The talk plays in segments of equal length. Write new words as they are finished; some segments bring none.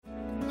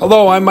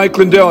Hello, I'm Mike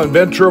Lindell,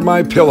 inventor of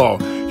My Pillow,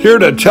 here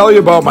to tell you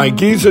about my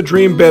Giza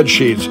Dream bed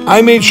sheets.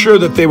 I made sure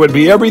that they would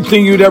be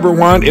everything you'd ever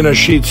want in a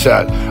sheet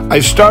set.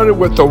 I started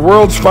with the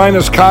world's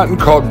finest cotton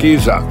called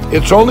Giza.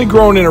 It's only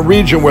grown in a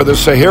region where the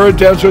Sahara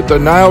Desert, the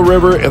Nile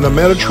River, and the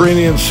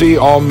Mediterranean Sea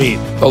all meet.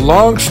 The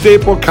long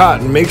staple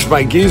cotton makes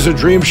my Giza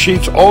Dream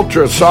sheets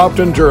ultra soft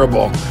and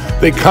durable.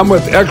 They come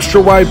with extra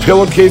wide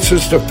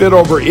pillowcases to fit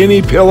over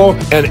any pillow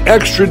and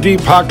extra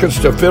deep pockets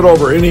to fit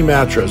over any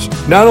mattress.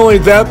 Not only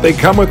that, they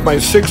come with my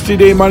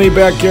 60-day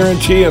money-back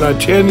guarantee and a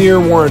 10-year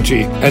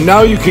warranty. And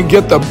now you can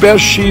get the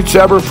best sheets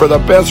ever for the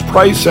best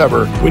price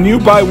ever. When you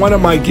buy one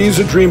of my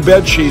Giza Dream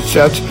bed sheet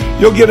sets,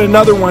 you'll get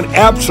another one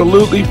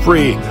absolutely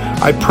free.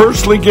 I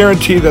personally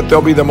guarantee that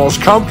they'll be the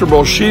most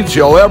comfortable sheets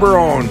you'll ever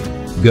own.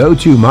 Go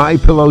to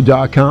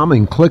mypillow.com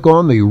and click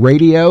on the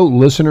radio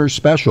listener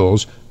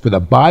specials for the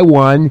buy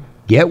one,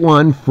 get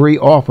one free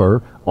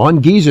offer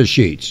on Giza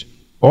sheets.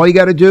 All you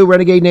got to do,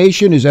 Renegade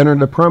Nation, is enter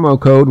the promo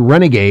code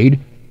RENEGADE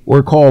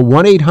or call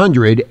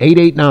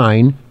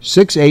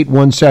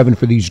 1-800-889-6817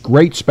 for these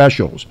great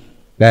specials.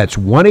 That's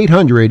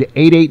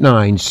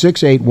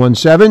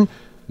 1-800-889-6817.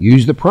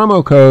 Use the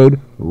promo code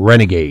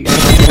RENEGADE.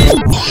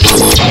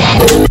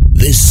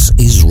 This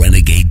is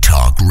Renegade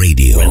Talk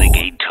Radio.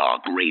 Renegade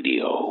Talk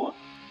Radio.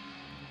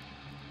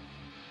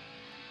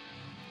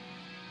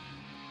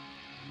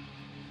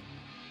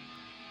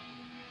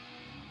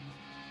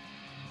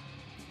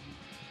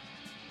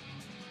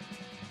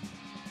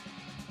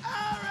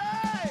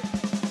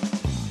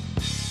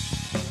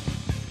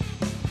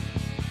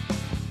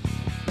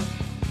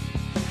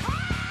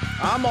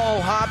 I'm all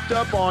hopped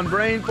up on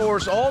Brain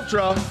Force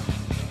Ultra,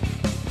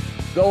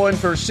 going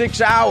for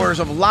 6 hours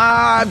of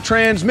live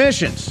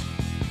transmissions.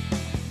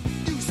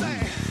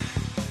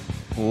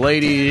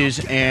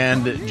 Ladies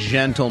and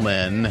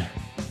gentlemen,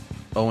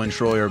 Owen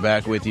Schroyer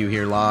back with you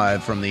here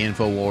live from the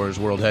InfoWars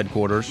World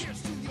Headquarters.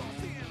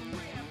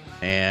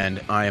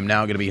 And I am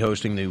now going to be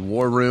hosting the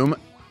War Room,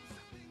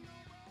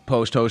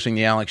 post-hosting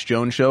the Alex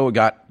Jones Show. I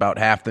got about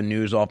half the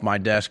news off my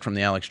desk from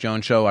the Alex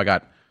Jones Show. I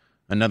got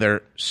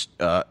another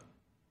 4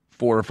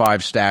 or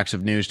 5 stacks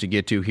of news to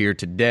get to here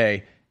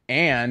today.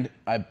 And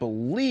I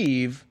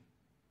believe,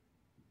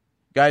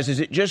 guys, is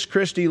it just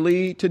Christy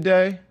Lee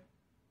today?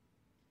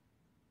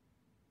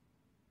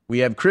 We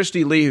have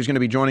Christy Lee, who's going to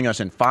be joining us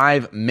in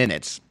 5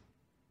 minutes.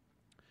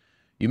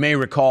 You may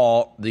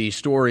recall the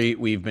story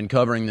we've been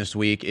covering this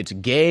week. It's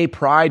Gay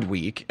Pride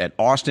Week at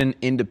Austin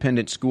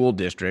Independent School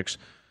Districts.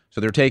 So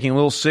they're taking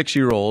little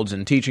 6-year-olds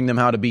and teaching them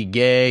how to be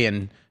gay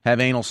and have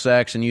anal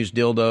sex and use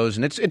dildos,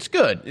 and it's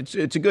good.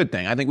 It's a good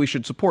thing. I think we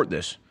should support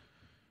this.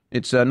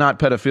 It's not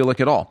pedophilic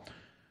at all.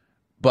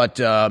 But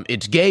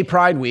it's Gay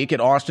Pride Week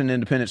at Austin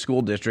Independent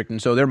School District,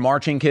 and so they're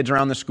marching kids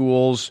around the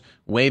schools,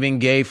 waving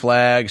gay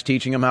flags,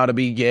 teaching them how to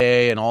be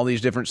gay and all these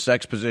different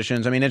sex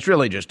positions. I mean, it's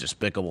really just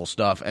despicable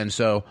stuff. And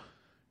so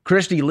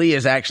Christy Lee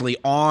is actually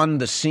on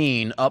the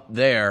scene up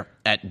there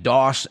at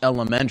Doss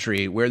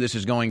Elementary where this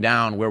is going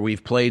down, where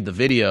we've played the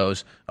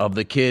videos of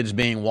the kids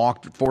being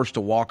forced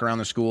to walk around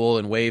the school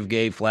and wave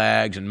gay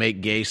flags and make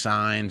gay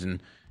signs,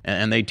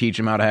 and they teach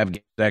them how to have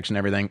gay sex and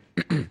everything.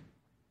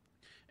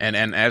 and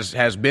as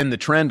has been the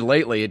trend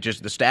lately,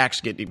 the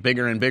stacks get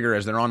bigger and bigger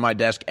as they're on my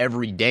desk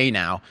every day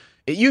now.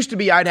 It used to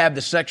be I'd have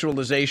the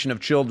sexualization of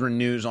children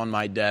news on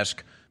my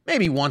desk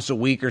maybe once a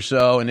week or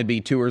so, and it'd be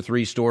 2 or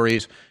 3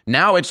 stories.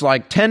 Now it's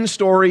like 10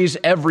 stories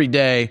every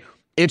day.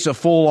 It's a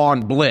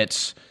full-on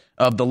blitz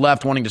of the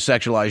left wanting to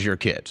sexualize your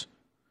kids.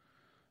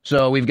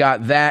 So we've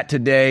got that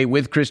today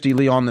with Christy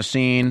Lee on the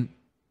scene.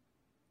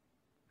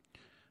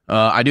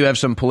 I do have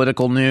some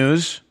political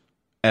news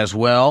as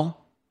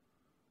well.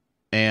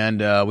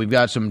 And we've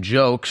got some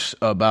jokes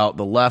about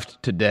the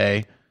left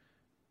today.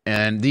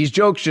 And these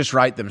jokes just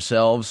write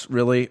themselves,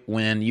 really,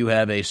 when you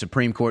have a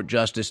Supreme Court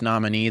justice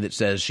nominee that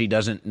says she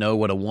doesn't know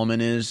what a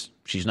woman is.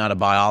 She's not a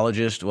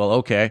biologist. Well,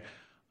 okay.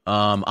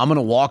 I'm going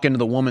to walk into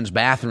the woman's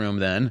bathroom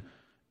then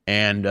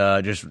and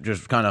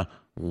just kind of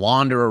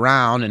wander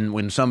around. And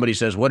when somebody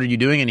says, "What are you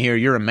doing in here?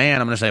 You're a man,"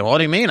 I'm going to say, "What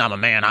do you mean I'm a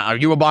man? Are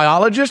you a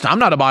biologist? I'm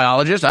not a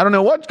biologist. I don't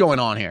know what's going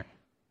on here."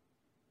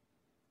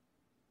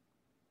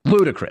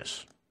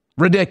 Ludicrous.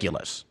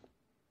 Ridiculous.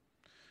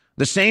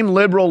 The same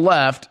liberal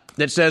left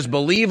that says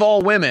believe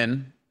all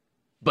women,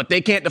 but they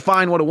can't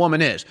define what a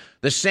woman is.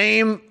 The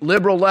same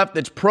liberal left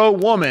that's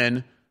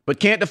pro-woman, but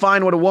can't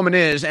define what a woman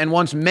is and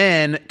wants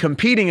men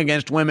competing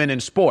against women in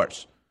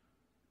sports.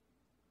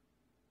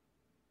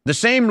 The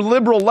same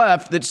liberal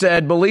left that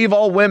said believe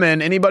all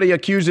women, anybody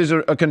accuses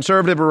a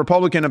conservative or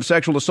Republican of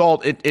sexual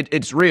assault,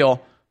 it's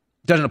real.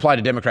 Doesn't apply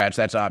to Democrats,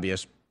 that's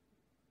obvious.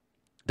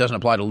 Doesn't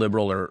apply to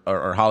liberal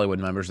or Hollywood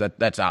members,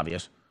 that's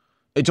obvious.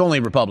 It's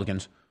only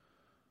Republicans.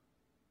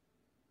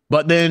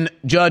 But then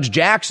Judge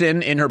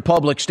Jackson, in her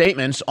public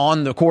statements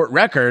on the court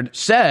record,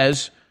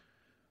 says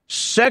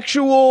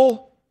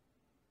sexual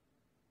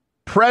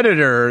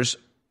predators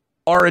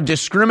are a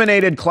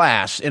discriminated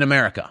class in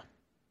America.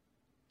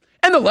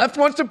 And the left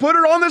wants to put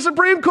her on the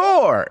Supreme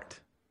Court.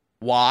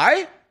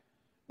 Why?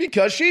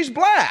 Because she's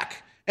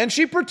black and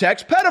she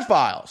protects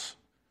pedophiles.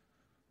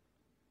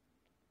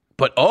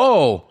 But,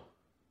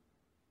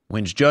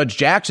 when Judge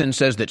Jackson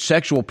says that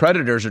sexual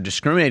predators are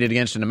discriminated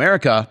against in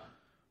America,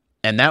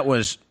 and that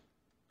was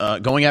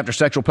going after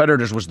sexual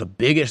predators was the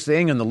biggest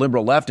thing in the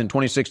liberal left in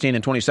 2016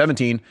 and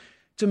 2017,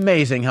 it's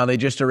amazing how they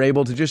just are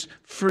able to just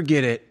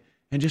forget it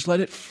and just let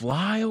it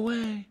fly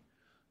away.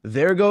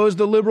 There goes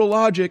the liberal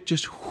logic,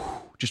 just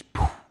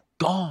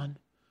gone.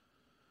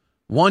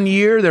 1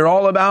 year, they're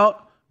all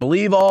about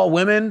believe all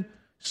women,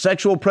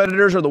 sexual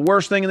predators are the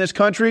worst thing in this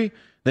country.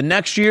 The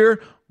next year,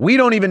 we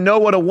don't even know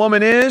what a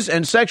woman is,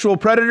 and sexual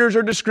predators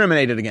are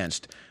discriminated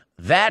against.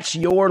 That's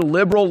your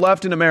liberal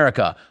left in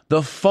America.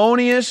 The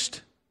phoniest,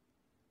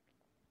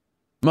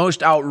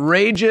 most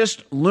outrageous,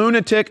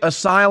 lunatic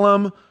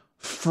asylum,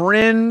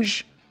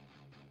 fringe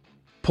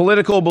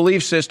political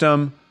belief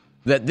system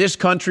that this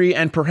country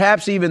and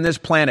perhaps even this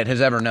planet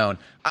has ever known.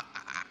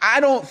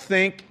 I don't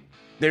think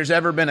there's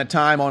ever been a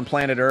time on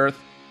planet Earth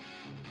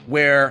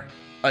where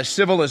a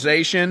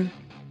civilization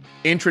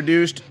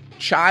introduced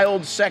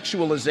child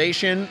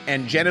sexualization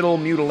and genital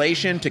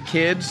mutilation to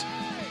kids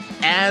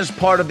as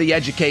part of the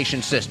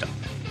education system.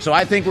 So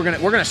I think we're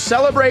gonna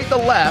celebrate the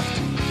left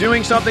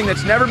doing something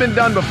that's never been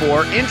done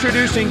before,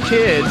 introducing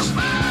kids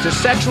to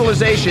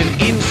sexualization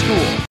in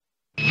school.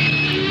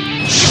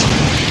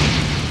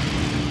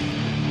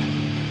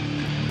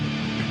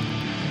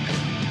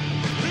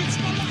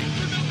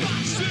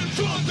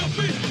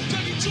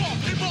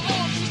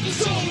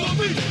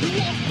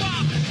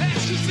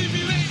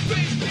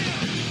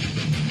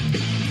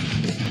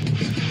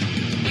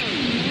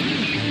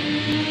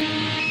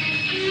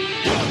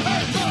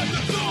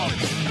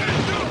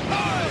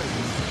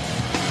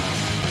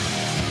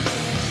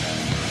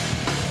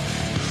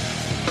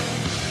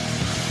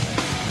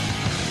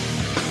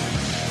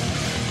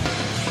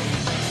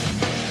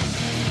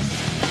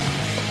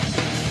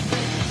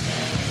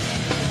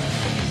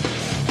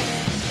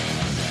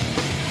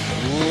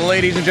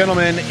 Ladies and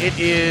gentlemen, it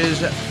is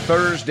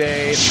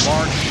Thursday,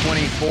 March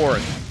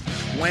 24th,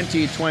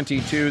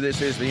 2022.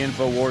 This is the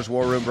InfoWars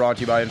War Room, brought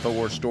to you by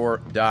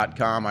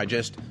InfoWarsStore.com. I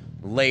just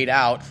laid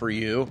out for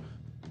you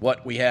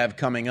what we have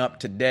coming up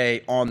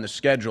today on the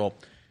schedule.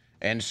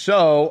 And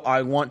so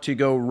I want to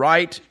go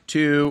right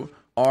to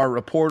our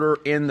reporter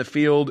in the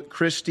field,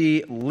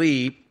 Christy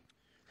Lee,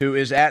 who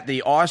is at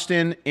the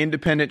Austin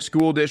Independent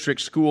School District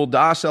School,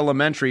 Das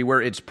Elementary,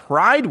 where it's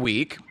Pride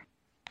Week.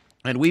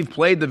 And we've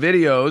played the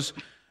videos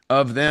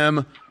of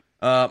them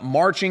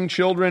marching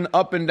children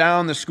up and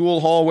down the school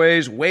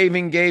hallways,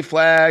 waving gay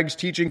flags,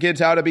 teaching kids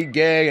how to be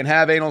gay and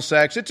have anal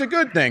sex. It's a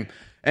good thing.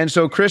 And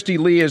so Christy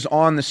Lee is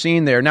on the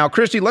scene there. Now,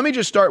 Christy, let me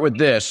just start with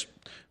this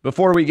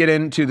before we get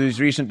into these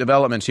recent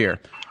developments here.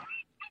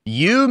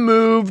 You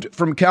moved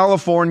from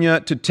California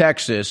to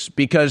Texas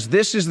because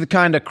this is the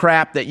kind of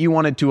crap that you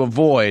wanted to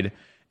avoid.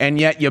 And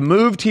yet you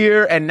moved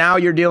here and now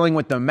you're dealing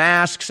with the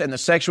masks and the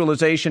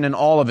sexualization and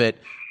all of it.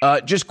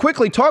 Just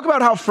quickly, talk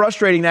about how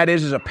frustrating that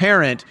is as a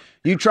parent.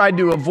 You tried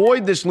to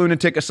avoid this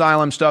lunatic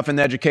asylum stuff in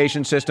the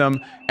education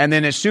system, and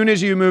then as soon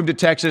as you moved to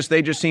Texas,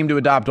 they just seem to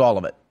adopt all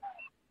of it.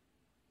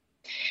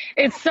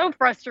 It's so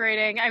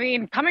frustrating. I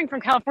mean, coming from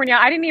California,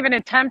 I didn't even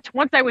attempt,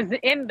 once I was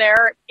in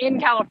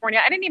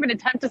California, I didn't even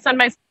attempt to send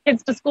my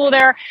kids to school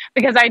there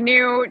because I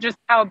knew just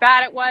how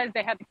bad it was.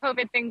 They had the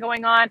COVID thing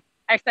going on.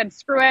 I said,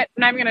 screw it,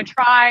 and I'm going to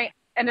try.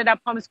 Ended up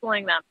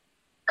homeschooling them.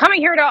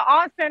 Coming here to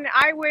Austin,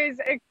 I was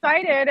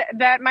excited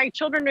that my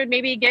children would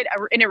maybe get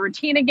in a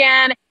routine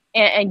again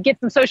and get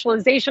some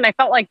socialization. I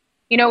felt like,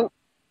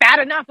 bad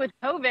enough with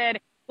COVID.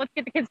 Let's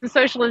get the kids to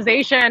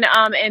socialization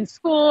in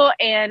school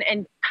and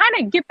kind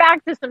of get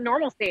back to some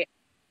normalcy.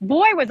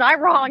 Boy, was I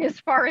wrong as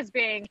far as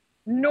being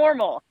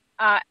normal.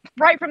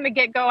 Right from the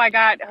get-go, I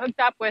got hooked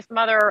up with some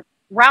other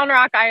Round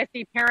Rock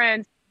ISD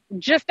parents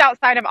just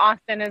outside of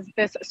Austin is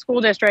this school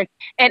district.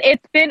 And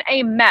it's been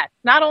a mess.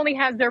 Not only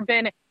has there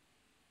been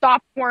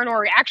soft porn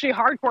or actually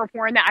hardcore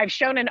porn that I've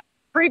shown in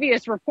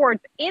previous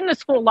reports in the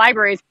school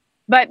libraries,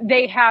 but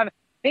they have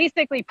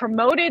basically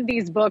promoted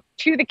these books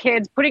to the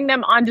kids, putting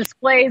them on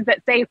displays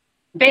that say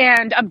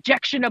banned,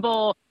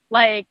 objectionable,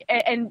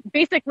 and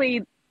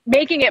basically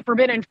making it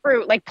forbidden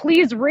fruit.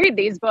 Please read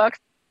these books.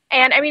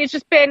 And I mean, it's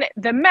just been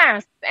the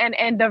mess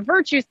and the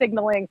virtue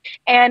signaling.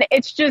 And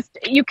it's just,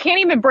 you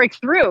can't even break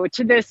through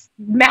to this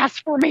mass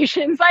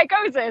formation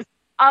psychosis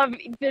of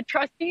the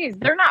trustees.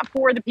 They're not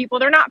for the people.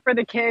 They're not for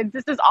the kids.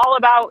 This is all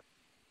about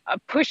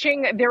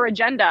pushing their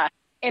agenda.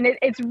 And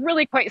it's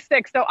really quite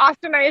sick. So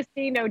Austin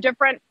ISD, no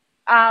different.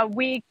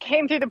 We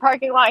came through the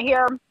parking lot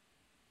here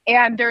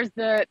and there's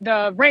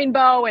the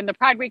rainbow and the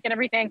Pride Week and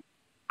everything.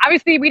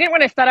 Obviously, we didn't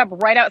want to set up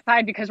right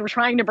outside because we're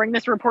trying to bring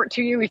this report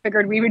to you. We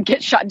figured we would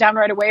get shut down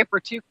right away if we're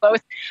too close.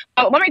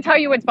 But let me tell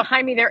you what's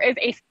behind me. There is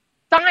a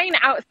sign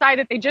outside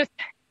that they just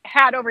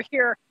had over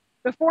here.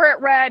 Before it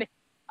read,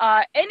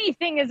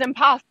 anything is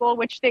impossible,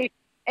 which they,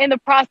 in the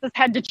process,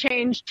 had to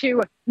change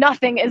to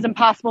nothing is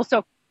impossible.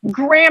 So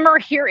grammar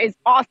here is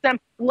awesome.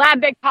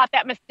 Glad they caught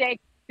that mistake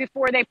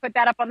before they put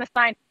that up on the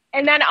sign.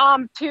 And then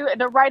to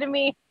the right of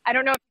me, I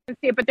don't know if you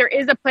can see it, but there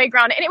is a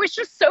playground. And it was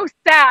just so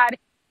sad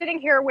sitting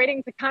here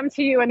waiting to come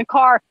to you in the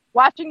car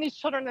watching these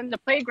children in the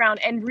playground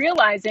and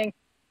realizing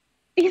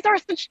these are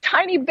such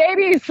tiny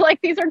babies,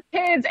 like these are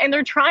kids, and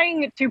they're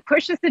trying to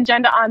push this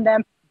agenda on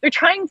them. They're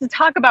trying to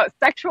talk about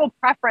sexual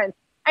preference.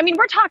 I mean,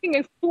 we're talking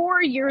in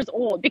 4 years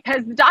old,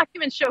 because the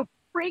documents show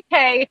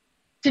pre-K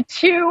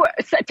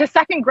to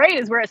second grade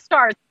is where it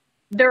starts.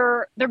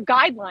 Their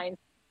guidelines.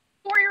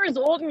 4 years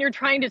old, and you're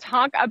trying to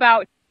talk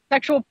about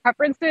sexual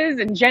preferences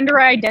and gender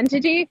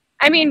identity.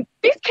 I mean,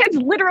 these kids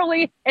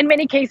literally, in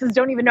many cases,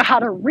 don't even know how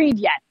to read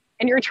yet.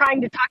 And you're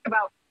trying to talk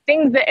about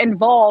things that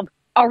involve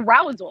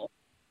arousal.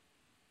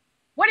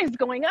 What is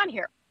going on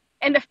here?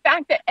 And the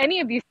fact that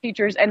any of these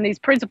teachers and these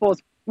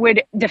principals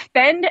would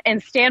defend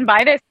and stand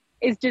by this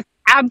is just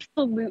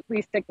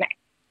absolutely sickening.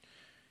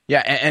 Yeah,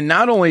 and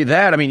not only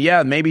that, I mean,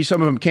 yeah, maybe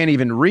some of them can't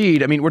even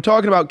read. I mean, we're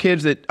talking about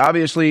kids that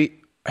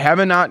obviously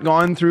haven't not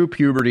gone through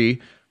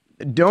puberty,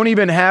 don't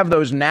even have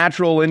those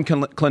natural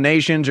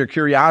inclinations or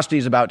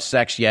curiosities about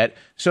sex yet.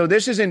 So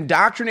this is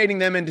indoctrinating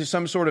them into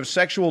some sort of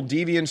sexual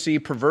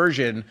deviancy,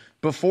 perversion,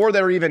 before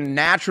they're even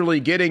naturally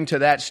getting to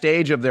that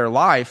stage of their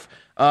life.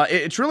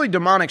 It's really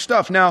demonic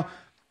stuff. Now,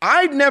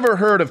 I'd never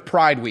heard of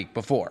Pride Week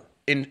before,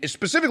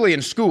 specifically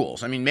in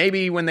schools. I mean,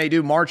 maybe when they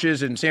do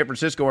marches in San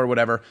Francisco or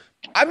whatever.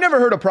 I've never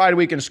heard of Pride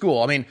Week in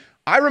school. I mean,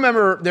 I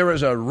remember there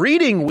was a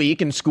reading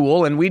week in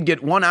school, and we'd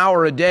get 1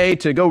 hour a day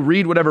to go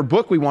read whatever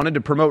book we wanted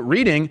to promote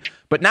reading.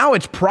 But now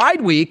it's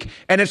Pride Week,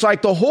 and it's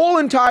like the whole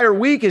entire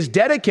week is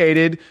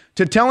dedicated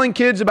to telling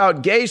kids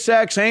about gay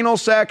sex, anal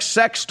sex,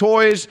 sex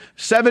toys,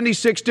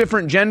 76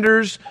 different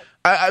genders.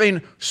 I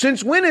mean,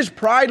 since when is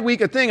Pride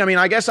Week a thing? I mean,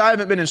 I guess I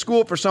haven't been in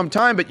school for some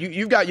time, but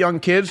you've got young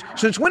kids.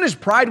 Since when is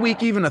Pride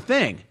Week even a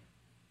thing?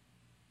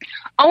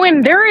 Oh,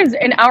 and there is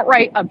an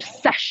outright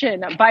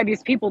obsession by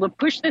these people to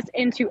push this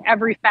into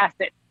every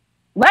facet.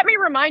 Let me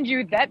remind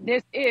you that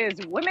this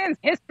is Women's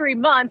History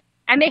Month,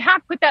 and they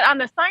have put that on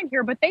the sign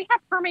here, but they have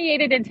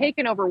permeated and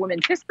taken over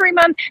Women's History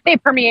Month.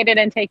 They've permeated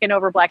and taken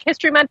over Black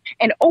History Month.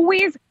 And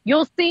always,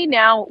 you'll see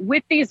now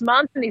with these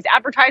months and these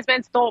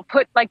advertisements, they'll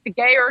put like the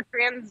gay or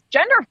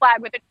transgender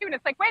flag with it too. And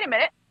it's like, wait a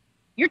minute,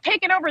 you're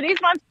taking over these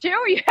months too?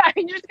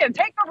 You're just going to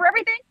take over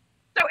everything?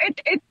 So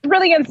it's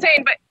really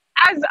insane. But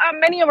as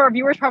many of our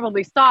viewers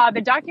probably saw,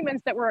 the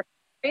documents that were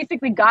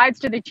basically guides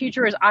to the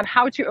teachers on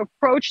how to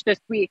approach this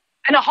week,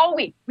 and a whole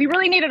week. We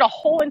really needed a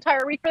whole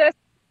entire week for this.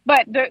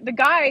 But the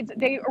guides,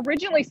 they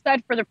originally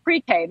said for the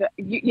pre-K,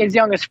 as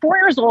young as 4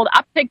 years old,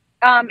 up to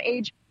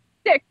age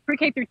 6,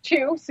 pre-K through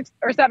 2, 6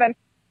 or 7,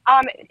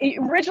 it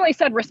originally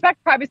said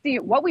respect privacy.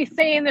 What we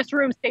say in this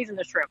room stays in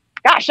this room.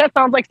 Gosh, that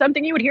sounds like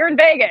something you would hear in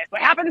Vegas.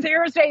 What happens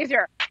here stays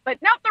here. But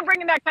now they're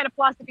bringing that kind of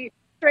philosophy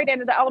straight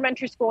into the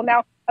elementary school.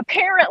 Now,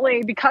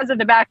 apparently, because of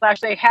the backlash,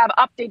 they have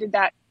updated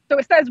that. So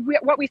it says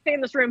what we say in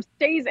this room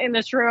stays in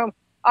this room,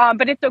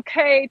 but it's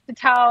okay to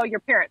tell your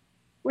parents,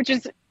 which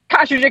is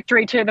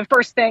contradictory to the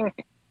first thing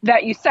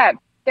that you said.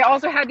 They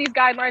also had these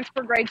guidelines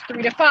for grades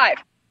 3 to 5.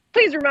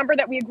 Please remember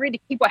that we agreed to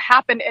keep what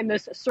happened in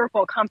this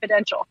circle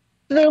confidential.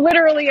 So they're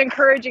literally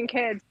encouraging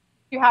kids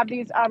to have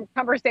these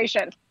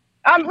conversations.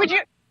 Would you?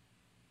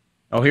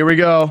 Oh, here we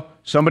go.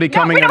 Somebody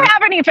coming. No, we don't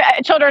have any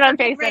children on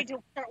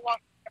Facebook.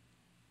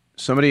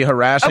 Somebody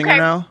harassing her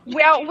now?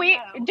 Well,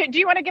 do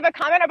you want to give a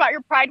comment about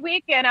your Pride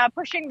Week and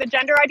pushing the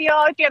gender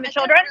ideology on the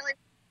children?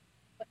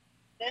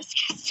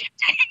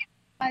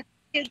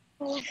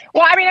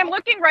 Well, I mean, I'm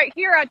looking right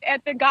here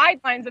at the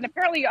guidelines, and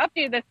apparently you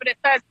updated this, but it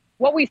says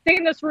what we say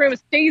in this room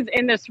stays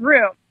in this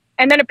room.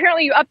 And then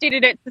apparently you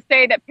updated it to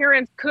say that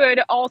parents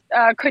could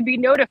be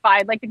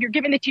notified, like if you're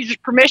giving the teachers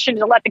permission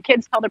to let the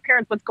kids tell their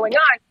parents what's going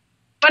on.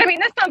 But I mean,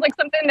 this sounds like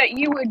something that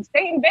you would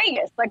say in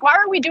Vegas. Like, why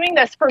are we doing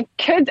this for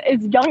kids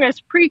as young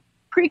as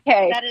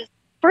pre-K,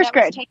 first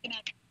grade?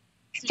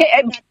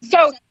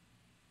 So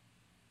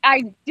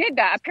I did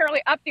that.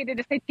 Apparently updated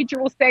to say teacher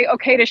will say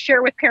okay to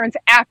share with parents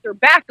after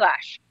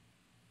backlash.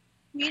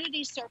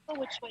 Community circle,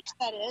 which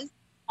that is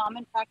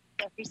common practice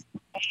every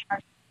single day in our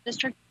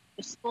district,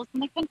 the schools in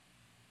the country.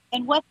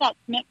 And what that's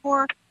meant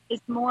for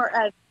is more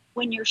of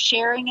when you're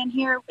sharing in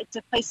here, it's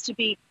a place to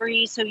be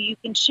free, so you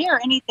can share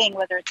anything,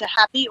 whether it's a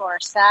happy or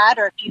a sad,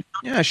 or if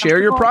you share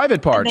your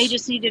private parts. And they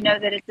just need to know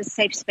that it's a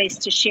safe space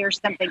to share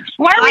something.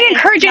 Why are we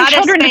encouraging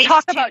children to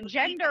talk about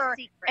gender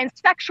and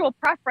sexual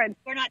preference?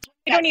 We're not.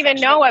 We don't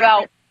even know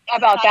about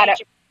that.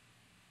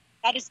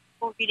 That is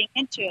people reading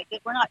into it.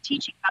 That we're not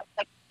teaching about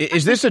sex.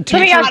 Is this a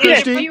teacher,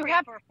 Christy?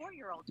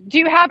 Do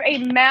you have a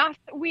math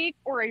week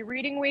or a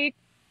reading week?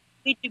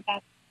 We do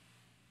math.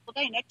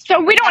 So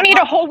we don't need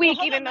a whole week,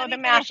 even though the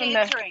math and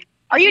the.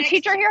 Are you a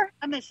teacher here?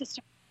 I'm an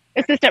assistant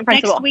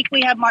principal. Next week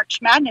we have March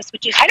Madness,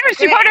 which is. I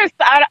noticed you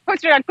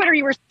posted on Twitter.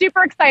 You were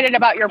super excited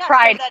about your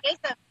Pride. So that is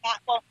a math.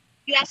 Well,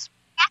 you asked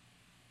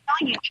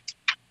telling you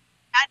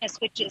Madness,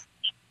 which is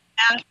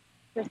math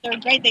for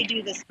third grade. They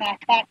do this math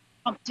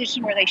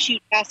competition where they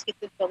shoot baskets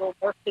into a little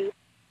Nerf hoop,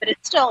 but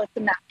it's a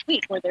math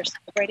week where they're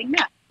celebrating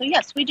math. So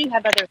yes, we do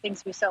have other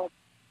things we celebrate.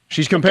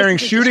 She's comparing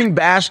shooting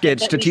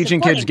baskets to teaching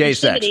kids gay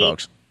sex,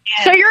 folks.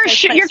 So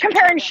you're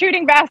comparing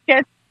shooting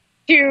baskets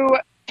to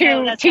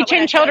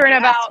teaching children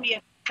about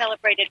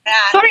celebrated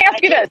math. So let me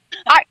ask you this: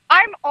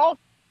 I'm all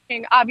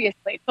teaching,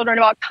 obviously, children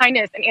about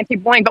kindness and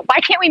anti-bullying, but why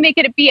can't we make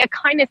it be a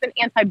kindness and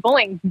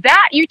anti-bullying?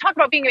 That, you talk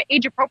about being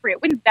age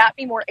appropriate. Wouldn't that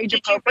be more age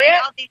appropriate?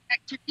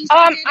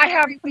 I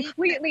have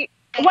completely,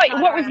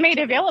 what was made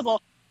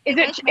available. Is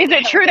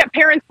it true that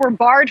parents were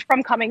barred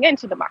from coming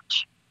into the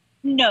march?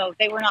 No,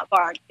 they were not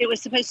barred. It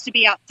was supposed to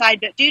be outside,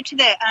 but due to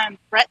the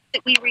threats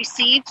that we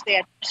received,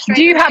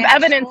 do you have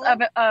evidence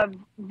of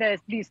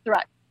these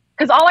threats?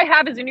 Because all I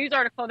have is a news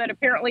article that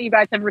apparently you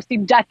guys have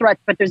received death threats,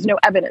 but there's no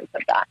evidence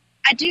of that.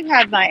 I do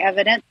have my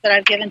evidence that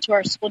I've given to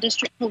our school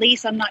district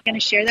police. I'm not going to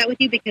share that with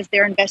you because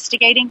they're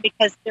investigating,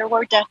 because there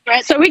were death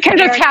threats. So we can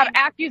just have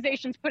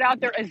accusations put out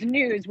there as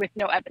news with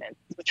no evidence.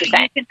 You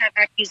can have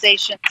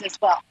accusations as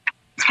well.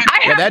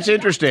 Yeah, that's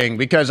interesting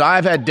because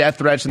I've had death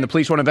threats and the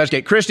police want to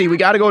investigate. Christy, we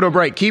got to go to a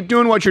break. Keep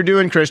doing what you're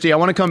doing, Christy. I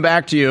want to come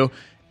back to you.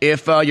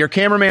 If your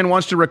cameraman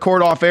wants to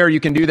record off air, you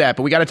can do that.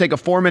 But we got to take a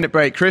 4-minute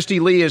break. Christy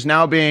Lee is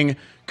now being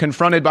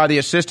confronted by the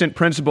assistant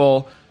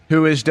principal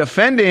who is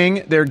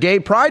defending their Gay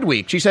Pride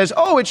Week. She says,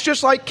 oh, it's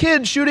just like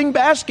kids shooting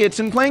baskets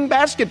and playing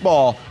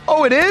basketball.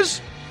 Oh, it is?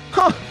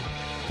 Huh.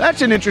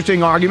 That's an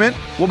interesting argument.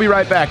 We'll be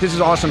right back. This is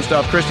awesome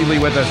stuff. Christy Lee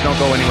with us. Don't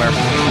go anywhere.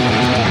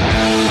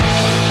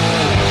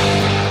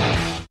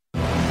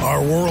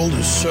 Our world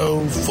is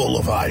so full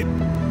of hype.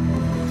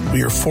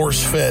 We are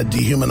force-fed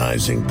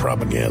dehumanizing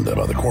propaganda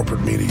by the corporate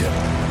media,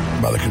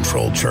 by the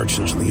controlled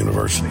churches and the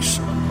universities.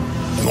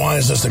 And why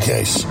is this the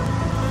case?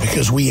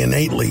 Because we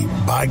innately,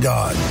 by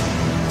God,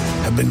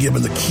 have been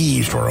given the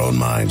keys to our own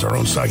minds, our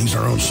own psyches,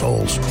 our own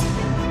souls.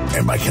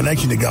 And by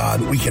connecting to God,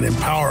 we can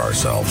empower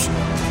ourselves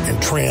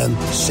and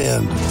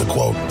transcend the,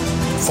 quote,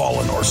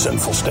 fallen or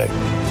sinful state.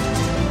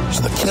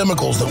 So the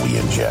chemicals that we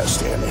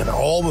ingest and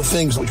all the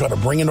things that we try to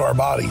bring into our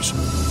bodies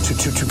to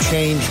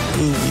change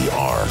who we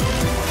are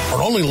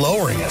only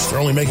lowering us. They're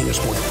only making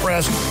us more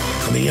depressed.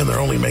 In the end, they're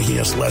only making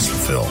us less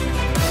fulfilled.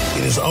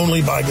 It is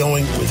only by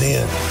going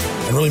within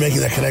and really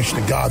making that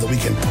connection to God that we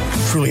can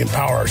truly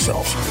empower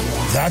ourselves.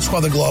 That's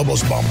why the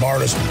globalists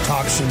bombard us with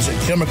toxins and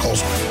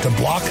chemicals to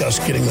block us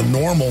getting the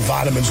normal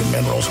vitamins and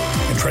minerals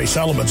and trace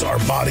elements our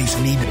bodies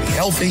need to be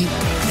healthy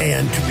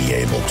and to be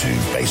able to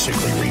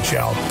basically reach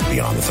out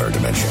beyond the third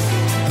dimension.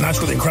 And that's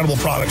where the incredible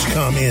products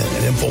come in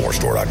at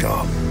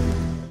InfoWarsStore.com.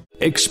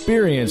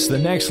 Experience the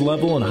next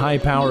level in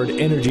high-powered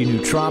energy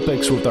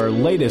nootropics with our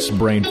latest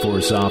Brain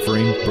Force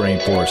offering, Brain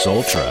Force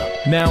Ultra.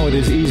 Now it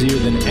is easier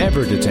than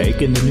ever to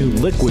take in the new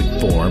liquid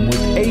form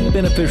with 8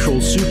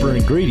 beneficial super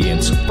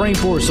ingredients. Brain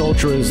Force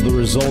Ultra is the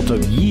result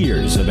of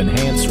years of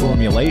enhanced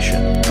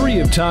formulation. Free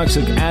of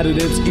toxic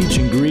additives, each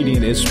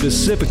ingredient is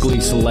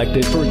specifically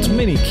selected for its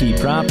many key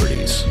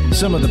properties.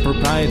 Some of the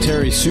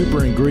proprietary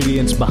super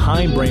ingredients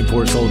behind Brain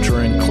Force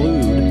Ultra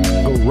include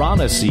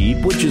guarana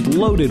seed, which is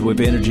loaded with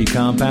energy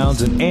compounds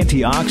and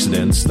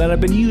antioxidants that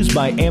have been used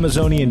by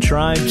Amazonian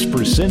tribes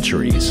for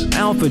centuries.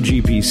 Alpha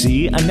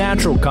GPC, a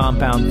natural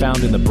compound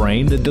found in the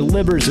brain that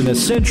delivers an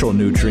essential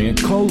nutrient,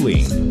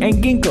 choline. And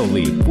ginkgo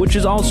leaf, which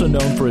is also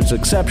known for its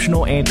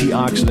exceptional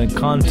antioxidant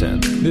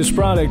content. This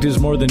product is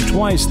more than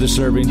twice the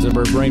servings of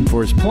our Brain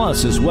Force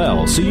Plus as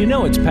well, so you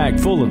know it's packed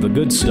full of the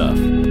good stuff.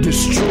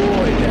 Destroy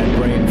that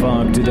brain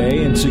fog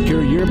today and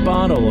secure your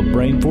bottle of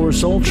Brain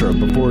Force Ultra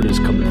before it is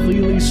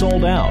completely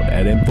sold out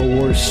at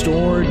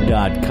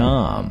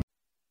InfoWarsStore.com.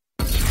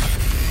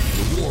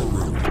 The War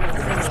Room.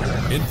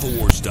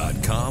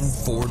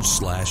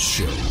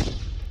 InfoWars.com/show.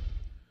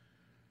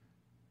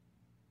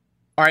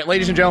 All right,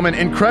 ladies and gentlemen,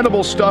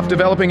 incredible stuff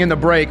developing in the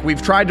break.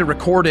 We've tried to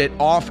record it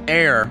off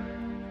air.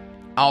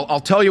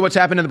 I'll tell you what's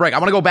happened in the break. I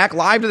want to go back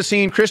live to the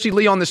scene. Christy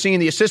Lee on the scene,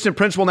 the assistant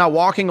principal now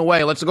walking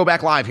away. Let's go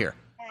back live here.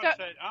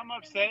 I'm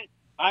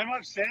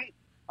upset.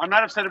 I'm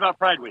not upset about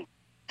Pride Week.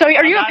 So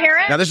are you a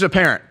parent? Now, this is a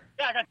parent.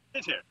 Yeah, I got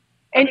kids here.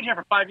 I've been here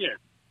for 5 years.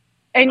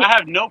 And I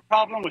have no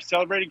problem with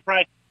celebrating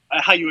Pride,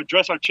 how you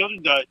address our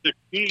children, the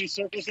community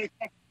circles they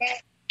talk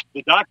about,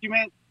 the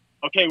document.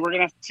 Okay, we're going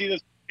to have to see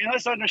this. And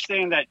let's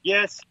understand that,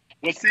 yes,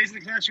 what stays in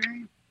the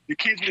classroom, the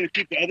kids are going to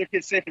keep the other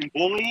kids safe from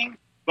bullying,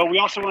 but we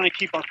also want to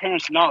keep our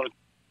parents' knowledge.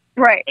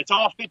 Right. It's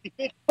all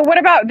 50-50. But what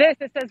about this?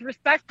 It says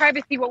respect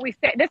privacy, what we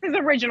say. This is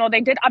original.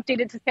 They did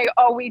update it to say,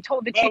 oh, we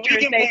told the teachers.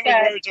 We can they play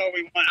said. with words all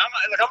we want.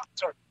 I'm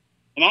sorry.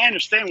 And I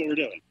understand what we're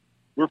doing.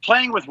 We're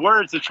playing with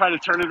words to try to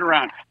turn it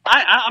around.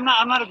 I'm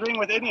not agreeing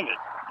with any of it.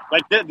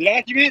 Like the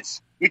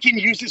documents, we can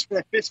use this for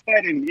a fist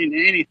fight in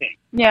anything.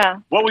 Yeah.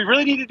 What we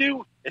really need to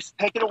do is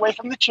take it away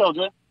from the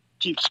children,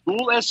 keep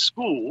school as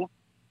school,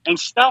 and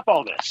stop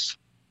all this.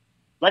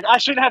 Like, I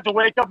shouldn't have to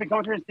wake up and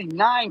go through and see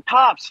 9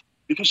 cops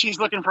because she's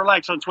looking for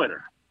likes on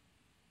Twitter.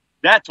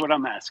 That's what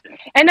I'm asking.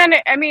 And then,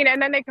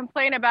 and then they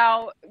complain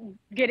about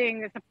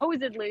getting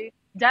supposedly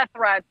death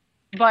threats,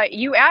 but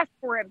you asked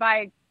for it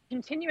by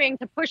continuing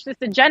to push this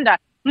agenda.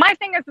 My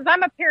thing is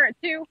I'm a parent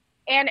too,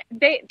 and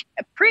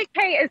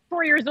pre-K is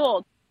 4 years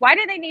old. Why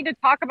do they need to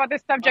talk about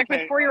this subject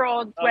with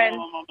 4-year-olds when... I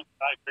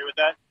agree with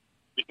that,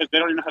 because they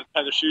don't even know how to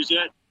tie their shoes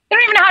yet. They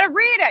don't even know how to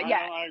read it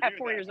yet at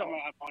 4 years old.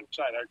 I'm on your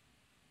side. I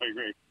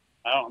agree.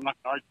 I'm not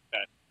going to argue with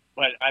that.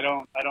 But I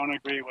don't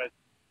agree with...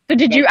 So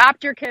did you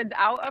opt your kids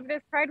out of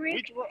this Pride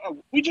Week?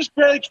 We just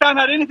barely found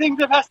out anything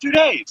the past 2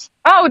 days.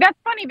 Oh, that's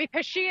funny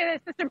because the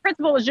assistant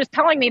principal was just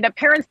telling me that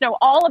parents know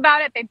all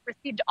about it. They've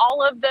received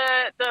all of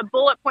the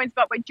bullet points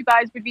about what you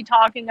guys would be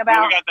talking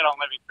about. We got that on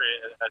Levy 3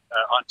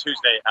 on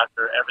Tuesday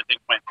after everything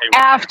went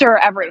haywire. After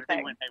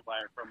everything went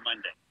haywire from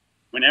Monday.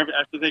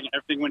 After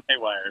everything went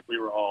haywire, we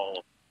were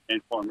all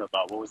informed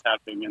about what was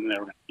happening, and they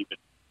were going to keep it.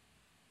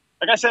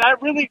 Like I said,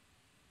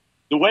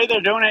 the way they're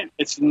doing it,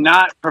 it's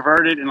not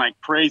perverted and like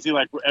crazy,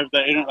 like we're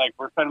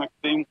trying to make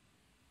a thing.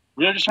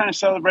 We're just trying to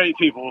celebrate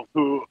people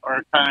who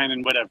are kind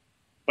and whatever.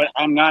 But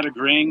I'm not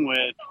agreeing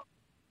with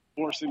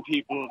forcing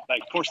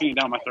it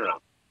down my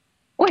throat.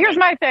 Well, here's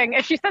my thing.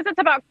 If she says it's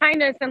about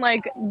kindness and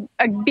like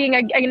being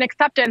an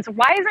acceptance,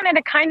 why isn't it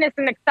a kindness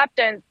and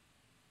acceptance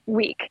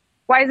week?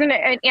 Why isn't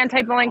it an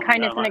anti-bullying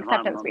kindness and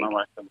acceptance week? My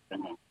wife said the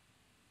same thing.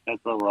 That's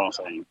what we're all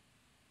saying.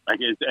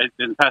 Like in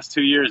the past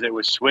 2 years, it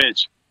was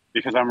switched.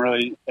 Because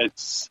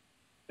it's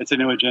a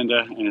new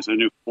agenda and it's a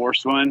new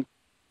forced one,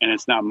 and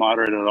it's not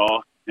moderate at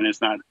all, and it's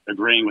not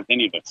agreeing with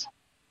any of us.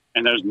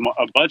 And there's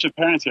a bunch of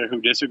parents here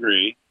who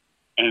disagree.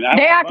 And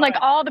they act like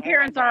all the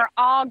parents are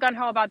all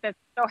gung-ho about this,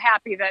 so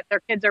happy that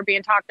their kids are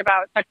being talked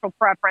about sexual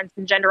preference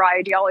and gender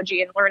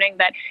ideology and learning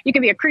that you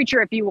can be a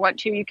creature if you want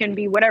to, you can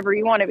be whatever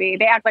you want to be.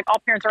 They act like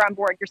all parents are on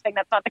board. You're saying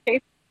that's not the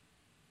case?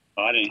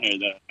 Oh, I didn't hear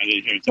that.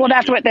 Well,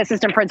 that's what the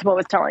assistant principal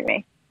was telling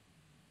me.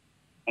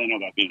 I don't know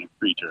about being a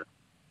creature.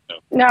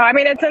 No, I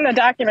mean, it's in the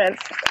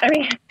documents. I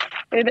mean,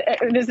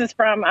 this is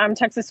from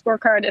Texas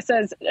Scorecard. It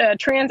says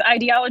trans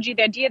ideology,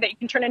 the idea that you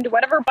can turn into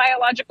whatever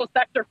biological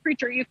sex or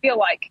creature you feel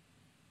like,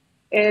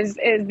 is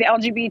the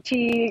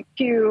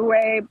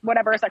LGBTQA,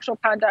 whatever, sexual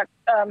conduct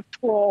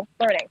school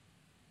learning.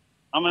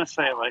 I'm going to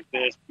say it like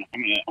this.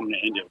 I'm going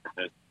to end it with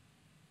this.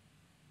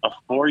 A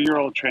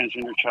 4-year-old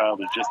transgender child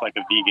is just like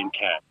a vegan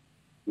cat.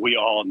 We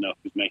all know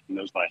who's making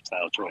those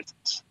lifestyle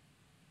choices.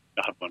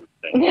 God bless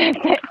you.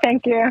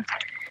 Thank you.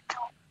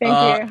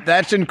 Thank you.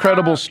 That's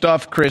incredible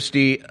stuff,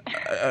 Christy.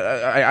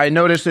 I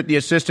noticed that the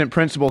assistant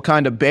principal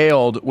kind of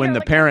bailed when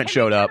the parent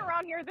showed up.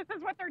 Around here, this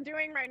is what they're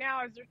doing right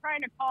now is they're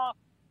trying to call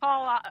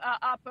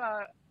up,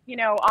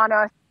 on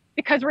us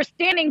because we're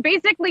standing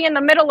basically in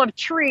the middle of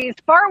trees,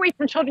 far away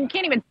from children. You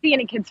can't even see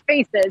any kids'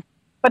 faces,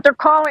 but they're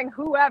calling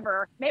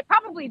whoever. They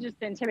probably just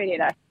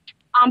intimidate us.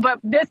 But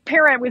this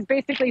parent was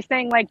basically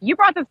saying, like, you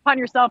brought this upon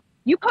yourself.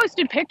 You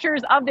posted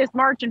pictures of this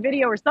march and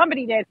video, or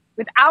somebody did,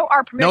 without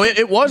our permission. No,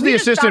 it was the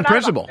assistant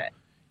principal.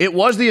 It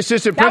was the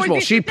assistant principal.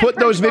 She put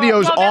those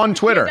videos on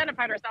Twitter. She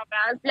identified herself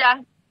as,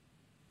 yeah.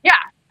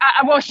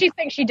 Well, she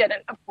thinks she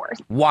didn't, of course.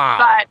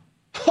 Wow.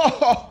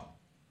 But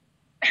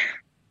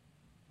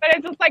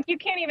it's just like you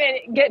can't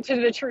even get to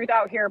the truth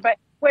out here. But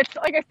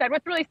like I said,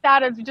 what's really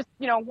sad is just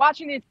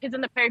watching these kids in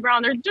the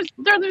playground. They're just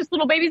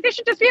little babies. They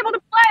should just be able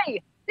to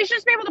play. They should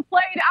just be able to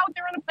play out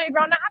there on the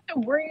playground, not have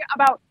to worry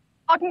about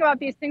talking about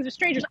these things with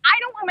strangers. I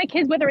don't want my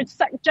kids, whether it's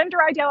gender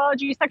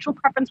ideology, sexual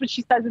preference, which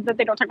she says is that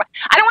they don't talk about.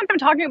 I don't want them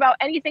talking about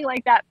anything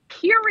like that,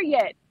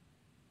 period,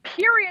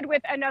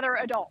 with another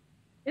adult.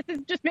 This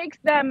just makes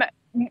them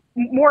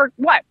more,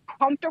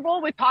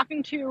 comfortable with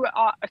talking to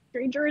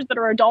strangers that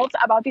are adults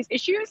about these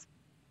issues.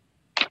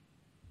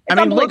 I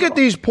mean, look at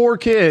these poor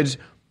kids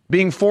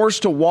being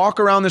forced to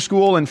walk around the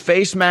school in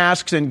face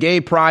masks and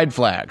gay pride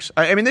flags.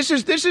 I mean, this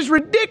is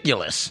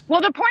ridiculous. Well,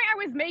 the point I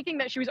was making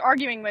that she was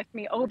arguing with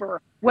me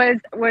over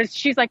was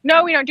she's like,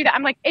 no, we don't do that.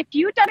 I'm like, if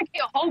you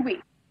dedicate a whole week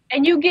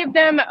and you give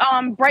them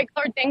bright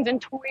colored things and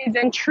toys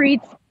and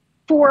treats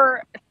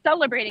for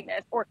celebrating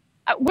this, or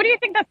what do you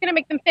think that's going to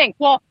make them think?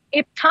 Well,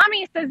 if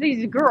Tommy says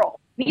he's a girl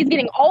and he's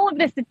getting all of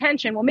this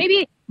attention, well,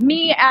 maybe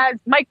me as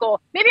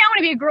Michael, maybe I want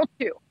to be a girl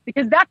too,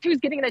 because that's who's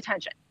getting the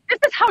attention. This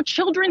is how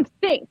children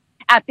think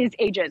at these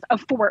ages of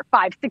 4,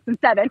 5, 6, and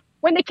 7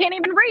 when they can't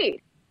even read.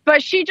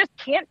 But she just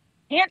can't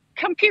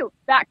compute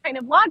that kind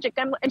of logic.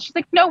 And she's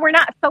like, no, we're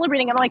not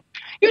celebrating. I'm like,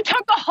 you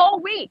took a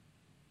whole week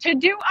to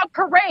do a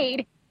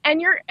parade,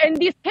 and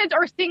these kids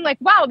are seeing like,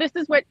 wow, this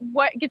is what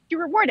gets you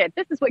rewarded.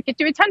 This is what gets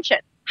you attention.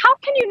 How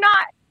can you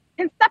not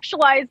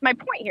conceptualize my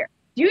point here?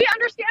 Do you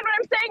understand what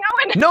I'm saying,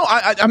 Owen? No,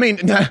 I mean,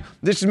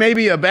 this may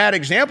be a bad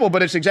example,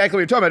 but it's exactly what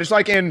you're talking about. It's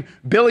like in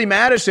Billy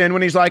Madison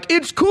when he's like,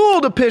 it's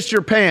cool to piss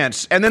your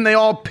pants. And then they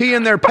all pee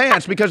in their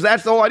pants because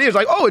that's the whole idea. It's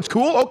like, oh, it's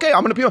cool. Okay,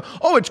 I'm going to pee.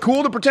 Oh, it's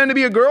cool to pretend to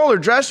be a girl or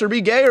dress or be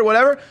gay or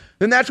whatever.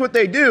 Then that's what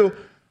they do.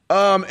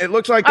 It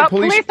looks like the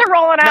police are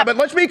rolling out. But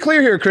let's be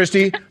clear here,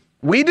 Christy.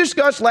 We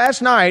discussed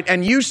last night,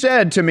 and you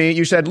said to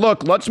me,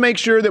 look, let's make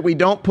sure that we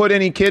don't put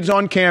any kids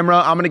on camera.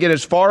 I'm going to get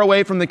as far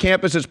away from the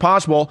campus as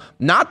possible.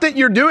 Not that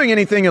you're doing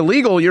anything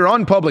illegal. You're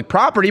on public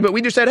property, but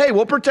we just said, hey,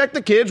 we'll protect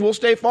the kids. We'll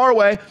stay far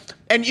away.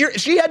 And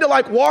she had to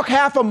walk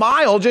half a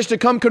mile just to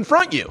come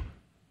confront you.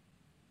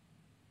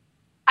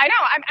 I know.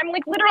 I'm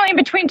like literally in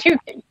between two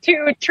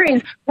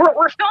trees.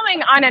 We're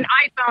filming on an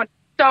iPhone.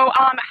 So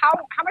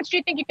how much do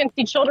you think you can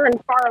see children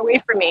far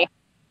away from me?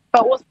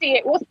 But we'll see.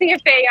 We'll see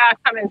if they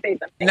come and say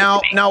something. Now,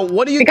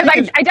 what do you? Because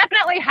I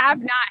definitely have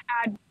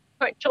not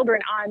put children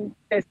on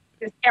this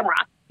camera.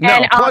 No,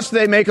 And, plus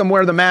they make them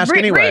wear the mask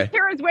anyway. Ray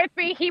here is with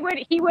me. He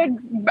would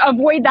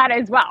avoid that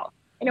as well.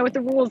 You know what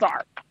the rules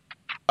are.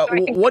 So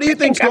what do you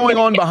think's going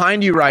on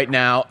behind you right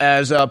now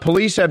as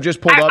police have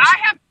just pulled up?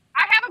 I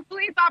have a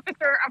police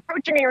officer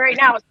approaching me right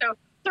now. So,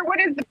 sir, what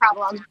is the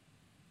problem?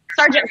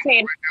 Sergeant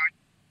Sneed.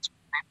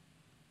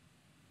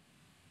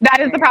 That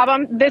is the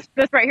problem. This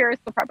right here is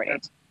the property.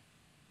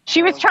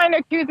 She was trying to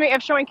accuse me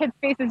of showing kids'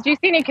 faces. Do you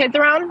see any kids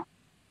around?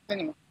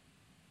 No.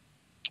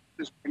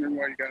 Just wondering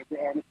why you guys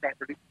were on the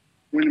property.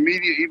 When the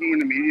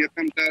media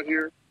comes out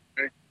here,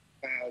 okay,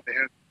 they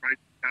have the right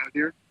to out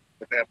here,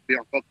 but they have to be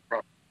on public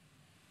property.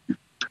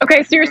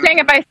 Okay, so you're saying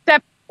if I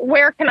step,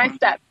 where can I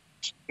step?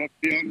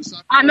 Be on the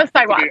sidewalk. On the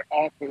sidewalk.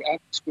 Off the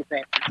school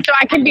property. So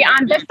I can be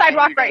on this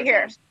sidewalk right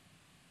here.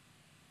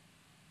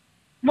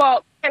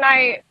 Well, can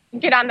I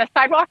get on the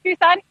sidewalk, you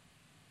said?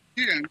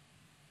 Yeah. While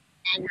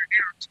we're here,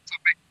 since I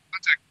make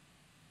contact with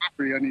the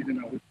property, I need to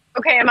know.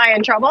 Okay, am I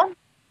in trouble?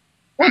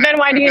 Well, then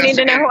why do you need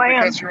to know who I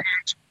am?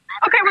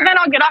 Okay, well, then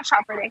I'll get off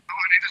property.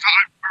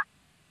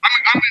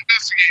 I'm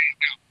investigating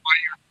now why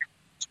you're here.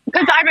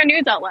 Because I'm a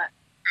news outlet.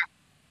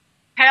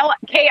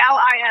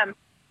 KLIM.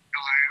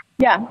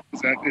 Yeah.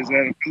 Is that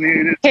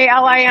affiliated?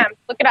 KLIM.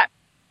 Look it up.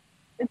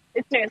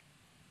 It's news.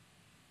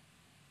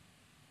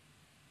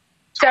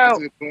 So,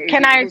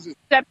 can I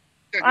step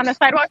on the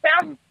sidewalk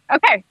now?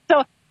 Okay,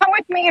 so come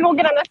with me and we'll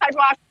get on the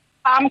sidewalk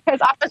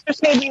because Officer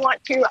Sneed, we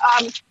want to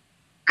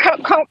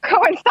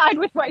coincide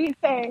with what he's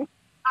saying.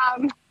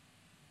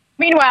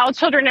 Meanwhile,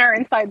 children are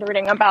inside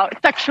learning about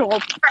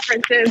sexual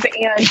preferences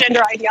and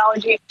gender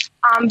ideology,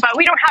 but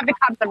we don't have the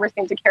cops ever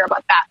seem to care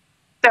about that.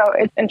 So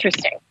it's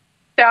interesting.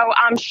 So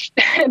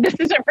the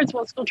assistant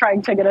principal is still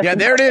trying to get us. Yeah,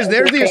 there it is.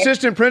 There's the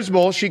assistant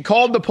principal. She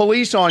called the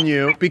police on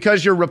you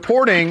because you're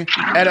reporting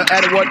at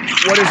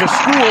what is a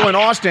school in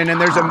Austin, and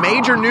there's a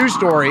major news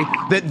story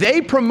that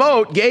they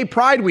promote Gay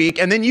Pride Week,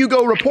 and then you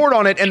go report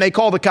on it, and they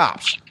call the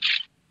cops.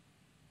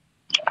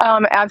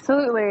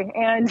 Absolutely.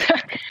 And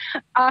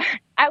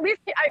at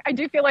least I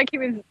do feel like he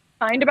was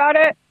signed about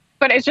it.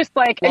 But it's just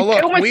like, well,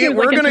 look, we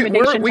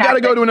got to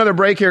go to another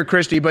break here,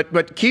 Christy,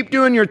 but keep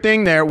doing your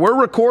thing there. We're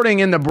recording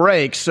in the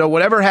breaks, so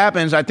whatever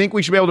happens, I think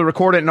we should be able to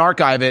record it and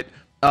archive it.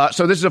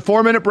 So this is a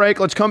 4-minute break.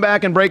 Let's come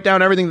back and break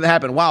down everything that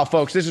happened. Wow,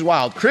 folks, this is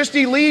wild.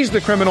 Christy Lee's the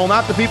criminal,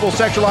 not the people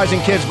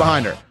sexualizing kids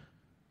behind her.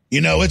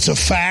 You know, it's a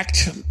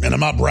fact, and I'm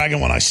not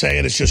bragging when I say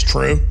it, it's just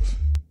true,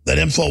 that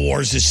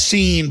InfoWars is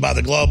seen by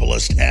the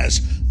globalist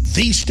as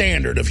the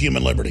standard of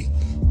human liberty,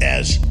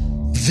 as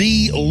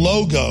the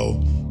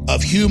logo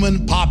of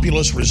human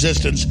populist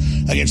resistance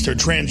against their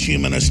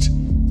transhumanist,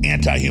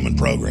 anti-human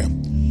program.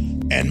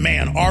 And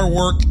man, our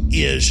work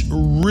is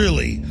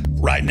really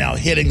right now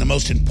hitting the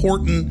most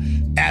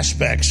important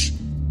aspects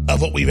of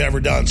what we've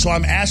ever done. So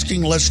I'm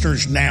asking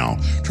listeners now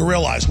to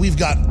realize we've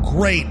got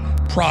great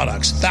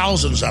products,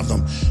 thousands of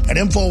them, at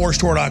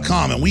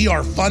InfoWarsStore.com. And we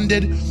are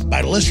funded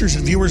by listeners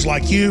and viewers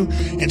like you.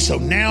 And so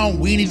now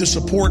we need the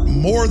support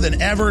more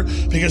than ever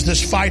because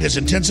this fight has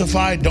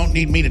intensified. Don't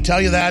need me to tell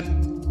you that.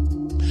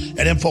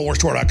 At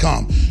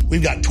InfoWarsStore.com.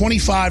 We've got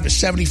 25 to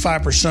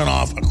 75%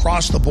 off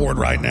across the board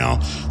right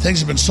now. Things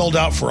have been sold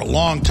out for a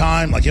long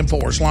time, like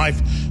InfoWars Life,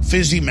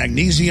 Fizzy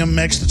Magnesium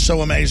Mix that's so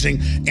amazing,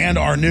 and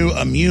our new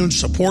immune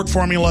support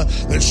formula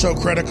that's so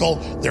critical.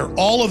 They're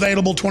all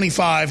available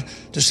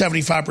 25 to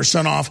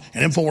 75% off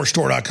at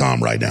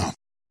InfoWarsStore.com right now.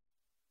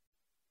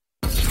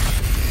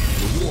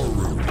 The War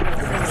Room.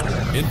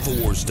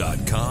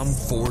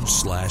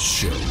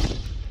 InfoWars.com/show.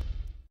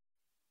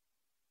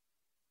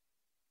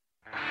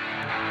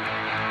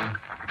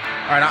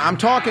 All right, I'm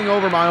talking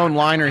over my own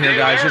liner here,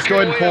 guys. Just go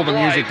ahead and pull the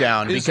music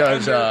down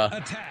because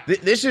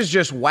this is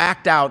just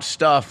whacked out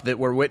stuff that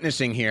we're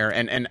witnessing here.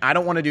 And I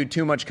don't want to do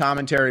too much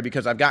commentary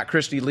because I've got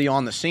Christy Lee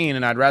on the scene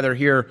and I'd rather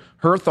hear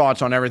her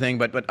thoughts on everything.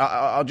 But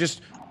I'll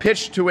just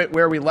pitch to it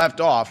where we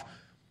left off.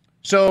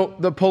 So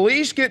the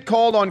police get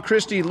called on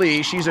Christy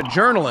Lee. She's a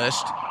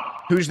journalist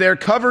who's there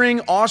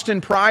covering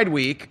Austin Pride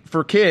Week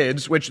for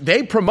kids, which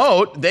they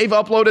promote. They've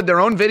uploaded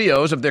their own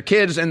videos of their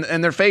kids and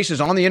their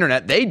faces on the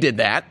internet. They did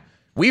that.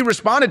 We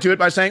responded to it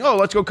by saying, oh,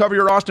 let's go cover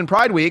your Austin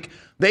Pride Week.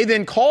 They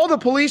then call the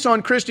police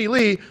on Christy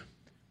Lee,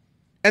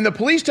 and the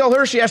police tell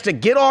her she has to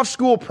get off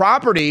school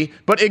property,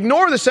 but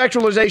ignore the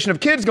sexualization of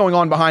kids going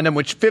on behind them,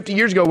 which 50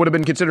 years ago would have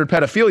been considered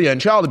pedophilia and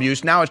child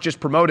abuse. Now it's just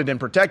promoted and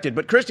protected.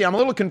 But Christy, I'm a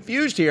little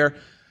confused here.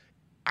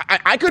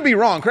 I could be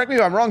wrong. Correct me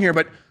if I'm wrong here,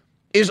 but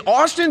is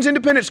Austin's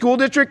independent school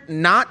district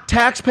not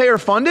taxpayer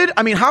funded?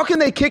 I mean, how can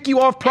they kick you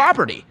off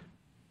property?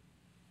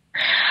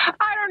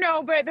 I don't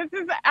know, but this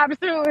is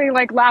absolutely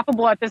like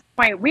laughable at this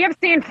point. We have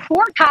seen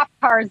 4 cop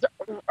cars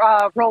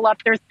roll up.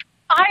 There's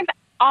 5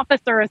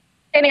 officers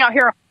standing out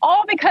here,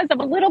 all because of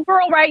a little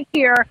girl right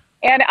here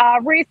and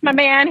Reese, my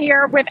man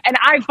here, with an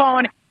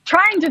iPhone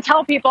trying to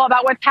tell people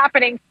about what's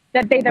happening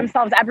that they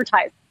themselves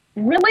advertise.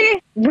 Really?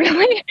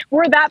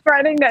 We're that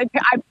threatening that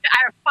I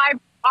have 5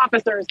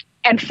 officers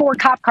and 4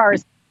 cop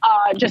cars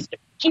just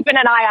keeping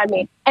an eye on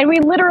me. And we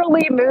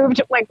literally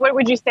moved, like, what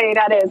would you say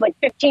that is, like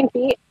 15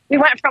 feet? We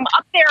went from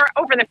up there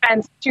over the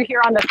fence to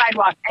here on the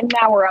sidewalk, and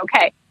now we're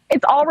okay.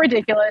 It's all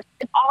ridiculous.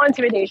 It's all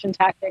intimidation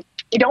tactics.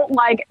 They don't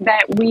like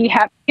that we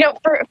have,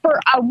 for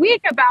a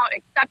week about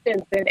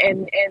acceptance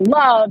and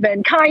love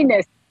and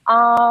kindness.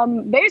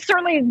 They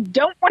certainly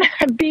don't want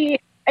to be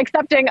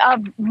accepting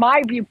of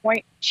my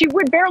viewpoint. She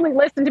would barely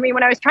listen to me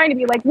when I was trying to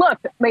be like, look,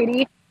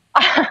 lady,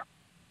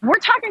 we're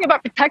talking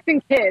about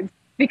protecting kids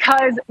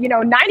because,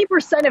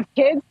 90% of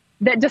kids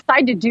that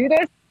decide to do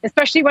this,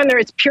 especially when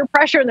there's peer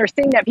pressure and they're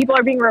seeing that people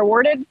are being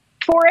rewarded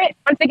for it,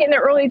 once they get in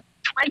their early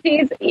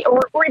 20s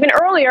or even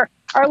earlier,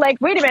 are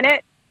like, wait a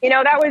minute,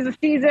 that was a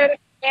season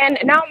and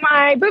now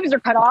my boobs are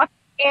cut off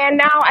and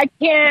now I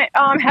can't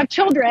have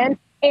children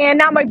and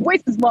now my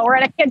voice is lower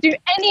and I can't do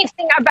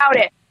anything about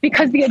it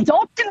because the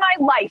adults in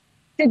my life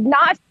did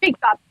not speak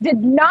up,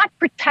 did not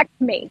protect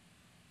me.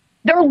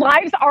 Their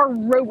lives are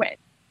ruined.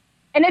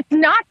 And it's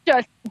not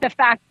just the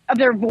fact of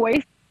their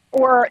voice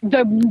or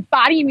the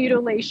body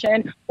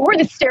mutilation or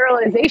the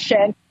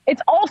sterilization.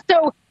 It's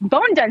also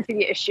bone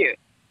density issues.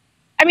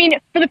 I mean,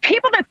 for the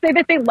people that say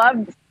that they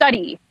love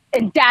study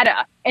and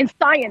data and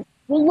science,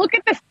 well, look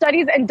at the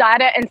studies and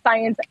data and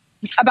science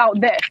about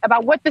this,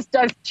 about what this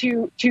does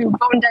to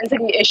bone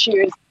density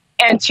issues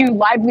and to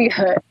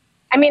livelihood.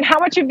 I mean, how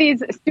much of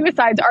these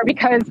suicides are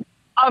because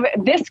of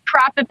this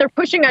crap that they're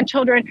pushing on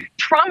children,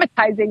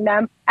 traumatizing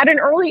them at an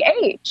early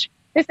age?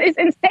 This is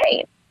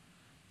insane.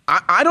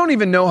 I don't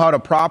even know how to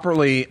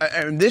properly.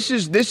 This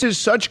is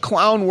such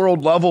clown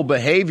world level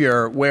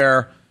behavior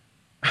where,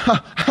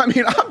 I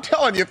mean, I'm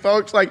telling you,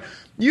 folks, like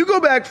you go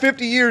back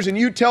 50 years and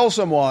you tell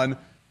someone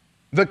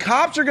the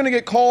cops are going to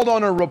get called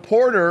on a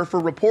reporter for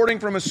reporting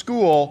from a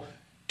school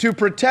to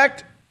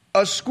protect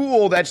a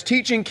school that's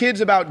teaching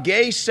kids about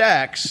gay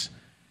sex,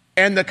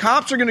 and the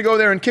cops are going to go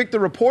there and kick the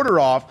reporter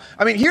off.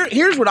 I mean,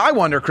 here's what I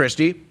wonder,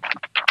 Christy,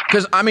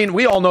 because, I mean,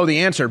 we all know the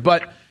answer,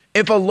 but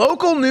if a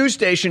local news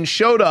station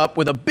showed up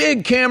with a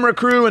big camera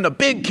crew and a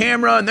big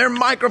camera and their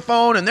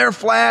microphone and their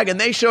flag, and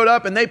they showed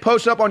up and they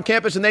posted up on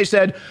campus and they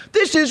said,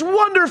 this is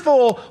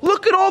wonderful,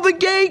 look at all the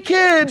gay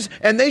kids,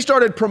 and they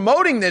started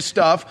promoting this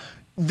stuff,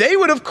 they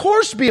would, of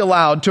course, be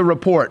allowed to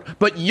report.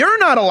 But you're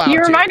not allowed to.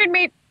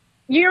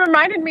 You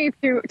reminded me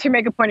to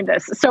make a point of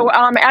this. So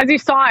as you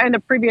saw in the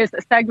previous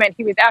segment,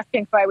 he was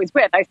asking who I was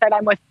with. I said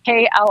I'm with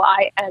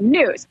KLIN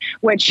News,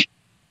 which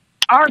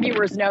our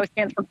viewers know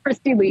stands for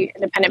Christy Lee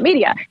Independent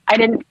Media. I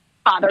didn't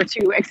bother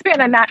to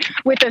expand on that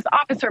with this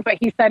officer, but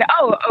he said,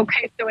 oh,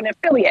 okay, so an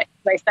affiliate.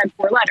 I said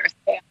 4 letters.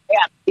 Yeah,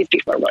 these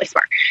people are really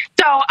smart.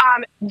 So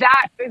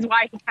that is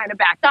why he kind of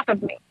backed off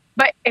of me.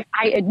 But if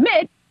I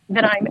admit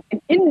that I'm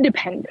an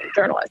independent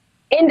journalists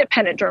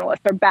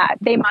are bad.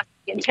 They must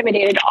be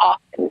intimidated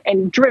off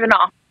and driven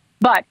off.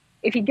 But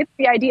if he gets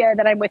the idea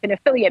that I'm with an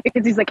affiliate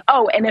because he's like,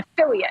 oh, an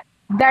affiliate,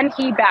 then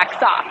he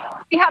backs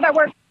off. See how that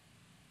works?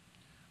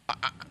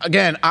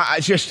 Again,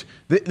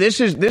 this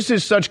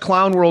is such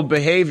clown world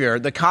behavior.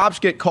 The cops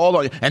get called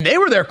on, and they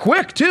were there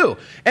quick too.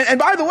 And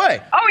by the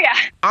way, oh yeah,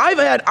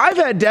 I've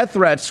had death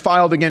threats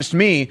filed against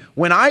me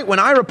when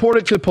I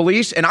reported to the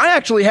police, and I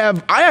actually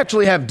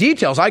have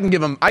details. I can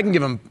give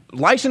them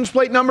license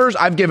plate numbers.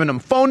 I've given them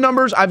phone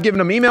numbers. I've given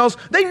them emails.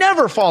 They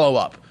never follow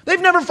up. They've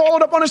never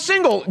followed up on a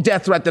single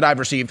death threat that I've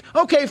received.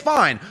 Okay,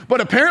 fine, but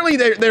apparently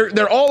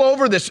they're all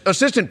over this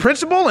assistant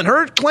principal and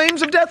her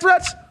claims of death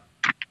threats.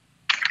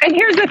 And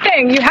here's the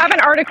thing. You have an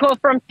article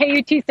from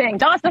KUT saying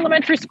Doss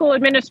Elementary School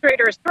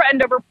administrators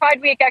threatened over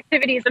Pride Week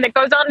activities, and it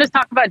goes on to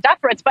talk about death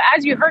threats. But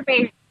as you heard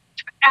me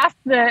ask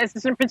the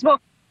assistant principal,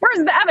 where's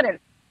the evidence?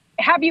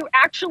 Have you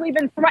actually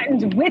been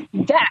threatened with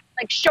death?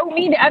 Like, show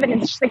me the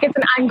evidence. It's like it's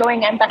an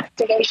ongoing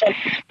investigation.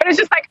 But it's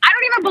just like, I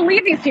don't even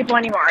believe these people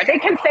anymore. They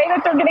can say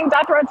that they're getting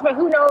death threats, but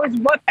who knows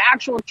what the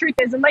actual truth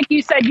is. And like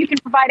you said, you can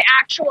provide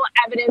actual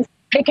evidence.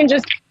 They can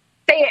just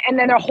say it, and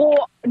then a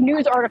whole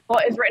news article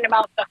is written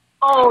about the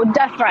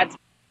death threats.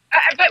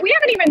 But we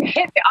haven't even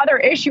hit the other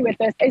issue with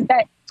this, is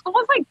that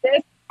schools like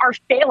this are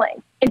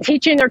failing in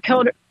teaching their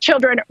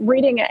children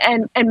reading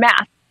and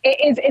math. It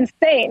is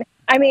insane.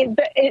 I mean,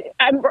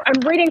 I'm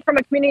reading from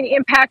a community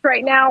impact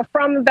right now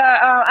from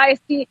the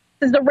ISD. It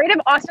says the rate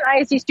of Austin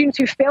ISD students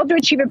who failed to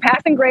achieve a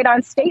passing grade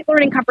on state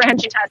learning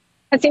comprehension tests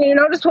has seen a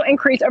noticeable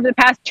increase over the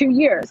past 2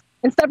 years.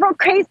 In several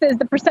cases,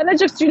 the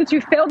percentage of students who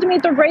failed to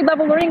meet their grade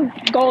level learning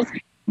goals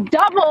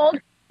doubled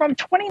from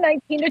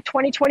 2019 to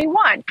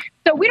 2021.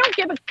 So we don't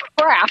give a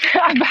crap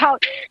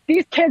about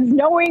these kids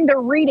knowing their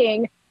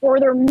reading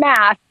or their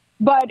math,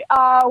 but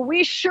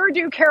we sure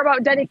do care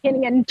about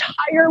dedicating an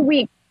entire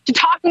week to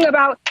talking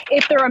about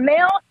if they're a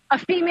male, a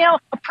female,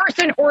 a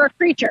person, or a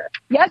creature.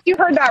 Yes, you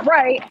heard that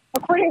right.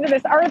 According to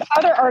this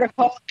other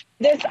article,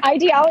 this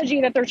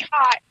ideology that they're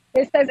taught,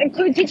 it says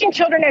include teaching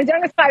children as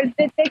young as 5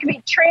 that they can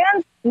be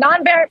trans,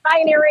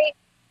 non-binary,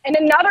 and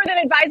another that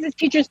advises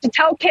teachers to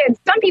tell kids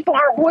some people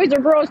aren't boys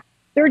or girls,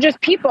 they're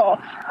just people.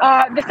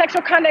 The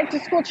sexual conduct to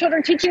school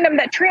children, teaching them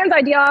that trans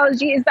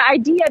ideology is the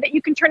idea that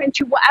you can turn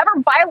into whatever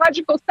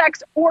biological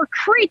sex or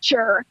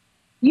creature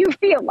you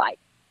feel like.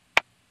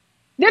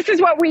 This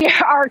is what we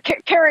are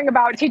caring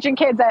about, teaching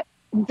kids at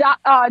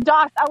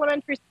Doss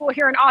Elementary School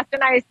here in Austin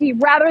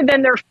ISD, rather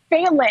than their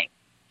failing,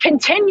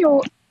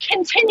 continue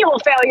continual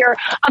failure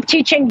of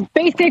teaching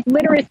basic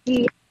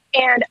literacy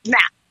and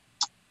math.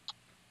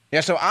 Yeah,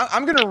 so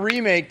I'm going to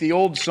remake the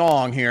old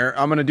song here.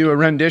 I'm going to do a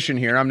rendition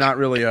here. I'm not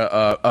really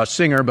a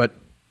singer, but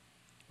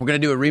we're going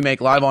to do a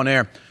remake live on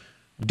air.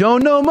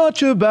 Don't know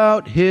much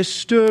about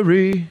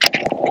history.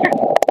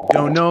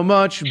 Don't know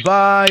much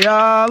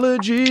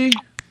biology.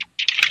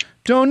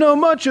 Don't know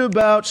much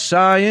about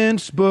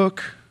science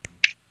book.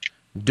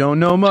 Don't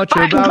know much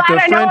about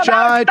the French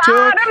I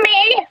took.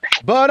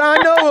 But I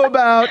know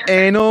about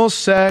anal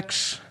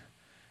sex.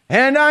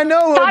 And I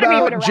know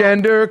about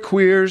gender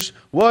queers.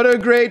 What a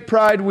great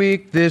Pride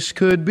Week this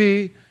could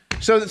be.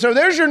 So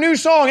there's your new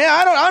song.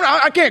 Yeah,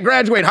 I can't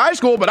graduate high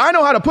school, but I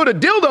know how to put a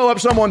dildo up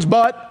someone's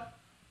butt.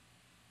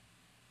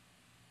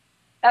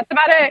 That's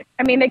about it.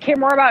 I mean, they care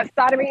more about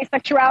sodomy,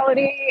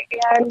 sexuality,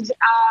 and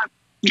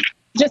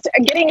just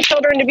getting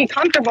children to be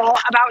comfortable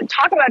about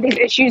talking about these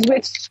issues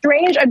with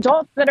strange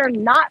adults that are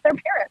not their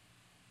parents.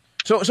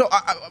 So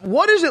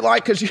what is it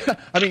like? Because,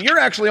 I mean, you're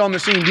actually on the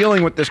scene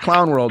dealing with this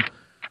clown world.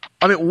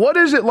 I mean, what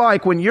is it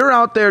like when you're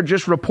out there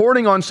just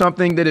reporting on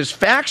something that is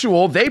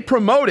factual? They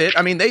promote it.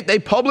 I mean, they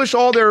publish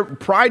all their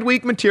Pride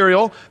Week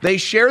material. They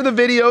share the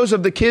videos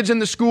of the kids in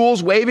the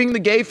schools waving the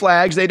gay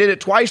flags. They did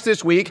it twice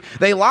this week.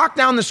 They lock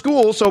down the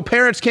schools so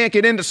parents can't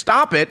get in to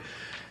stop it.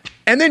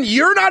 And then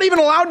you're not even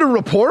allowed to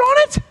report on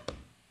it?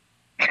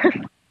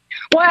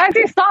 Well, as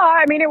you saw,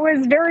 I mean, it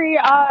was very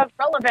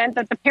relevant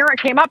that the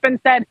parent came up and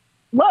said,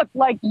 look,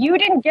 like, you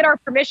didn't get our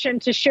permission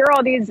to share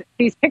all these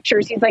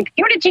pictures. He's like,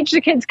 you want to teach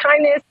the kids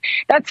kindness?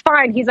 That's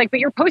fine. He's like, but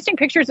you're posting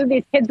pictures of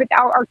these kids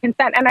without our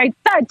consent. And I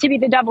said, to be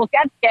the devil's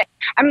advocate,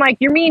 I'm like,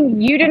 you mean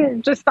you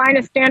didn't just sign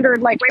a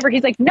standard like waiver?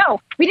 He's like,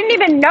 no, we didn't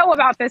even know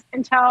about this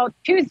until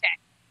Tuesday.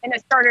 And it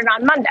started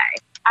on Monday,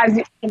 as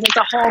it was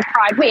a whole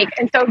Pride Week.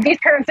 And so these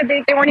parents said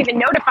they weren't even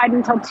notified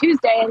until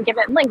Tuesday and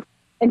given links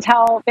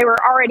until they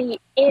were already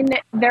in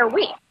their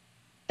week.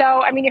 So,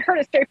 I mean, you heard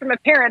it straight from a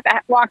parent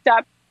that walked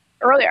up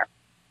earlier.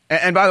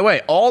 And by the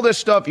way, all this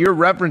stuff you're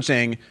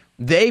referencing,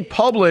 they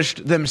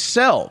published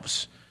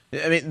themselves.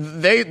 I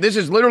mean, this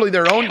is literally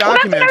their own documents. Well,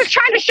 that's what I was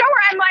trying to show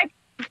her. I'm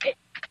like,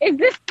 is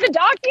this the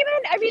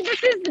document? I mean,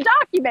 this is the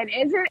document,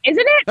 isn't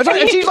it? That's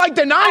right. And she's like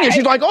denying it.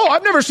 She's like, oh,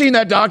 I've never seen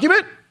that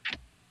document.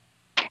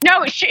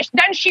 No,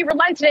 then she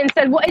relented and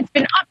said, well, it's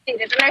been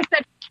updated. And I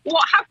said,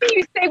 well, how can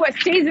you say what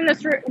stays in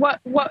this room, what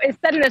is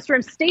said in this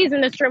room stays in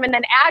this room, and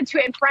then add to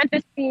it in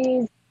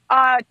parentheses,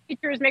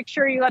 teachers, make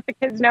sure you let the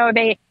kids know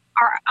they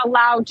are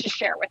allowed to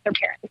share with their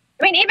parents.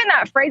 I mean, even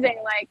that phrasing,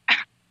 like,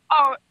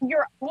 oh,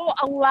 we'll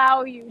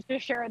allow you to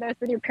share this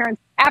with your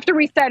parents after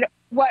we said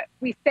what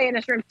we say in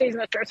this room stays in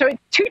this room. So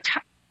it's two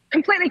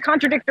completely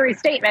contradictory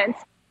statements.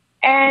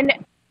 And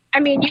I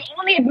mean, you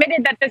only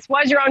admitted that this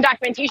was your own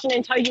documentation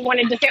until you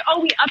wanted to say, oh,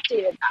 we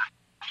updated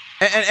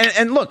that.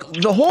 And look,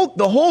 the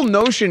whole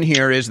notion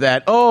here is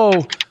that,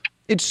 oh,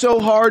 it's so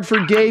hard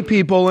for gay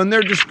people and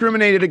they're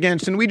discriminated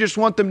against and we just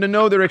want them to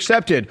know they're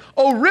accepted.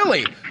 Oh,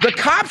 really? The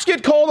cops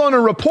get called on a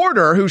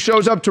reporter who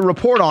shows up to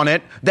report on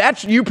it.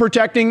 That's you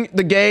protecting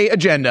the gay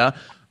agenda.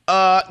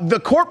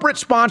 The corporate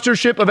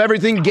sponsorship of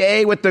everything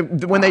gay with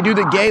when they do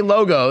the gay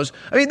logos.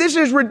 I mean, this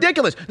is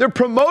ridiculous. They're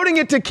promoting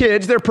it to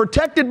kids. They're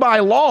protected by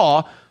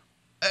law.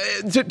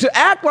 To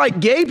act like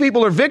gay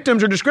people are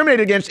victims or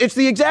discriminated against, it's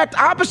the exact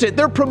opposite.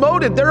 They're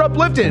promoted. They're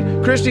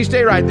uplifted. Christy,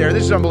 stay right there.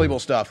 This is unbelievable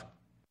stuff.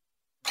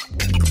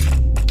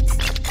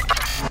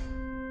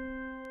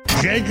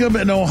 Jacob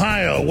in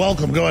Ohio,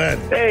 welcome. Go ahead.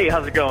 Hey,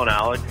 how's it going,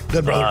 Alex?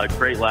 Good, brother.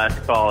 Great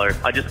last caller.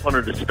 I just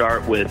wanted to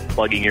start with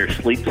plugging your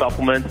sleep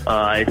supplements.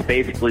 It's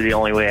basically the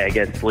only way I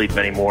get sleep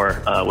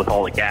anymore with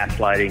all the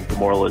gaslighting,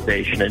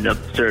 demoralization, and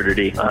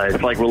absurdity.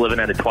 It's like we're living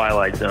at a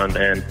twilight zone,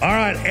 man. All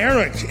right,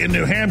 Eric in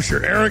New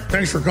Hampshire. Eric,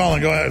 thanks for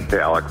calling. Go ahead.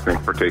 Hey, Alex,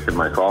 thanks for taking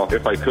my call.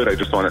 If I could, I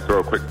just want to throw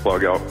a quick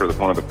plug out for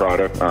one of the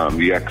products.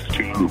 The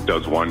X2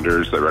 does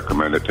wonders. I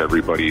recommend it to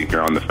everybody. If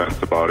you're on the fence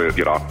about it,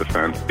 get off the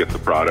fence, get the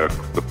product,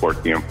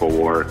 support the InfoWars.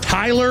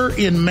 Tyler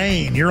in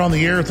Maine, you're on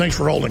the air. Thanks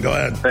for holding. Go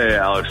ahead. Hey,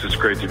 Alex, it's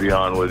great to be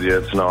on with you.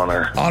 It's an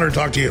honor. Honor to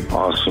talk to you.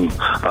 Awesome.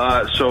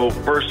 So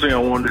first thing I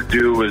wanted to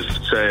do is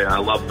say I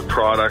love the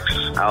products,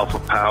 Alpha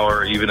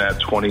Power, even at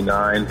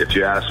 29. If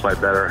you ask my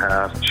better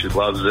half, she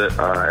loves it,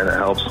 and it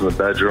helps in the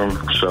bedroom.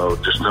 So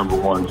just number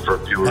one for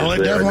viewers. Well,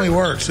 it definitely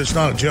works. It's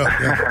not a joke.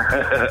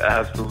 Yeah.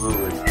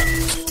 Absolutely.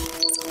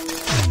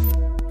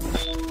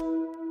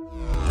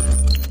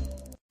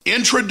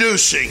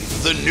 Introducing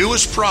the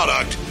newest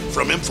product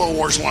from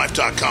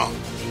InfoWarsLife.com.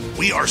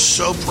 We are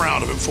so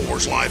proud of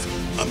InfoWars Life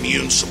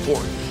Immune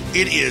Support.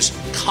 It is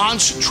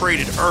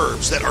concentrated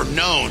herbs that are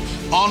known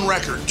on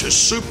record to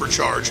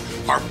supercharge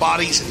our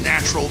body's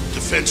natural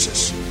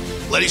defenses.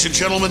 Ladies and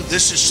gentlemen,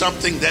 this is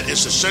something that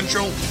is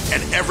essential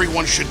and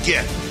everyone should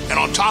get. And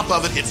on top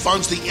of it, it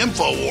funds the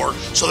InfoWar,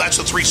 so that's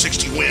a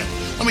 360 win.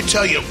 Let me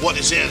tell you what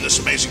is in this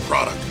amazing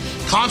product.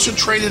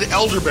 Concentrated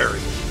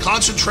elderberry,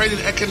 concentrated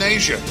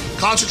echinacea,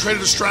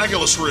 concentrated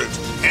astragalus root,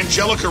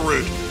 angelica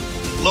root,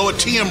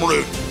 loetium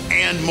root,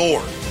 and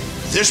more.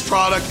 This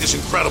product is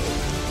incredible.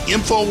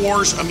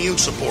 InfoWars Immune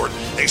Support,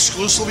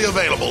 exclusively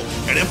available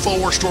at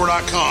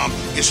InfoWarsStore.com,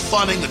 is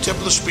funding the tip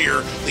of the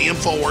spear, the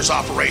InfoWars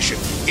operation.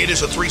 It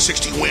is a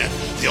 360 win.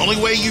 The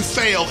only way you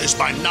fail is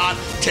by not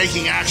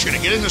taking action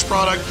and getting this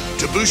product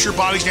to boost your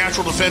body's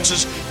natural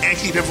defenses and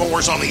keep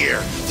InfoWars on the air.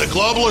 The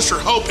globalists are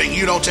hoping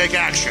you don't take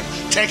action.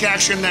 Take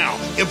action now.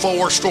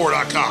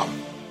 InfoWarsStore.com.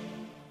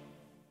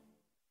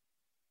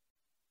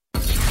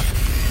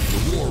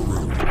 The War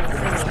Room.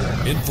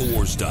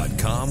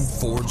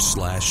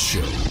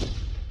 Infowars.com/show.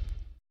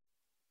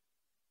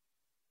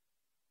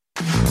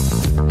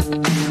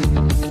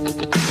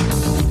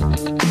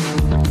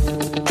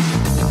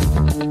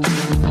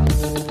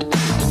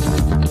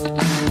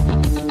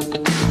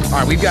 All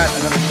right, we've got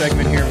another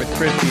segment here with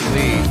Christy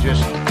Lee.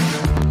 Just,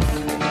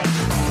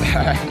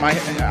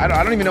 I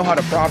don't even know how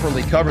to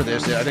properly cover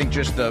this. I think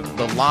just the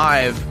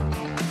live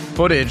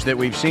footage that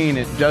we've seen,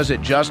 it does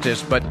it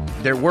justice. But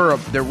there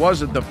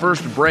was the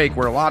first break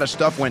where a lot of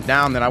stuff went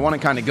down that I want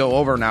to kind of go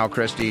over now,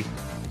 Christy.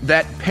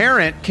 That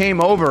parent came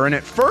over, and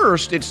at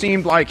first it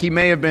seemed like he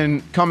may have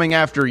been coming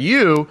after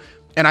you,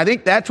 and I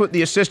think that's what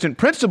the assistant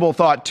principal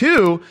thought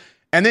too.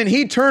 And then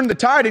he turned the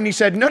tide and he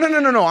said, no,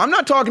 I'm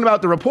not talking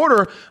about the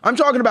reporter. I'm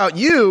talking about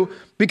you,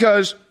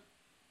 because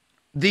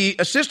the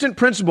assistant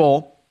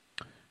principal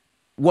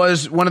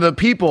was one of the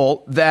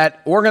people that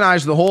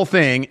organized the whole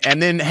thing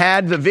and then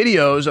had the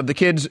videos of the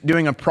kids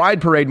doing a pride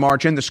parade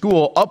march in the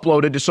school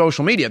uploaded to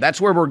social media. That's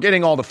where we're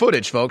getting all the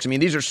footage, folks. I mean,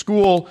 these are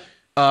school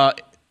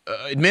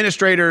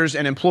administrators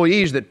and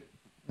employees that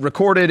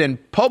recorded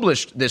and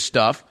published this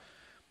stuff.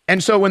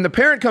 And so when the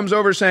parent comes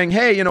over saying,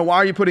 hey, why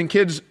are you putting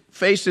kids'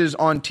 faces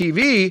on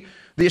TV?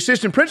 The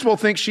assistant principal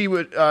thinks he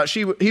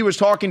was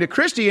talking to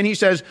Christy, and he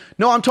says,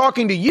 no, I'm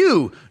talking to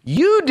you.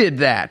 You did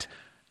that.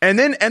 And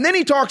then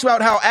he talks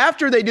about how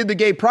after they did the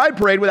gay pride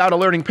parade without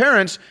alerting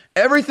parents,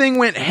 everything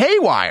went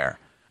haywire.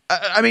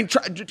 I mean,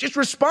 just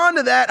respond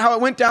to that, how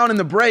it went down in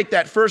the break,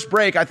 that first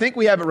break. I think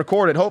we have it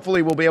recorded.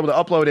 Hopefully we'll be able to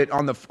upload it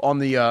on the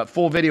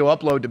full video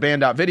upload to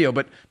band.video.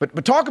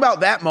 But talk about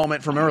that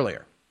moment from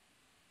earlier.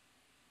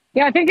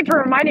 Yeah, thank you for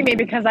reminding me,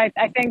 because I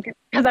think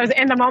because I was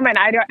in the moment,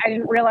 I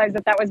didn't realize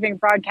that was being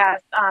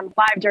broadcast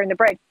live during the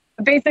break.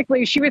 But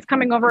basically, she was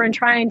coming over and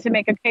trying to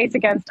make a case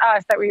against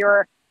us that we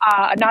were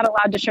not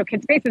allowed to show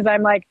kids' faces.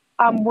 I'm like,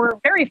 we're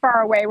very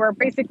far away. We're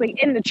basically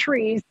in the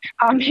trees.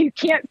 You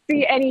can't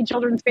see any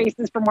children's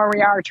faces from where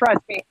we are,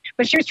 trust me.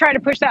 But she was trying to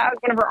push that as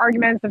one of her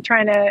arguments of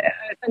trying to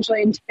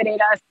essentially intimidate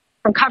us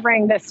from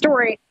covering this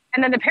story.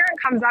 And then the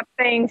parent comes up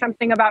saying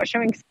something about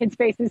showing kids'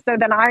 faces. So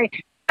then I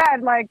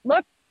said,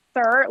 look,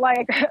 sir,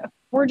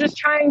 we're just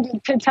trying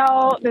to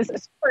tell this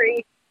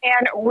story,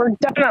 and we're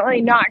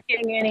definitely not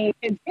getting any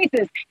kids' faces.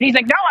 And he's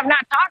like, no, I'm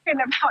not talking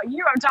about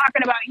you. I'm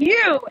talking about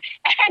you.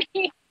 And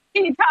he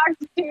talked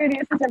to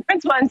the assistant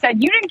principal and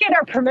said, you didn't get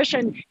our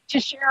permission to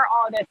share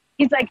all this.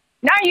 He's like,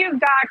 now you've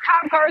got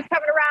cop cars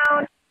coming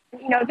around.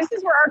 This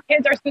is where our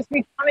kids are supposed to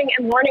be coming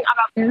and learning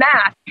about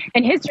math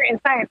and history and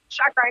science.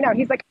 Shocker, I know.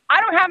 He's like, I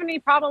don't have any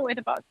problem with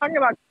talking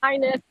about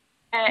kindness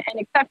and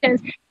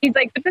acceptance. He's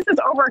like, but this is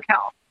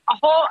overkill. A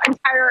whole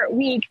entire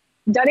week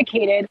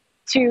dedicated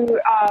to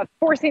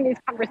forcing these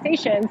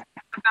conversations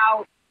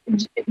about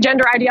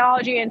gender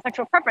ideology and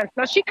sexual preference.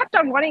 Now, she kept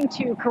on wanting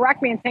to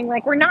correct me and saying,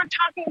 we're not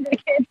talking to the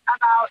kids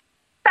about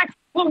sex.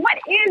 Well, what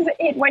is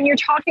it when you're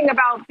talking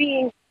about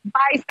being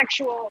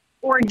bisexual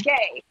or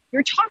gay?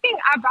 You're talking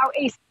about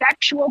a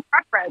sexual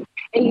preference,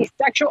 a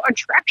sexual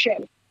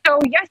attraction. So,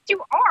 yes,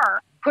 you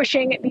are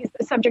pushing these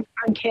subjects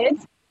on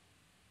kids.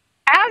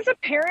 As a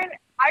parent,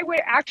 I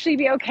would actually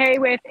be okay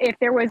with if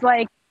there was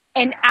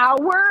an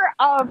hour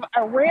of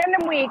a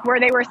random week where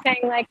they were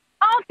saying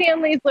all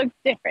families look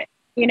different.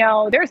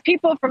 There's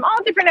people from all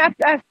different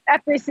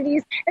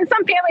ethnicities, and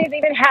some families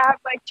even have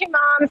two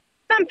moms.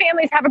 Some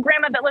families have a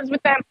grandma that lives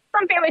with them.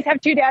 Some families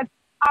have two dads.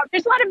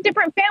 There's a lot of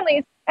different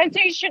families, and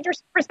so you should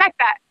just respect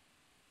that.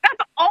 That's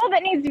all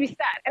that needs to be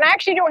said. And I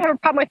actually don't have a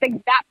problem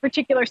with that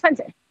particular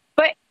sentence.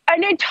 But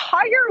an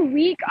entire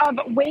week of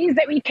ways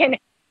that we can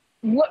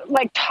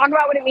talk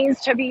about what it means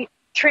to be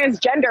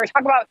transgender,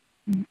 talk about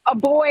a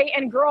boy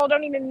and girl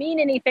don't even mean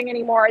anything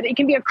anymore. That you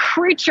can be a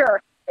creature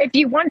if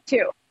you want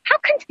to. How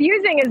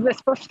confusing is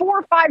this for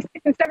 4, 5, 6,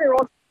 and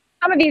 7-year-olds?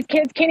 Some of these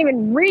kids can't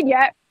even read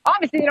yet.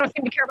 Obviously, they don't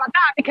seem to care about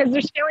that because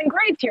they're failing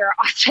grades here at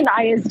Austin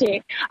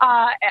ISD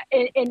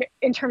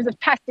in terms of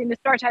testing, the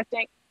STAR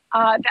testing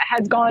that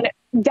has gone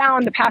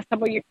down the past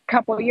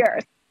couple of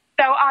years.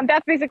 So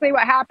that's basically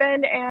what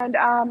happened. And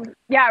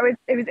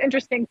it was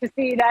interesting to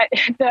see that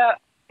the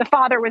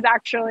father was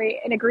actually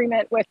in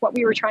agreement with what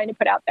we were trying to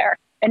put out there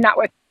and not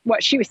with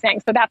what she was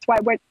saying. So that's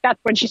when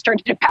she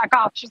started to back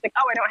off. She's like,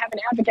 oh, I don't have an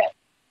advocate.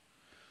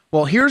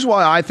 Well, here's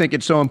why I think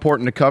it's so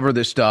important to cover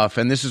this stuff,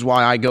 and this is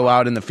why I go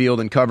out in the field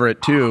and cover it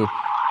too,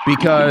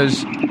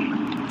 because,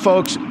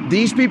 folks,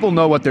 these people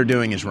know what they're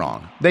doing is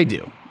wrong. They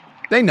do.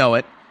 They know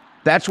it.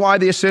 That's why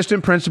the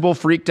assistant principal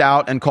freaked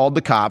out and called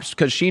the cops,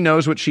 because she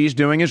knows what she's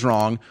doing is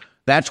wrong.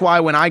 That's why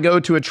when I go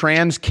to a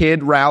trans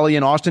kid rally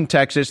in Austin,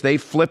 Texas, they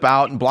flip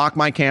out and block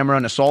my camera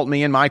and assault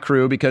me and my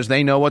crew because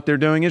they know what they're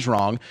doing is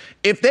wrong.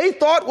 If they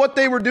thought what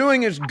they were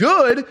doing is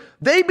good,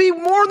 they'd be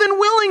more than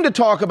willing to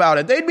talk about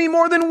it. They'd be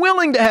more than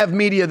willing to have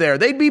media there.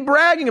 They'd be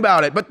bragging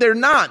about it, but they're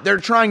not. They're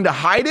trying to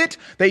hide it.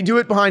 They do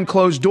it behind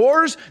closed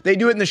doors. They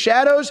do it in the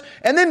shadows.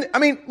 And then, I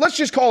mean, let's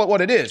just call it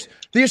what it is.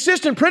 The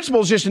assistant principal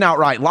is just an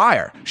outright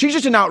liar. She's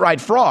just an outright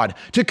fraud.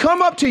 To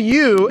come up to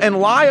you and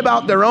lie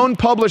about their own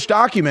published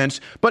documents,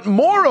 but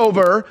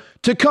moreover,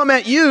 to come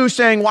at you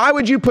saying, why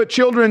would you put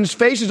children's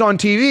faces on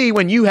TV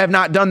when you have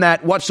not done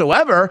that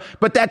whatsoever?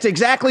 But that's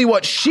exactly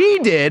what she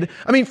did.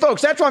 I mean,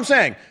 folks, that's what I'm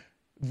saying.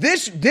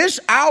 This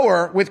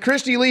hour with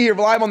Kristi Lee here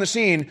live on the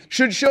scene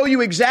should show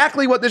you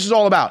exactly what this is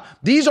all about.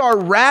 These are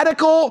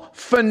radical,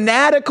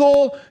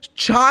 fanatical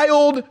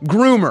child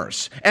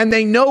groomers, and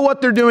they know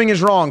what they're doing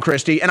is wrong,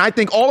 Kristi. And I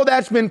think all of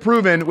that's been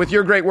proven with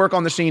your great work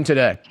on the scene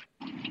today.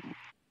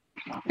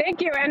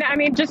 Thank you. And I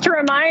mean, just to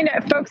remind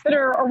folks that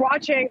are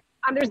watching,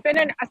 there's been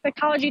a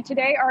Psychology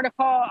Today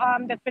article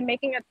that's been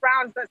making its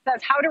rounds that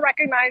says how to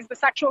recognize the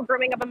sexual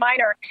grooming of a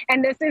minor.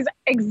 And this is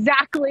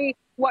exactly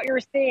what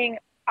you're seeing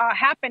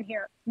happen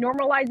here,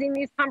 normalizing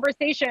these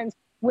conversations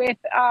with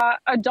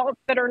adults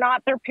that are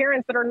not their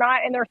parents, that are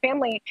not in their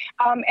family,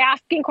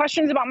 asking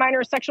questions about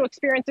minor sexual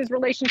experiences,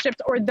 relationships,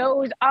 or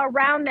those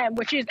around them,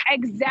 which is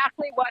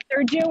exactly what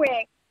they're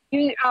doing.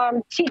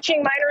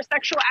 Teaching minor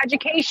sexual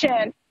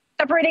education,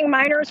 separating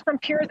minors from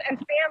peers and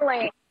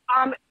family,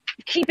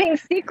 keeping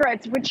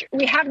secrets, which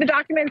we have the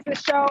documents that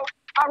show.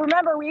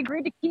 Remember, we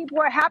agreed to keep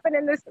what happened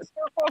in this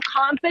circle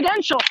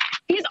confidential.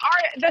 These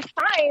are the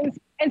signs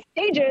and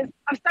stages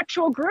of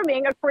sexual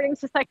grooming, according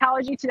to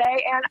Psychology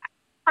Today, and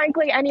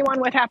frankly,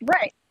 anyone with half a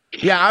brain.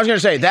 Yeah, I was going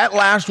to say, that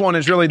last one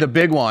is really the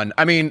big one.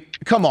 I mean,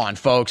 come on,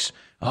 folks.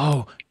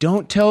 Oh,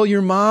 don't tell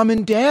your mom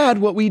and dad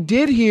what we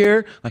did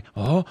here. Like,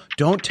 oh,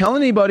 don't tell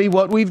anybody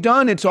what we've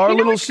done. It's our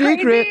little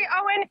secret. Crazy,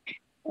 Owen?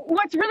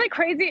 What's really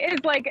crazy is,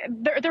 like,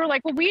 they're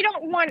like, well, we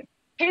don't want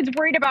kids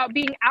worried about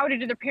being outed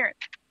to their parents.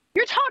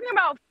 You're talking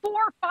about 4,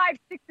 5,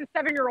 6, and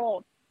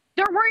 7-year-olds.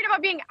 They're worried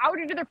about being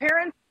outed to their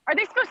parents. Are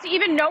they supposed to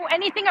even know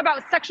anything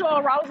about sexual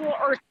arousal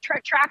or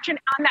attraction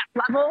on that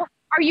level?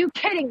 Are you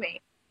kidding me?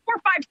 4,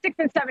 5, 6,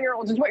 and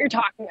 7-year-olds is what you're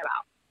talking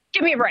about.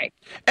 Give me a break.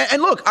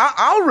 And look,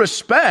 I'll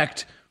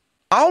respect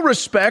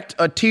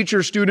a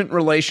teacher-student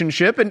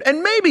relationship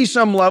and maybe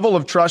some level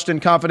of trust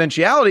and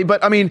confidentiality.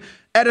 But I mean,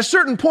 at a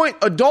certain point,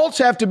 adults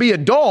have to be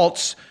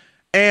adults.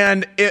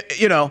 And,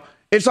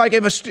 it's like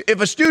if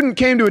a student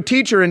came to a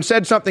teacher and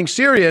said something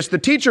serious, the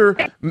teacher,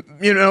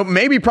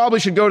 maybe probably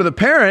should go to the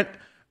parent.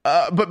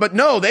 But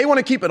no, they want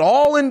to keep it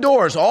all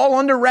indoors, all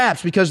under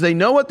wraps, because they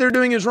know what they're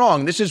doing is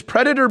wrong. This is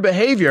predator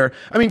behavior.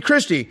 I mean,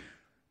 Kristi,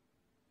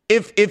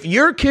 if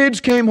your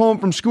kids came home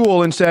from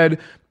school and said,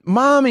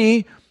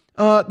 Mommy,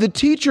 the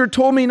teacher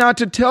told me not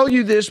to tell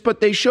you this,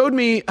 but they showed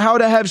me how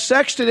to have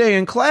sex today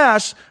in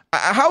class,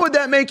 how would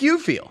that make you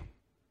feel?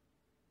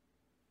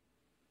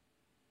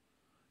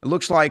 It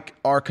looks like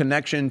our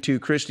connection to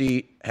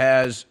Kristi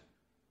has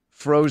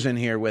frozen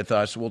here with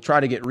us. We'll try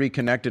to get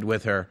reconnected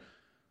with her.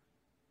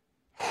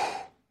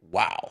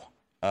 Wow.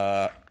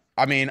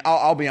 I mean,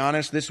 I'll be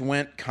honest, this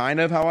went kind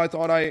of how I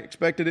thought I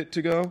expected it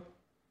to go.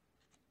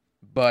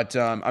 But,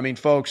 I mean,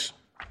 folks,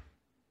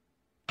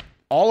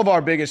 all of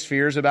our biggest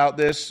fears about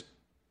this,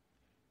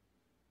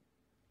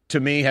 to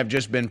me, have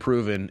just been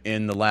proven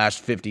in the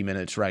last 50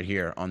 minutes right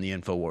here on the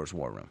InfoWars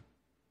War Room.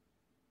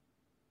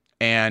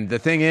 And the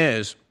thing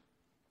is,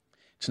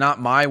 it's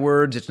not my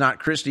words, it's not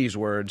Kristi's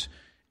words,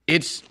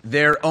 it's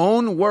their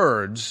own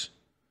words,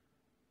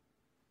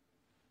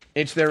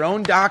 it's their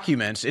own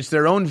documents, it's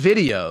their own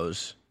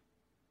videos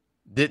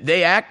that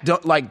they act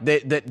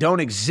that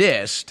don't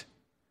exist,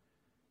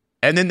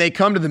 and then they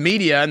come to the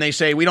media and they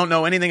say, we don't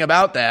know anything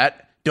about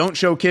that, don't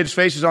show kids'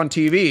 faces on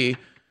TV,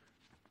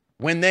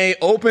 when they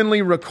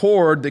openly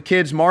record the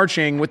kids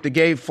marching with the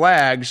gay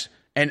flags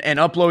and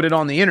upload it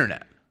on the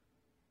internet.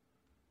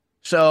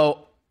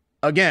 So,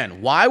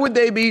 again, why would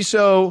they be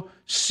so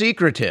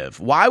secretive?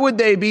 Why would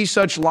they be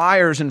such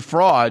liars and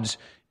frauds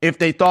if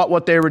they thought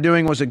what they were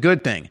doing was a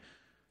good thing?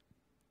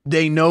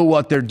 They know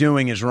what they're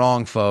doing is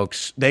wrong,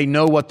 folks. They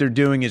know what they're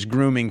doing is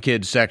grooming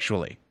kids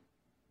sexually.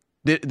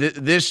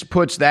 This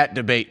puts that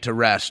debate to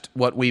rest,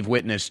 what we've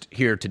witnessed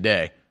here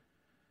today.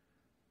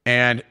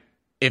 And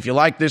if you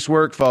like this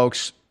work,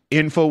 folks,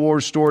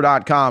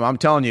 InfoWarsStore.com, I'm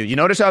telling you, you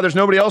notice how there's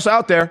nobody else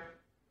out there?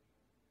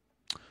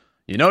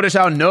 You notice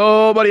how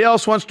nobody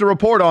else wants to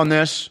report on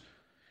this?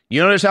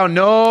 You notice how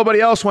nobody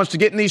else wants to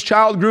get in these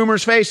child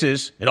groomers'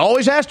 faces? It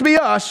always has to be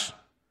us.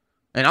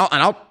 And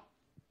I'll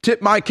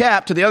tip my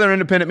cap to the other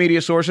independent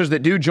media sources that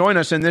do join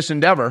us in this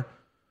endeavor.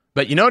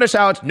 But you notice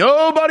how it's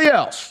nobody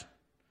else.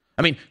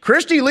 I mean,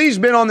 Kristi Lee's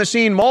been on the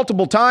scene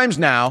multiple times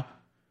now,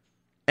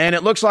 and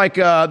it looks like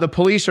the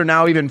police are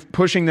now even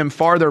pushing them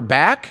farther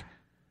back.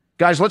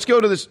 Guys, let's go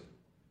to this.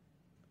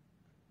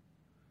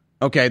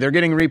 Okay, they're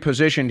getting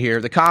repositioned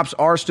here. The cops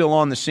are still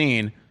on the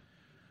scene.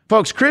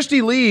 Folks,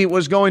 Kristi Lee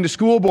was going to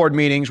school board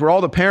meetings where all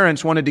the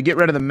parents wanted to get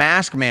rid of the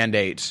mask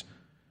mandates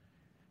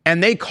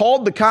And they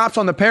called the cops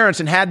on the parents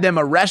and had them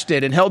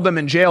arrested and held them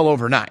in jail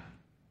overnight.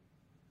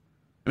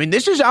 I mean,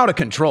 this is out of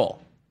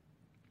control.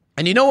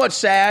 And you know what's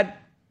sad?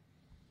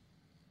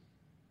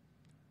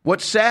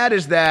 What's sad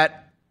is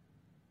that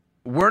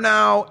we're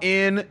now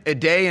in a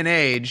day and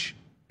age,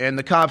 and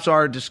the cops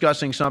are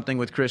discussing something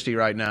with Christy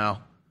right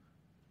now.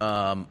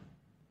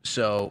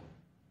 So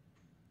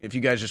if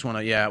you guys just want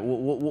to,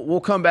 we'll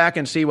come back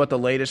and see what the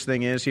latest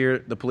thing is here.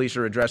 The police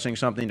are addressing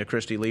something to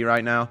Christy Lee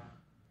right now.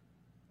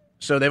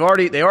 So they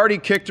already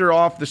kicked her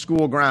off the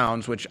school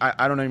grounds, which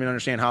I don't even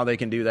understand how they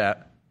can do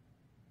that.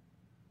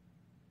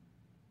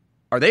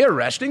 Are they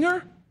arresting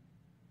her?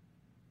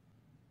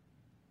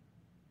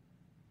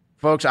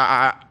 Folks,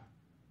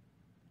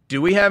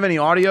 do we have any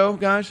audio,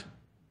 guys?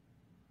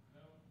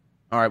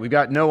 All right, we've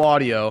got no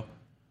audio.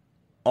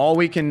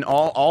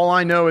 All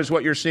I know is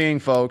what you're seeing,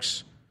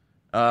 folks.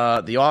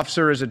 The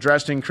officer is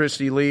addressing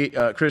Christy Lee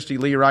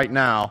right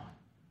now.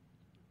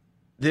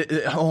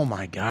 Oh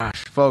my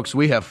gosh, folks,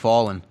 we have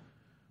fallen.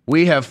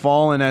 We have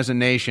fallen as a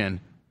nation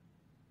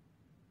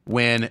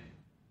when,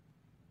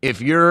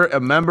 if you're a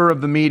member of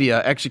the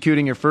media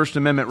executing your First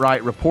Amendment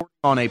right, reporting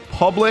on a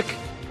public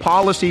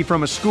policy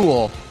from a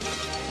school,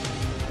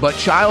 but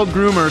child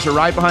groomers are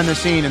right behind the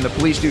scene and the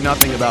police do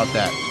nothing about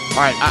that. All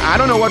right, I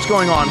don't know what's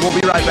going on.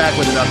 We'll be right back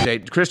with an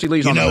update. Christy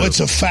Lee's on the move. It's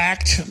a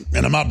fact,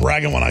 and I'm not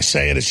bragging when I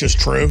say it, it's just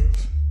true,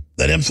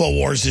 that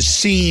InfoWars is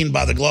seen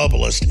by the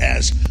globalists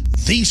as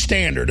the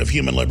standard of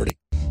human liberty,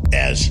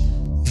 as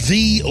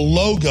the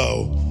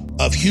logo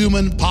of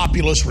human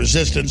populist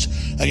resistance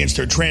against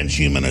their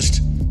transhumanist,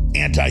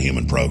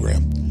 anti-human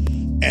program.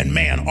 And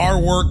man, our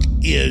work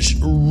is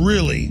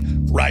really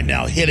right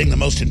now hitting the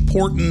most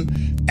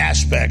important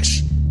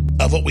aspects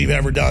of what we've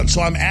ever done.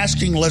 So I'm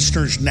asking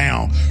listeners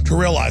now to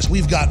realize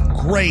we've got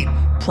great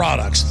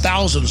products,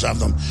 thousands of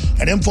them,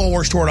 at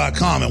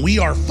InfoWarsStore.com, and we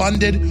are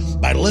funded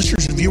by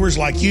listeners and viewers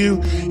like you.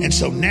 And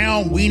so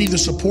now we need the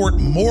support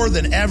more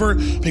than ever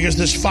because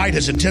this fight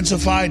has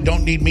intensified.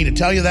 Don't need me to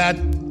tell you that.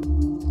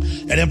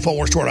 At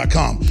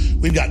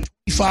InfoWarsStore.com, we've got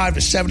 25 to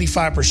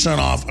 75%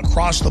 off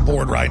across the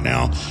board right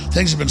now.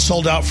 Things have been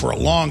sold out for a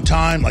long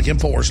time, like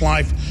InfoWars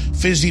Life,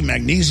 Fizzy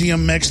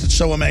Magnesium Mix that's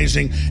so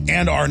amazing,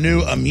 and our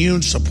new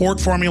immune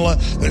support formula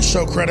that's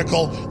so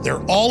critical.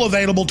 They're all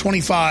available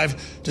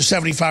 25 to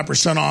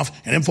 75% off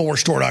at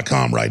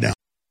InfoWarsStore.com right now.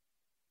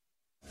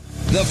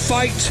 The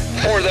fight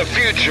for the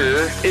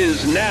future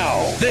is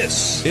now.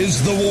 This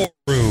is The War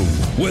Room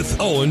with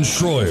Owen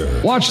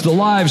Schroyer. Watch the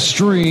live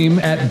stream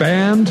at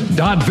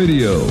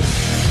band.video.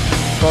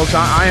 Folks,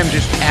 I am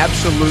just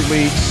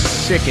absolutely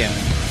sickened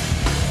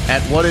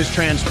at what is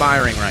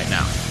transpiring right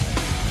now.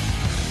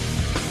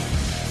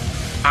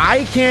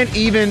 I can't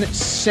even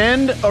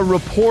send a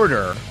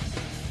reporter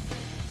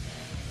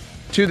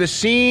to the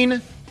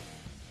scene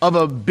of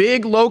a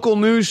big local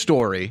news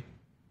story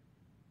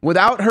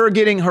without her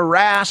getting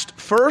harassed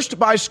first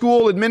by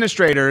school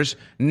administrators,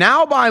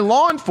 now by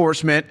law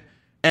enforcement,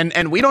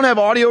 and we don't have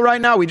audio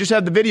right now, we just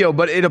have the video,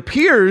 but it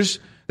appears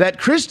that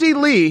Christy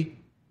Lee,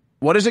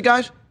 what is it,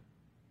 guys?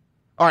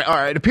 All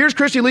right, it appears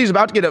Christy Lee is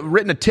about to get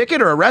written a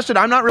ticket or arrested.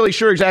 I'm not really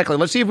sure exactly.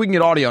 Let's see if we can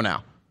get audio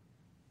now.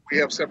 We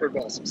have separate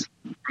bosses.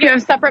 You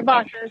have separate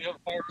bosses?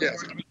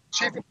 Yes.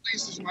 Chief of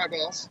police is my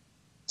boss.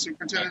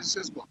 Superintendent is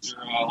his boss.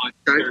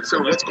 Okay,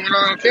 so what's going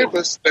on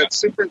campus, that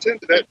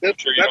superintendent, that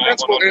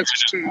principal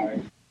answers to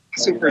the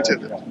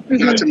superintendent,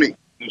 not to me.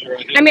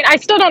 I mean, I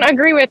still don't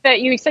agree with it.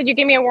 You said you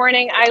gave me a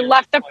warning. I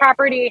left the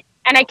property,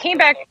 and I came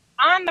back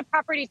on the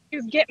property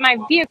to get my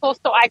vehicle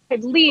so I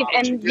could leave,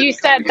 and you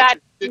said that's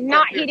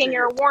not heeding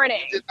your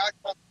warning. That's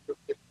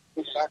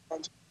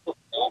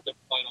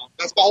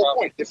the whole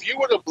point. If you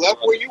would have left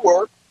where you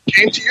were,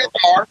 came to your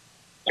car,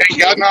 and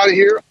gotten out of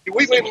here,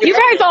 you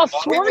guys all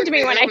swarmed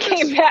me when I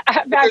came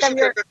back on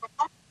your...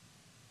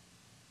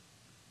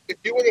 If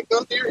you would have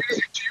come to your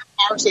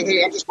car and said,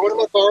 hey, I'm just going to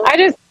my car. I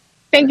just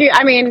think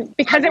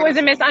because it was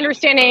a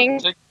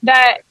misunderstanding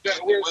that...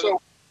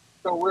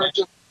 So we're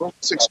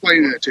just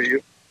explaining it to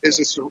you.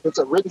 It's a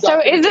written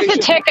So is this a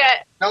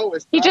ticket? No,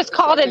 it's not. You just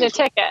called it a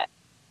ticket.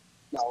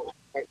 No,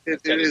 it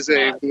is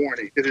a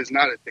warning. It is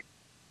not a ticket.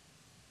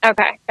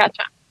 Okay,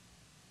 gotcha.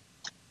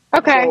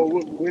 Okay.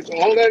 So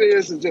all that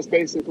is just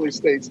basically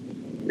states,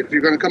 if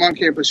you're going to come on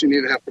campus, you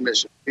need to have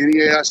permission. Any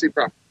AIC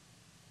property.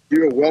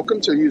 You are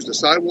welcome to use the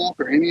sidewalk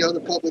or any other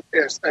public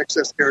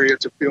access area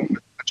to film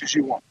as much as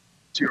you want,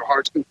 to your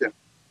heart's content.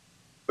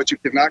 But you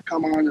cannot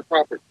come on your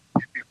property.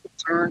 If you're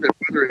concerned that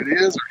whether it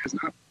is or is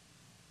not,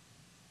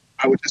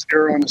 I would just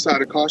err on the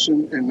side of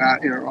caution and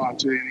not enter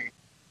onto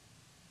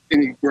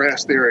any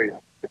grassed area.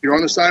 If you're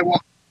on the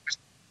sidewalk,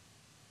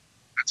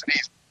 that's an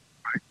easy.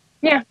 Right?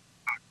 Yeah.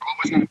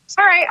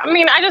 All right. I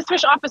mean, I just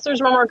wish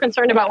officers were more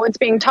concerned about what's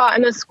being taught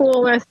in the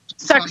school with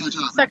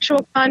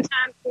sexual content.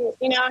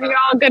 You know, you're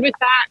all good with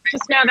that.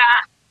 Just know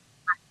that.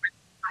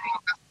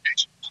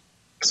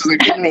 So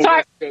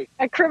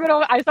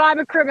I'm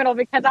a criminal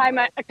because I'm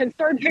a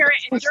concerned parent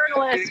and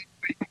journalist.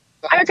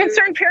 I'm a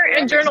concerned parent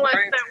and journalist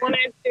that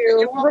wanted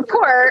to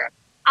report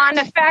on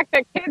the fact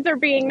that kids are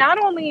being not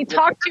only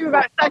talked to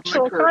about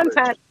sexual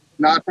content,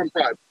 not from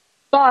private,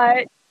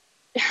 but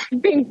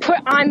being put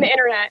on the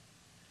internet.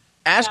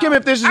 Ask him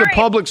if this is a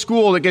public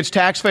school that gets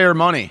taxpayer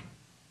money.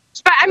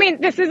 But I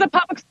mean, this is a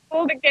public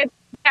school that gets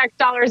tax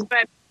dollars,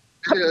 but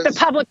the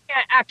public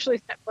can't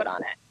actually set foot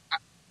on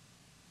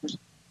it.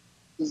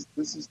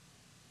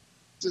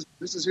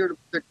 This is here to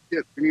protect the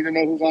kids. We need to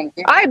know who's on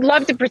the I'd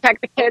love to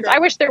protect the kids. I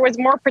wish there was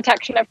more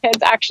protection of kids,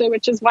 actually,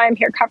 which is why I'm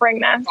here covering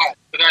this. To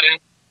that end,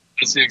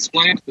 as he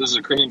explained, this is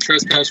a criminal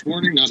trespass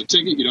warning, not a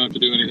ticket. You don't have to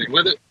do anything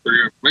with it. For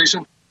your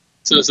information, it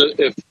says that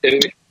if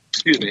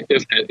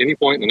at any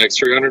point in the next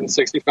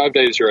 365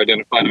 days you're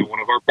identified on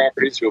one of our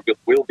properties, you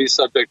will be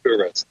subject to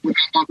arrest.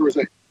 Without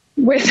authorization.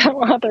 Without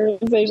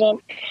authorization.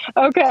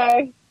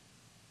 Okay.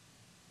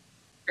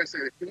 Like I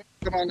said, if you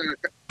come on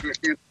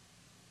the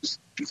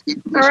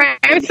all right.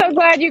 I'm so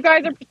glad you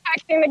guys are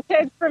protecting the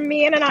kids from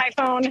me and an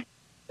iPhone.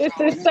 This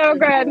is so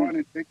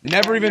good.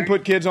 Never even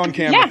put kids on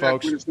camera,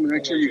 folks.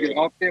 Make sure you get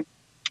off camera.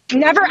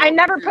 I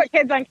never put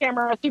kids on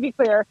camera, to be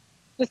clear.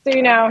 Just so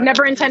you know.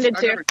 Never intended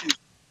to.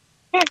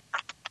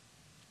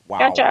 Wow.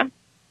 Gotcha.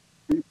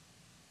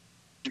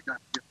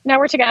 Now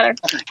we're together.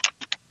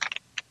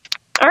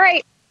 All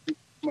right.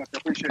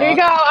 There you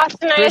go,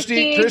 Austin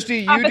ISD. Christy,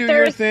 you do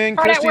your thing.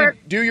 Christy,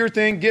 do your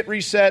thing. Get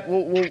reset.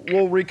 We'll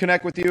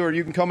reconnect with you, or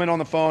you can come in on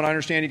the phone. I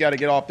understand you got to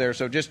get off there,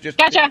 so just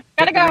gotcha.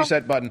 Gotta go. The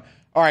reset button.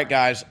 All right,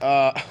 guys.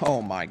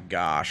 Oh my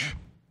gosh.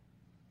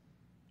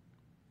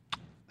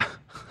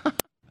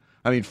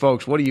 I mean,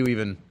 folks, what do you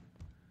even?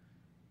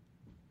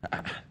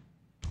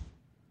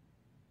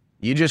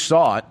 You just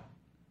saw it.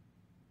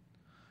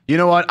 You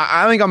know what?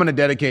 I think I'm going to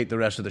dedicate the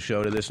rest of the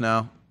show to this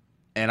now.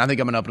 And I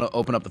think I'm going to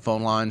open up the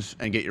phone lines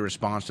and get your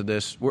response to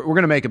this. We're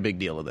going to make a big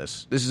deal of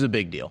this. This is a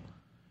big deal.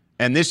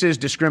 And this is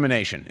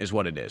discrimination is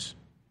what it is.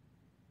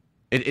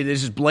 It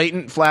is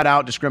blatant,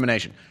 flat-out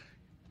discrimination.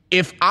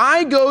 If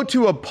I go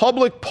to a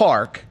public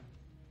park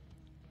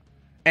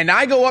and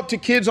I go up to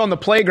kids on the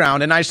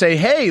playground and I say,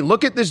 hey,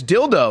 look at this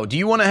dildo. Do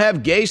you want to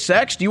have gay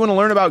sex? Do you want to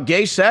learn about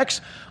gay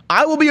sex?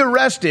 I will be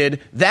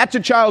arrested. That's a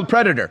child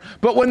predator.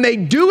 But when they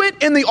do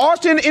it in the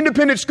Austin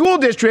Independent School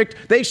District,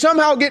 they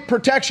somehow get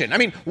protection. I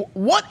mean,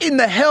 what in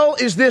the hell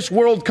is this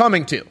world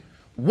coming to?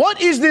 What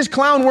is this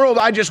clown world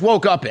I just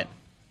woke up in?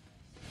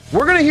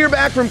 We're going to hear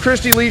back from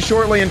Christy Lee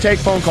shortly and take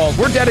phone calls.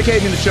 We're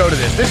dedicating the show to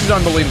this. This is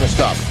unbelievable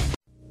stuff.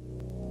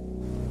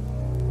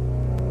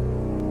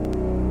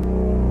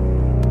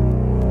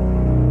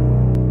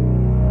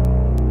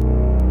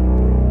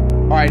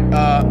 All right,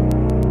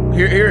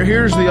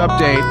 here's the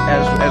update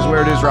as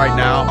where it is right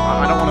now.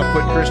 I don't want to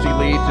put Christy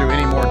Lee through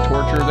any more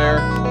torture there.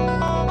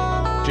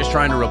 Just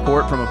trying to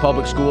report from a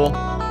public school.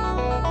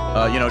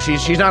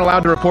 She's not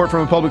allowed to report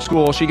from a public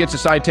school. She gets a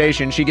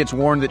citation. She gets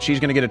warned that she's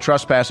going to get a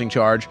trespassing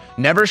charge.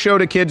 Never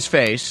showed a kid's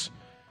face.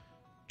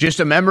 Just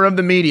a member of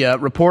the media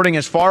reporting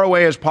as far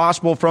away as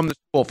possible from the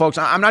school. Folks,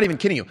 I'm not even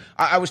kidding you.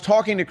 I was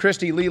talking to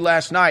Christy Lee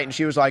last night, and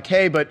she was like,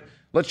 hey, but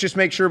let's just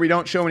make sure we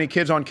don't show any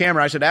kids on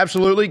camera. I said,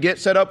 absolutely, get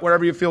set up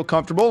wherever you feel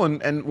comfortable,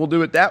 and we'll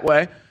do it that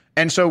way.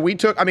 And so we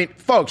took,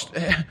 folks,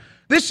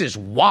 this is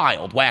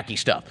wild, wacky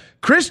stuff.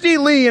 Christy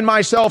Lee and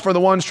myself are the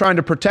ones trying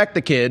to protect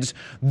the kids.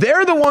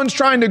 They're the ones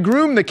trying to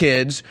groom the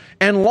kids,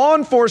 and law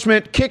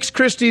enforcement kicks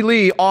Christy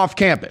Lee off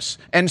campus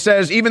and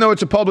says, even though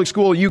it's a public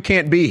school, you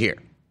can't be here.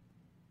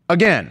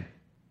 Again,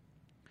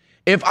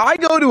 if I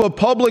go to a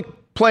public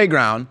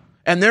playground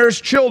and there's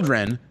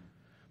children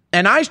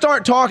and I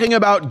start talking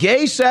about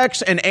gay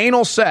sex and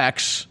anal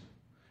sex,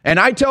 and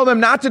I tell them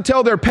not to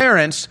tell their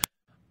parents,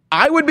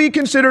 I would be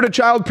considered a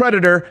child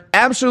predator.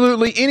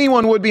 Absolutely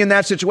anyone would be in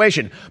that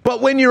situation.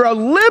 But when you're a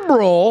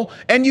liberal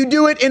and you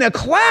do it in a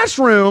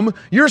classroom,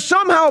 you're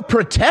somehow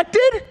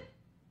protected?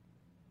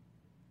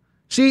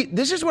 See,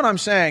 this is what I'm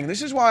saying.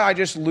 This is why I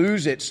just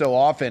lose it so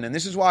often, and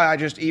this is why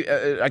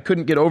I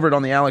couldn't get over it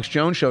on the Alex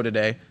Jones show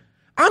today.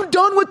 I'm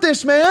done with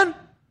this, man.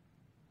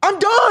 I'm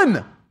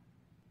done.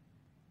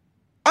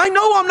 I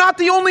know I'm not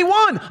the only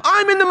one.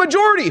 I'm in the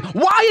majority.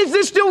 Why is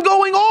this still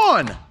going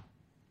on?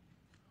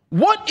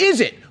 What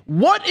is it?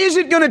 What is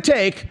it going to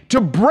take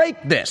to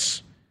break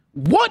this?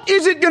 What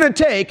is it going to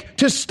take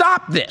to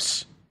stop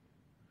this?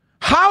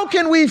 How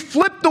can we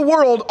flip the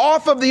world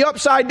off of the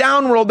upside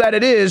down world that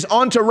it is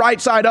onto right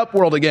side up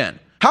world again?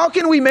 How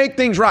can we make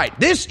things right?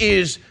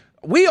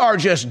 We are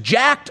just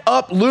jacked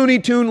up Looney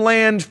Tune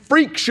land,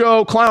 freak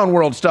show, clown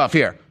world stuff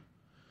here.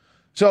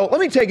 So let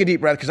me take a deep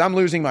breath because I'm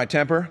losing my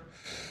temper.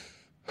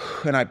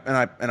 And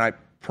I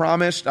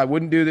promised I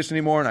wouldn't do this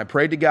anymore, and I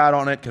prayed to God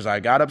on it because I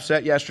got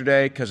upset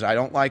yesterday because I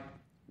don't like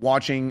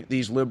watching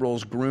these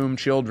liberals groom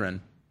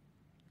children.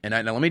 And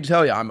now let me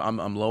tell you,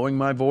 I'm lowering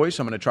my voice.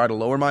 I'm going to try to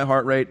lower my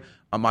heart rate.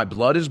 My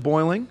blood is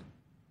boiling.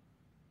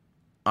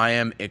 I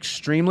am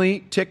extremely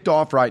ticked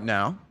off right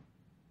now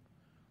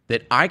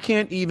that I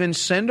can't even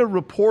send a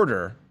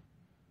reporter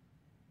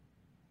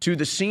to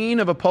the scene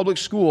of a public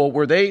school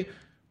where they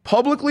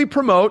publicly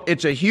promote,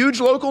 it's a huge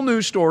local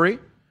news story,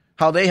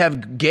 how they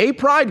have Gay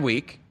Pride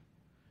Week,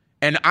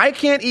 And I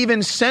can't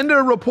even send a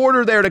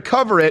reporter there to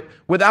cover it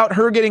without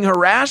her getting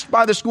harassed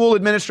by the school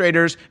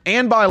administrators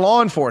and by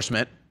law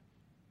enforcement.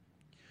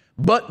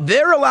 But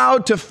they're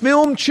allowed to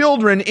film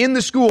children in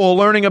the school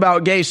learning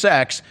about gay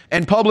sex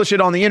and publish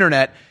it on the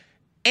internet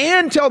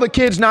and tell the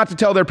kids not to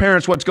tell their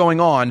parents what's going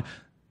on.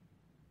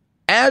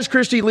 As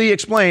Christy Lee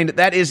explained,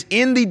 that is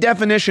in the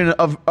definition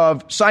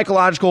of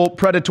psychological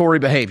predatory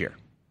behavior.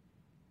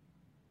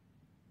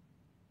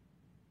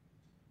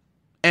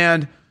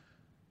 And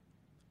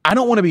I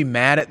don't want to be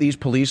mad at these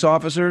police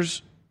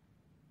officers.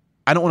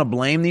 I don't want to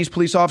blame these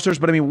police officers,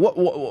 but I mean,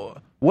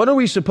 what are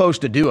we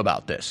supposed to do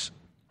about this?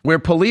 Where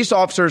police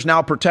officers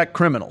now protect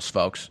criminals,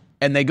 folks,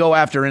 and they go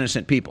after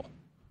innocent people.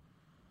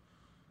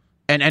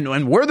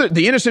 And we're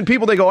the innocent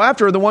people they go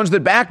after are the ones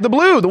that back the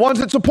blue, the ones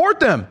that support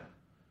them.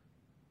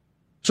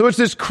 So it's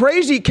this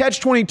crazy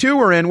catch-22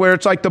 we're in where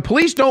it's like the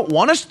police don't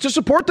want us to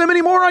support them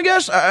anymore, I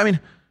guess. I mean,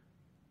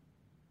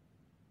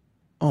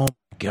 oh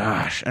my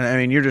gosh. And I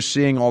mean, you're just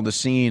seeing all the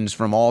scenes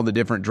from all the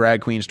different drag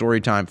queen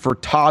story time. For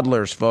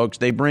toddlers, folks,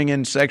 they bring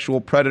in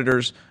sexual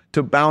predators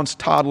to bounce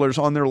toddlers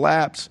on their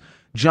laps.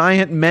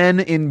 Giant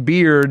men in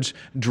beards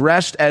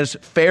dressed as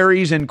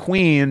fairies and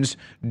queens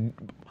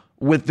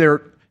with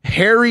their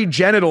hairy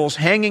genitals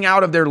hanging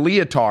out of their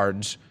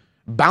leotards,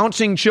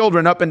 bouncing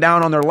children up and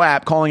down on their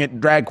lap, calling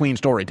it drag queen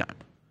story time.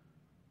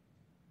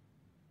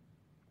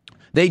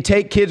 They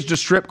take kids to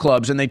strip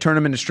clubs and they turn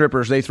them into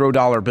strippers. They throw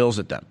dollar bills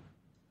at them.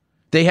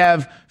 They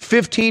have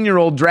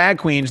 15-year-old drag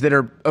queens that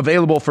are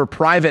available for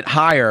private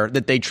hire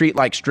that they treat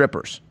like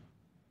strippers.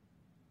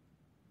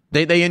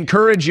 They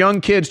encourage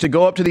young kids to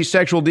go up to these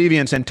sexual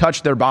deviants and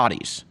touch their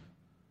bodies.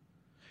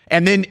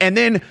 And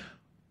then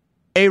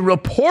a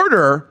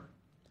reporter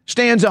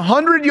stands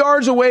 100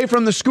 yards away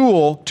from the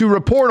school to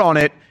report on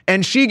it,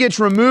 and she gets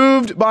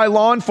removed by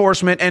law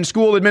enforcement and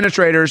school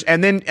administrators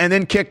and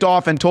then kicked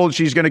off and told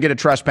she's going to get a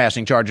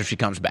trespassing charge if she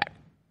comes back.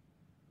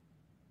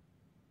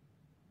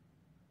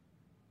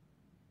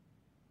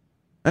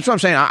 That's what I'm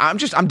saying. I'm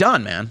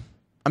done, man.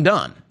 I'm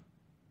done.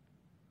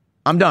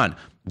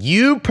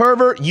 You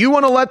pervert, you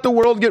want to let the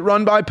world get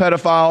run by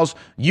pedophiles.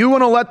 You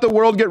want to let the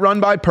world get run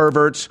by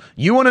perverts.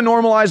 You want to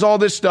normalize all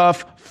this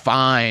stuff.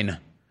 Fine.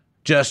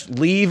 Just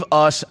leave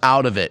us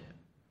out of it.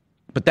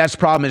 But that's the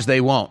problem is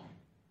they won't.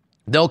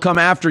 They'll come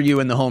after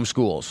you in the home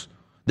schools.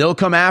 They'll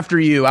come after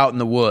you out in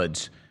the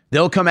woods.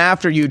 They'll come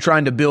after you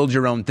trying to build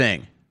your own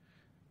thing.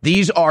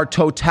 These are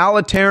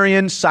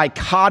totalitarian,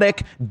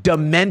 psychotic,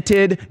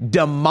 demented,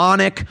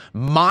 demonic,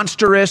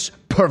 monstrous,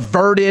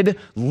 perverted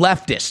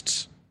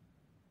leftists.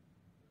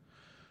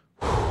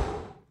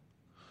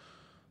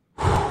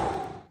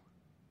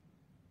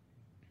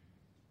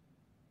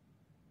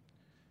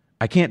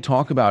 I can't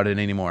talk about it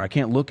anymore. I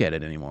can't look at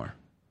it anymore.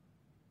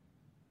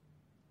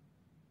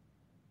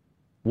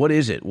 What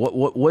is it?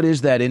 What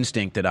is that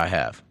instinct that I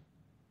have?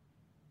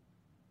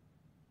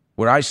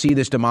 Where I see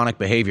this demonic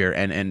behavior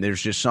and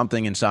there's just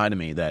something inside of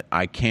me that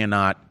I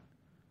cannot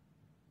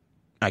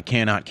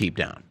keep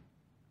down.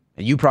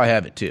 And you probably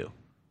have it too.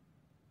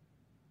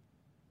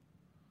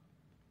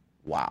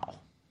 Wow.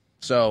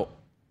 So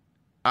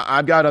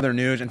I've got other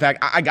news. In fact,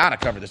 I got to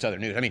cover this other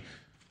news. I mean,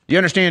 do you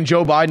understand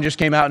Joe Biden just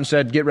came out and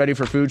said, get ready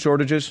for food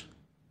shortages?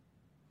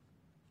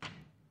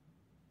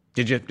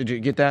 Did you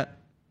get that?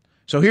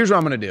 So here's what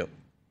I'm going to do.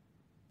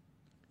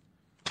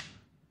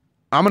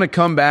 I'm going to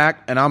come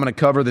back and I'm going to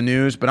cover the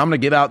news, but I'm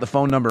going to give out the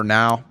phone number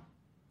now,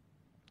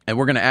 and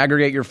we're going to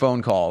aggregate your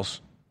phone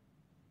calls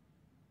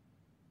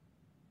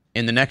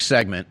in the next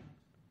segment.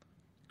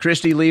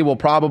 Christy Lee will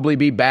probably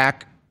be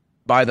back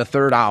by the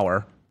third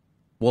hour.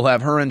 We'll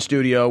have her in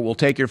studio. We'll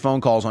take your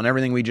phone calls on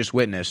everything we just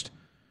witnessed.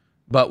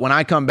 But when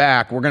I come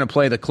back, we're going to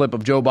play the clip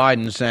of Joe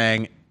Biden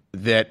saying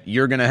that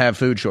you're going to have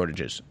food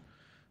shortages.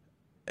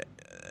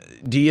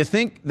 Do you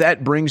think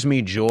that brings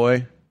me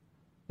joy?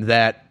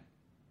 That,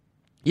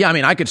 yeah, I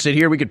mean, I could sit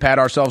here, we could pat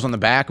ourselves on the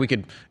back, we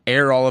could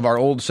air all of our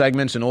old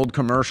segments and old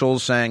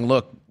commercials saying,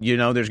 look, you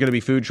know, there's going to be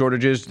food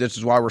shortages. This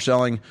is why we're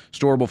selling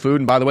storable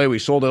food. And by the way, we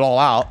sold it all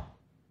out.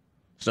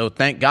 So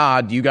thank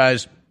God you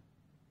guys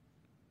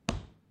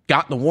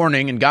got the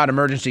warning and got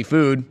emergency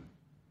food.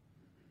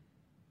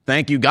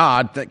 Thank you,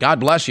 God. God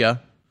bless you.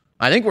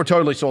 I think we're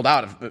totally sold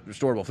out of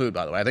storable food,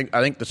 by the way. I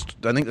think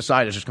the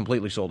site is just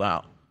completely sold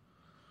out.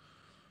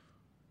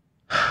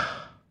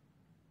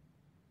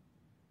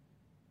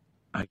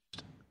 I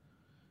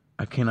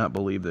cannot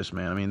believe this,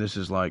 man. I mean, this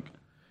is like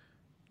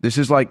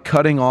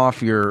cutting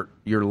off your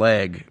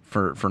leg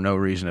for no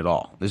reason at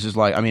all. This is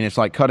like, I mean, it's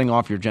like cutting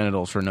off your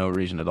genitals for no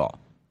reason at all.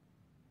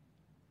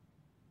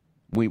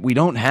 We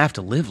don't have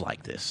to live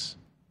like this.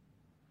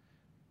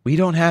 We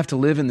don't have to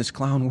live in this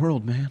clown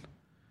world, man.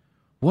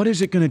 What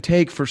is it going to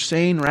take for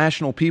sane,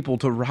 rational people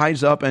to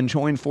rise up and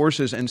join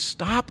forces and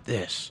stop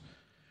this?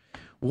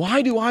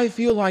 Why do I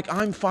feel like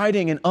I'm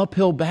fighting an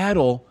uphill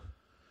battle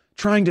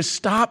trying to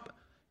stop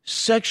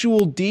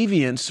sexual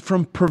deviance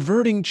from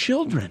perverting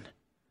children?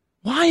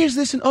 Why is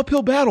this an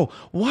uphill battle?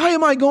 Why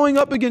am I going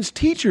up against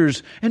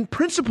teachers and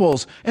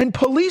principals and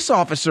police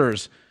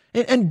officers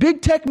and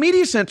big tech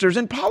media centers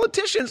and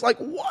politicians? Like,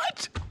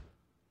 what?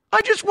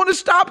 I just want to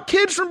stop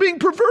kids from being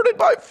perverted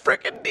by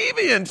frickin'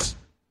 deviants.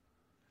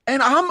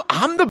 And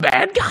I'm the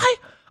bad guy?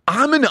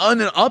 I'm in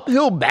an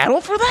uphill battle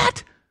for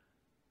that?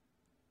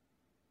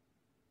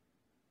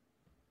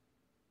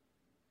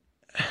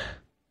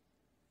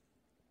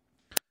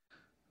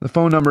 The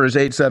phone number is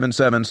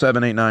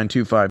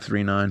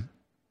 877-789-2539.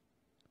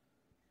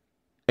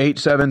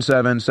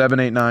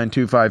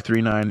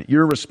 877-789-2539.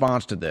 Your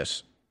response to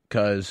this,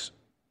 because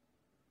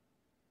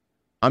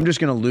I'm just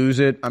going to lose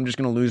it. I'm just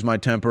going to lose my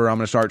temper. I'm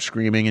going to start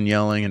screaming and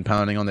yelling and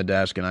pounding on the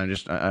desk, and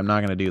I'm not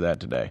going to do that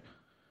today.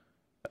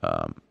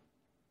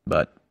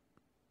 But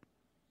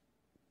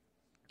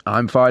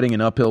I'm fighting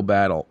an uphill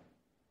battle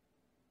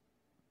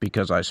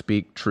because I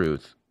speak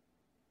truth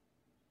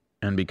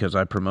and because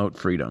I promote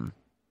freedom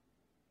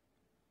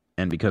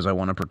and because I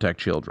want to protect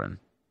children.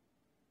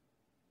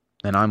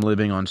 And I'm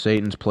living on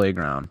Satan's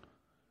playground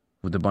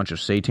with a bunch of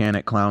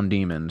satanic clown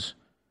demons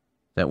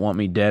that want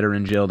me dead or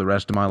in jail the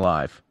rest of my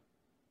life.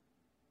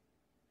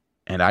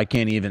 And I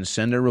can't even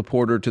send a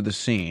reporter to the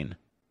scene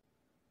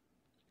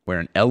where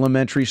an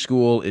elementary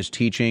school is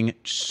teaching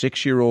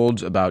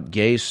 6-year-olds about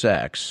gay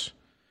sex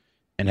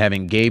and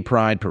having gay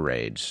pride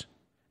parades.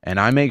 And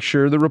I make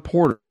sure the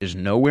reporter is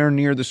nowhere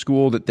near the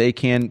school that they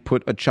can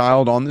put a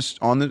child on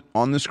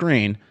the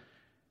screen,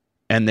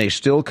 and they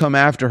still come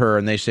after her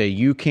and they say,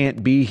 you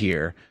can't be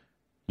here.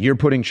 You're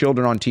putting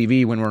children on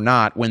TV when we're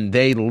not, when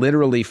they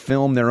literally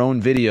film their own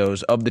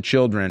videos of the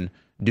children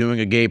doing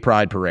a gay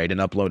pride parade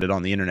and upload it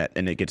on the internet,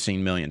 and it gets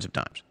seen millions of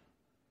times.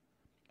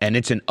 And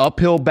it's an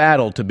uphill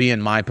battle to be in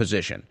my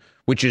position,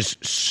 which is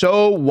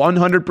so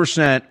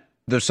 100%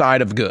 the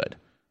side of good.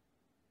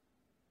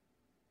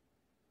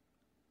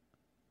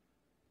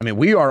 I mean,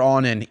 we are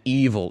on an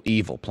evil,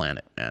 evil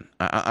planet, man.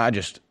 I'm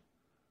just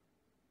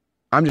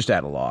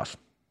at a loss.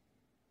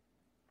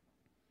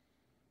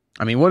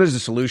 I mean, what is the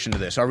solution to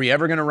this? Are we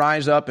ever going to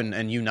rise up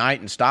and unite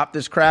and stop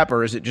this crap,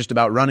 or is it just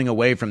about running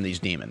away from these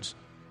demons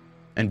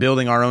and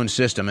building our own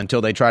system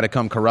until they try to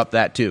come corrupt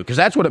that too? Because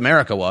that's what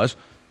America was.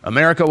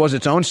 America was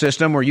its own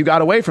system where you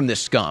got away from this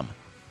scum.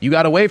 You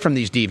got away from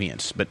these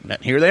deviants. But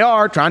here they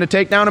are trying to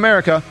take down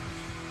America.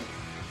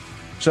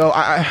 So,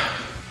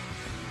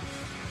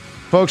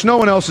 folks, no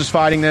one else is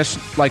fighting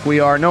this like we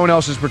are. No one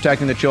else is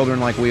protecting the children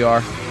like we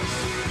are.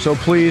 So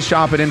please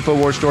shop at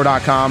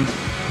InfoWarsStore.com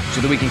so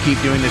that we can keep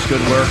doing this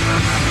good work.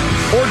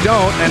 Or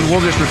don't, and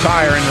we'll just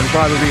retire and it'll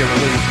probably be a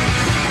relief.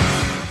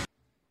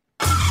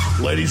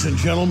 Ladies and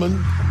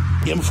gentlemen,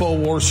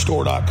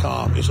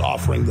 InfoWarsStore.com is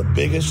offering the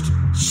biggest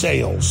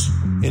sales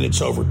in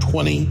its over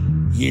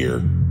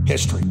 20-year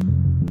history.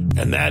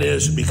 And that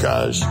is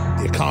because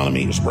the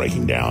economy is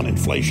breaking down,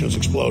 inflation is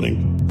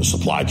exploding, the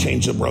supply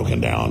chains have broken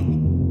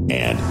down,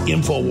 and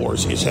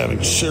InfoWars is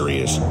having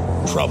serious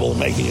trouble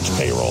making its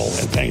payroll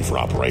and paying for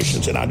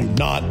operations. And I do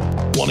not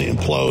want to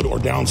implode or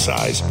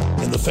downsize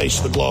in the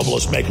face of the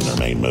globalists making their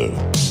main move.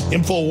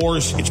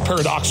 InfoWars, it's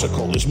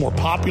paradoxical, is more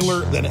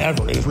popular than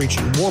ever. It is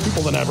reaching more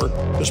people than ever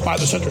despite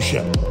the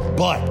censorship.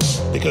 But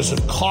because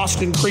of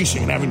cost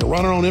increasing and having to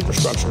run our own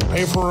infrastructure and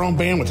pay for our own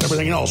bandwidth and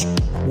everything else,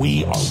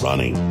 we are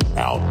running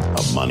out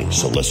of money.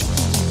 So listen,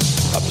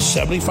 up to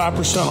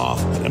 75% off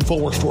at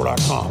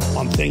InfoWarsStore.com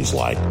on things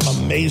like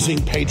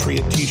amazing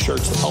Patriot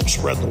t-shirts that help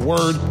spread the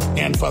word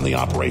and fund the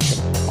operation,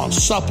 on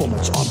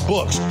supplements, on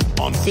books,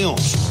 on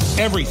films.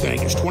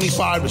 Everything is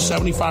 25 to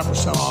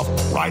 75% off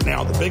right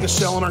now. The biggest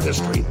sale in our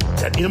history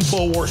at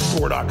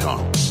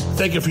InfoWarsStore.com.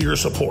 Thank you for your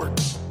support.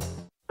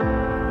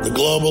 The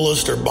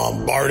globalists are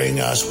bombarding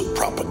us with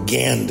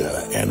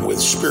propaganda and with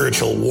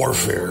spiritual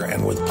warfare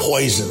and with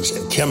poisons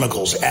and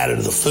chemicals added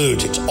to the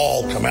foods. It's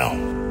all come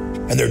out.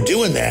 And they're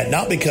doing that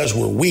not because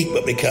we're weak,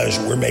 but because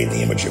we're made in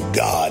the image of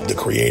God, the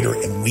Creator,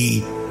 and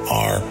we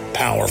are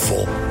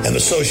powerful. And the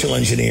social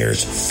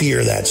engineers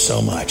fear that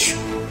so much.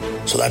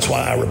 So that's why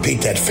I repeat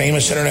that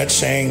famous internet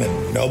saying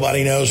that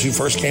nobody knows who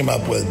first came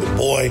up with, but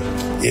boy,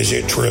 is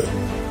it true.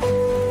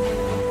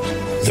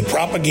 The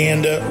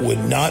propaganda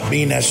would not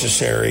be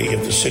necessary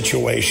if the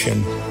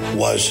situation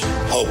was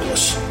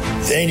hopeless.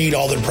 They need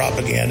all their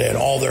propaganda and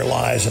all their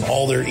lies and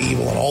all their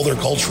evil and all their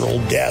cultural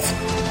death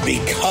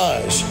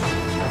because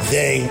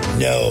they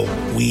know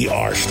we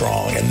are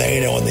strong, and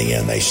they know in the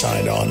end they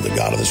signed on to the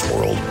God of this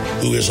world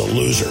who is a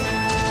loser.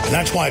 And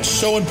that's why it's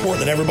so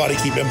important that everybody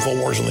keep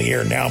InfoWars on the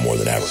air now more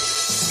than ever.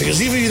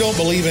 Because even if you don't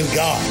believe in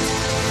God,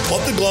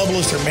 what the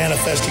globalists are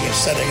manifesting and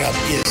setting up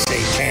is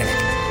satanic.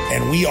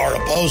 And we are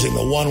opposing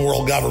the one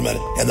world government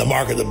and the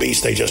mark of the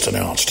beast they just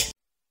announced.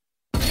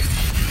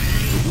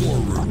 The War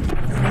Room.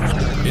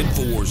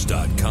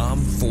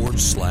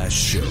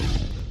 InfoWars.com/show.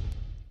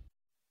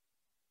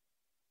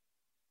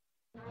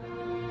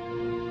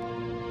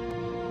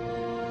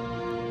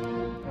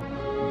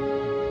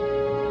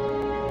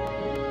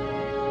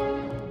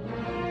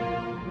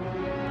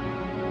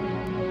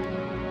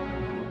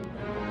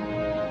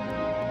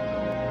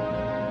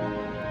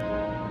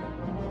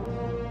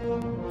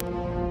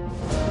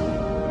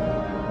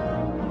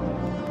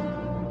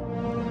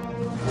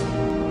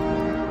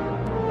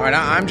 All right,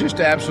 I'm just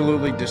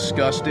absolutely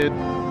disgusted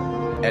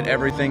at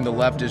everything the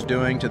left is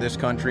doing to this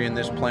country and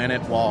this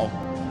planet while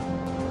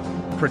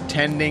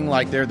pretending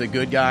like they're the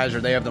good guys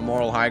or they have the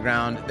moral high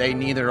ground. They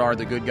neither are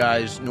the good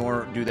guys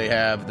nor do they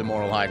have the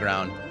moral high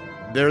ground.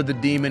 They're the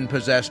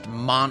demon-possessed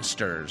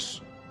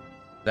monsters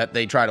that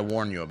they try to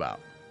warn you about.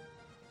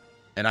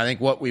 And I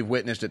think what we've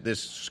witnessed at this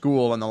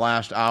school in the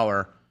last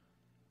hour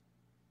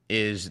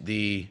is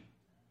the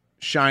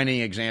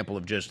shining example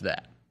of just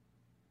that.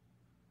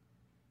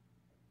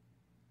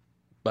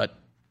 But,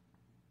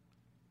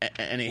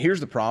 and here's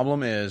the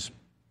problem is,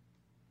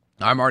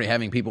 I'm already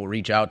having people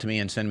reach out to me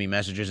and send me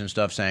messages and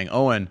stuff saying,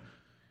 Owen,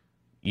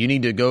 you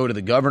need to go to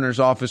the governor's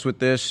office with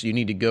this. You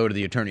need to go to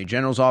the attorney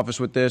general's office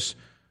with this.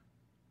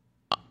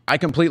 I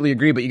completely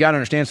agree, but you got to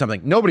understand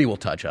something. Nobody will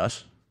touch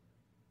us.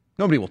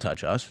 Nobody will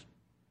touch us.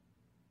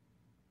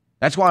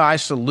 That's why I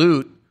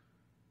salute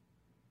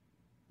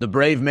the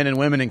brave men and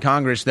women in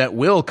Congress that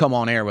will come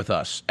on air with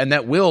us and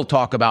that will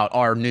talk about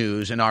our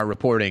news and our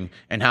reporting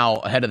and how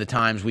ahead of the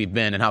times we've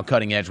been and how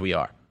cutting edge we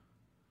are.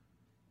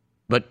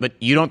 But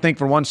you don't think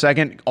for 1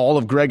 second all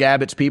of Greg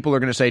Abbott's people are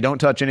going to say, don't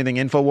touch anything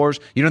InfoWars?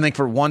 You don't think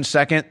for 1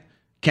 second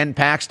Ken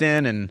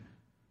Paxton and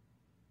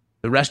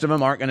the rest of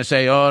them aren't going to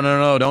say, oh,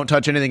 no, don't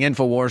touch anything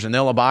InfoWars, and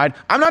they'll abide?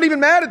 I'm not even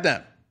mad at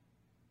them.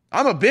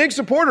 I'm a big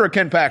supporter of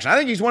Ken Paxton. I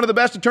think he's one of the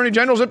best attorney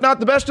generals, if not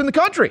the best in the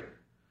country.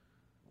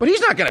 But he's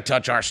not going to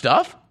touch our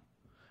stuff.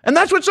 And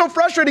that's what's so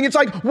frustrating. It's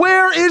like,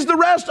 where is the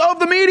rest of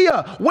the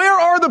media? Where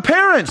are the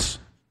parents?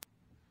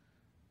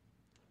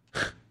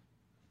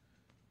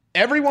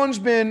 Everyone's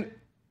been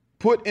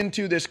put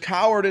into this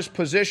cowardice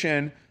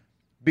position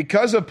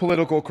because of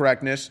political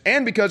correctness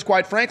and because,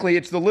 quite frankly,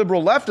 it's the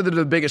liberal left that are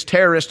the biggest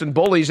terrorists and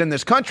bullies in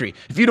this country.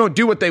 If you don't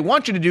do what they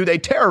want you to do, they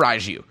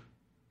terrorize you.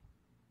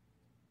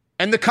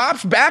 And the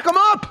cops back them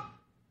up.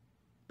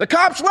 The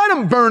cops let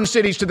them burn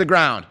cities to the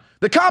ground.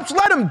 The cops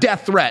let them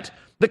death threat.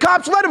 The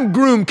cops let them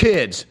groom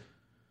kids.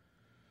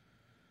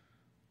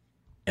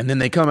 And then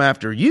they come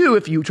after you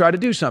if you try to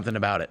do something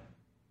about it.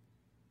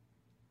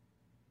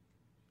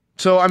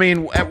 So, I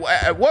mean,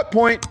 at what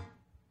point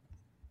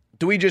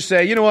do we just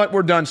say, you know what,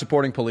 we're done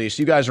supporting police.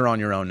 You guys are on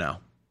your own now.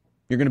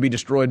 You're going to be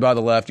destroyed by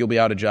the left. You'll be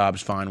out of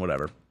jobs. Fine,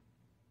 whatever.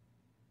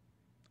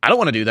 I don't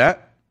want to do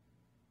that.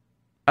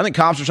 I think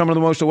cops are some of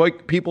the most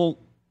awake people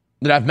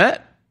that I've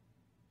met.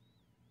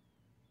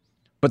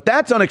 But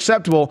that's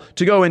unacceptable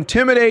to go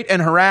intimidate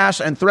and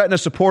harass and threaten a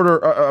supporter,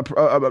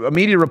 a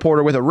media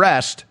reporter with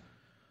arrest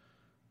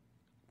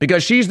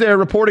because she's there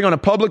reporting on a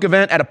public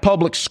event at a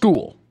public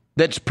school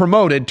that's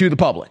promoted to the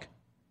public.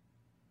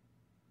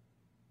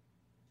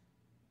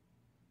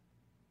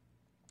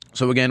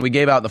 So again, we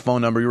gave out the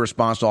phone number. Your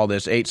response to all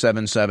this,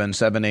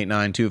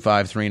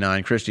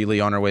 877-789-2539. Christy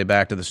Lee on her way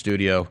back to the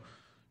studio.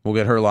 We'll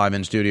get her live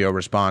in studio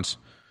response.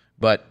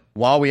 But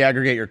while we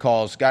aggregate your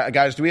calls,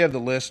 guys, do we have the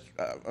list?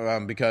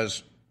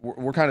 Because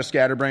we're kind of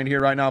scatterbrained here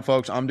right now,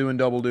 folks. I'm doing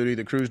double duty.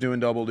 The crew's doing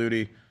double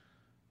duty.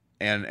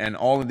 And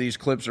all of these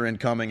clips are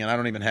incoming, and I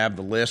don't even have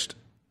the list.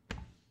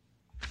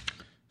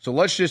 So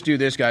let's just do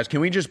this, guys. Can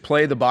we just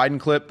play the Biden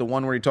clip, the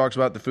one where he talks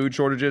about the food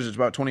shortages? It's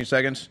about 20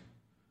 seconds.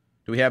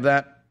 Do we have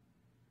that?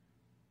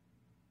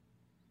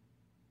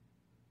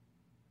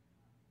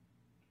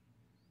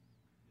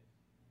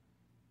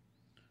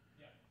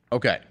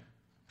 Okay.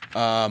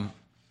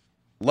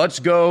 Let's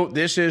go.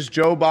 This is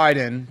Joe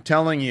Biden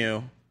telling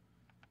you,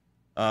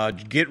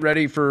 get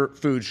ready for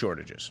food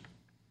shortages.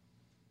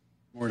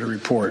 More to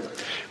report.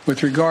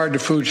 With regard to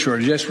food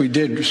shortages, yes, we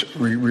did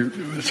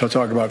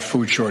talk about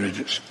food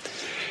shortages.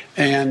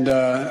 And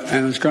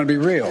it's going to be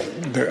real.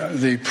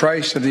 The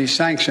price of these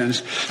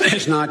sanctions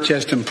is not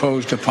just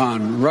imposed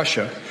upon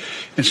Russia.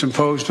 It's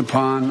imposed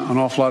upon an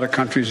awful lot of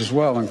countries as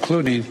well,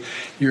 including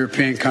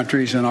European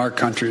countries and our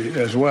country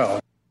as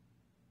well.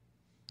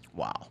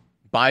 Wow.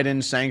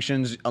 Biden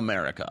sanctions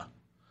America.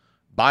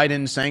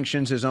 Biden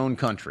sanctions his own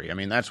country. I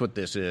mean, that's what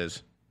this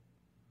is.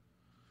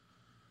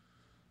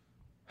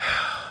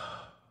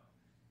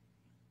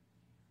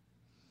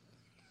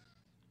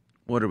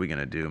 What are we going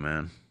to do,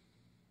 man?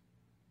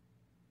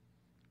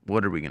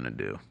 What are we going to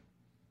do?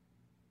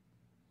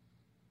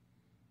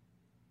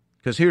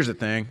 Because here's the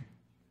thing.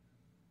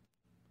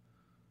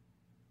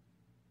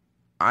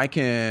 I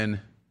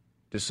can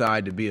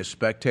decide to be a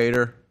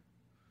spectator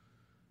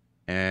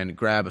and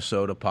grab a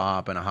soda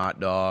pop and a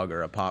hot dog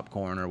or a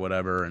popcorn or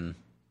whatever and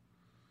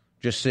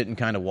just sit and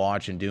kind of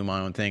watch and do my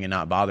own thing and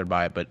not bothered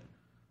by it. But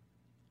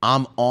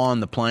I'm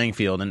on the playing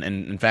field, and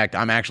in fact,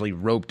 I'm actually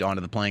roped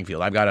onto the playing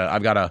field. I've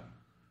got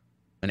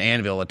an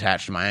anvil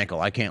attached to my ankle.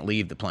 I can't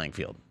leave the playing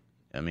field.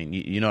 I mean,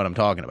 you know what I'm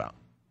talking about.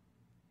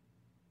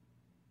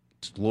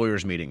 It's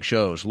lawyers meeting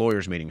shows.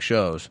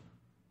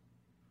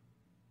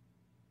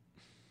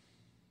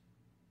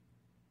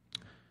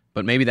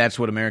 But maybe that's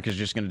what America's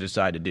just going to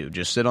decide to do.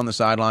 Just sit on the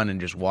sideline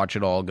and just watch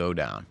it all go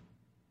down.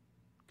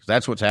 Because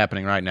that's what's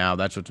happening right now.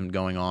 That's what's been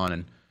going on.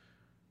 And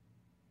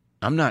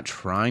I'm not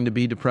trying to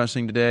be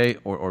depressing today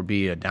or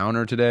be a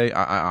downer today.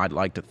 I'd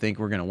like to think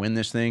we're going to win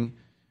this thing.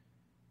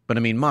 But, I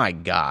mean, my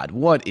God,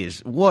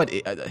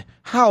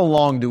 how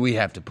long do we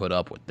have to put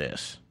up with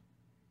this?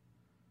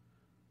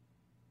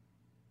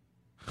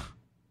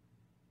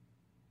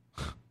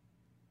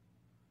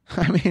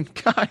 I mean,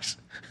 guys,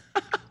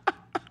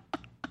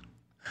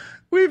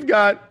 we've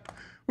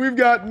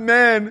got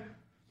men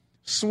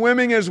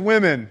swimming as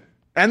women,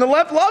 and the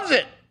left loves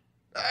it.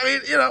 I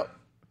mean, you know,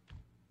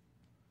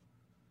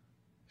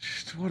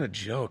 what a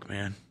joke,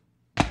 man.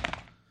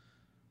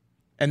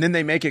 And then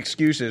they make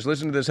excuses.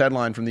 Listen to this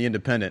headline from The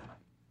Independent.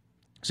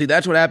 See,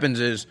 that's what happens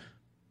is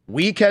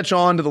we catch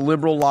on to the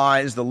liberal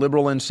lies, the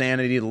liberal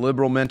insanity, the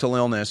liberal mental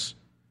illness,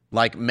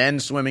 like men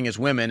swimming as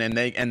women,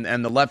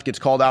 and the left gets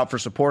called out for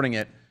supporting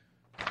it.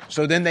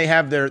 So then they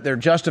have their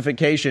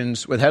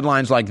justifications with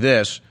headlines like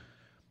this.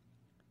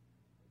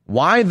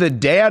 Why the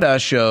data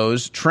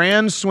shows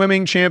trans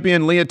swimming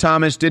champion Leah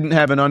Thomas didn't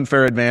have an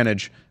unfair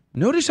advantage.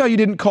 Notice how you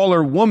didn't call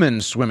her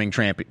woman's swimming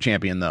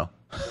champion, though.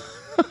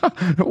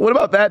 What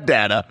about that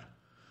data?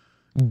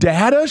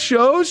 Data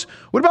shows?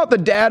 What about the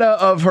data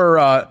of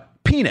her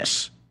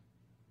penis?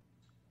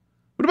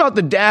 What about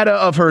the data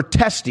of her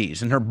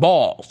testes and her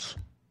balls?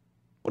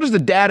 What does the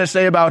data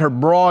say about her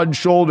broad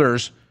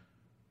shoulders?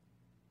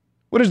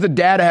 What does the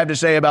data have to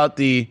say about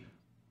the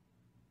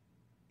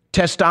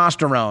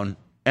testosterone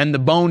and the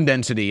bone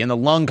density and the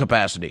lung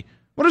capacity?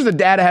 What does the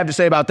data have to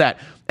say about that?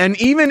 And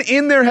even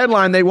in their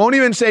headline, they won't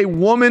even say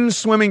woman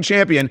swimming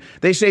champion.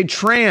 They say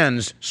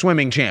trans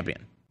swimming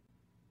champion.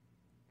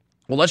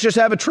 Well, let's just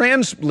have a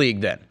trans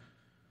league then.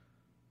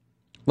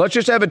 Let's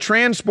just have a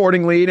trans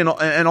sporting league,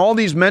 and all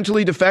these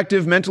mentally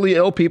defective, mentally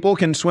ill people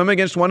can swim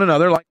against one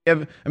another. Like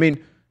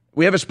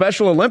we have a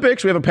Special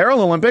Olympics, we have a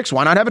Paralympics.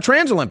 Why not have a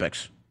Trans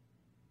Olympics?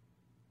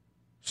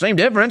 Same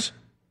difference.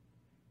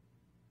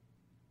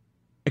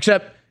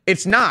 Except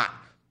it's not,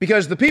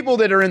 because the people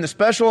that are in the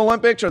Special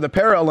Olympics or the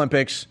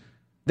Paralympics,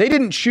 they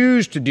didn't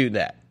choose to do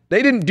that.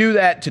 They didn't do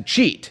that to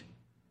cheat.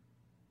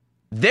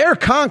 They're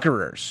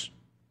conquerors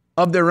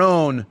of their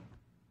own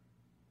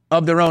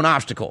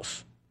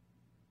obstacles.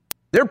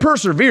 They're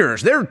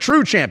perseverers. They're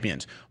true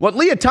champions. What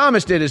Leah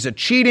Thomas did is a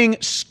cheating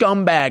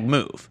scumbag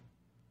move.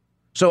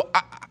 So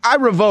I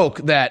revoke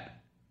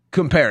that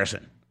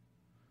comparison.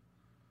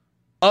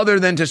 Other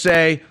than to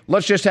say,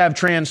 let's just have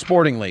trans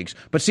sporting leagues.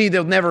 But see,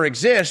 they'll never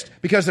exist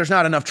because there's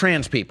not enough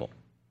trans people.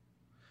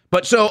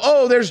 But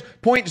so, there's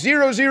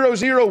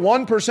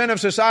 0.0001% of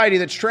society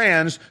that's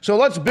trans, so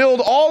let's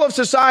build all of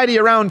society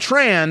around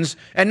trans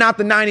and not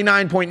the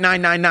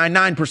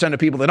 99.9999% of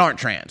people that aren't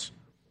trans.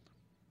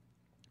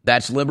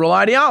 That's liberal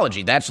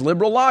ideology. That's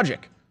liberal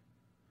logic.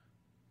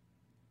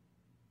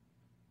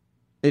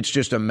 It's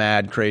just a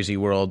mad, crazy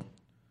world.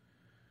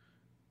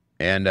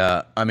 And,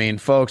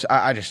 folks,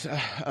 I'm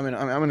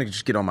going to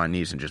just get on my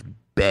knees and just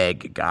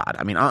beg God.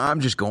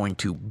 I'm just going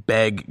to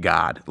beg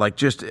God. Like,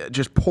 just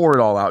pour it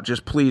all out.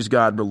 Just please,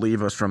 God,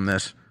 relieve us from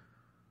this.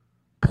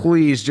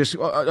 Please, just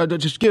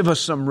give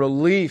us some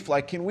relief.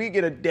 Like, can we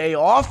get a day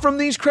off from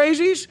these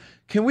crazies?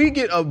 Can we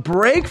get a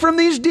break from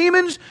these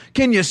demons?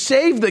 Can you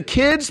save the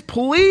kids,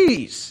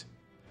 please?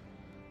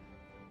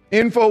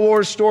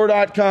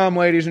 InfoWarsStore.com,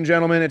 ladies and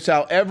gentlemen. It's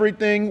how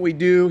everything we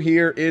do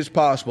here is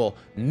possible.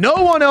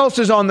 No one else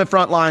is on the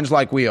front lines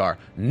like we are.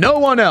 No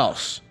one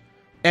else.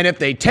 And if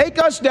they take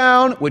us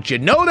down, which you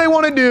know they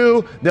want to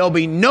do, there'll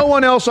be no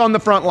one else on the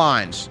front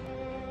lines.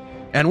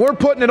 And we're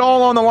putting it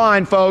all on the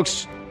line,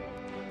 folks.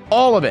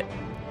 All of it.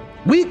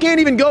 We can't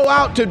even go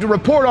out to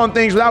report on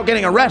things without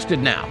getting arrested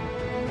now.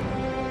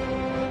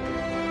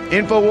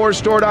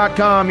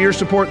 InfoWarsStore.com. Your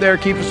support there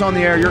keeps us on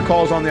the air. Your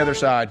call's on the other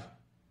side.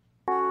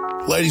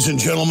 Ladies and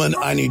gentlemen,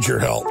 I need your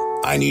help.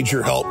 I need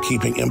your help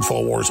keeping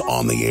InfoWars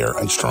on the air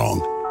and strong.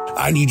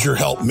 I need your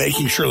help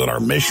making sure that our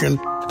mission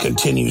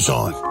continues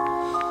on.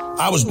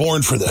 I was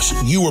born for this.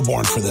 You were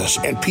born for this.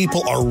 And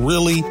people are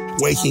really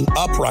waking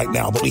up right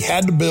now. But we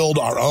had to build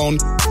our own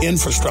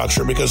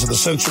infrastructure because of the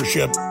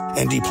censorship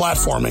and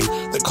deplatforming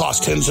that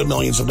cost tens of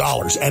millions of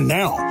dollars. And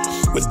now,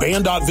 with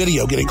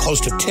Band.video getting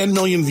close to 10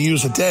 million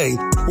views a day,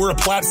 we're a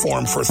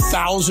platform for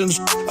thousands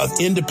of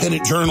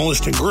independent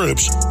journalists and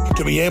groups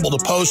to be able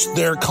to post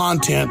their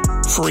content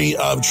free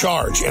of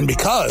charge. And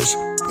because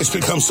it's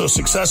become so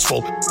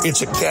successful,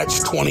 it's a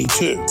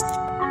catch-22.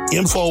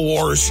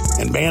 InfoWars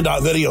and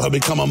Band.video have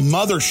become a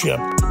mothership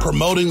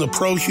promoting the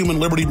pro-human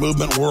liberty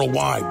movement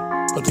worldwide.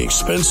 But the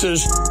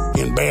expenses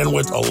in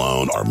bandwidth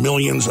alone are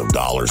millions of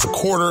dollars a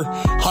quarter,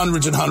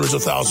 hundreds and hundreds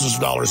of thousands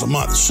of dollars a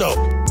month. So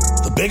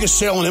the biggest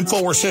sale in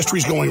InfoWars history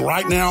is going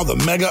right now, the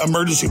mega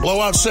emergency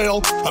blowout sale,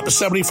 up to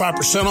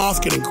 75%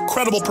 off, get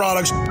incredible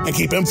products, and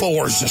keep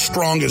InfoWars as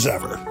strong as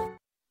ever.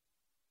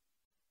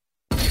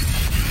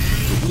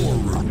 The War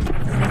Room.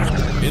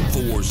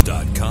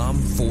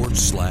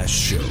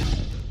 InfoWars.com/show.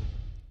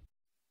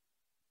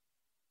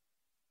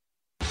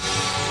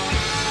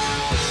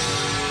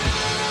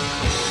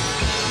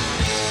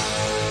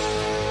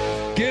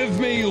 Give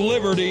me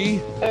liberty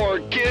or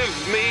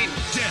give me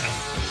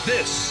death.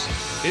 This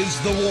is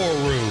The War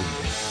Room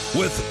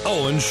with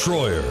Owen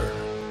Schroyer.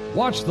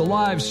 Watch the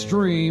live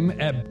stream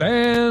at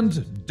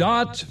Band.video.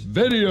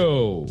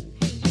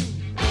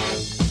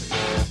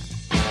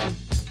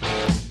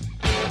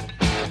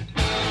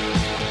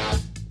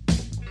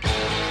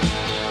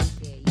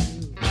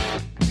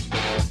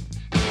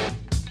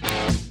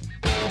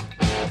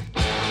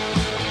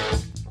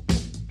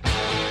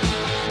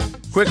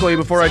 Quickly,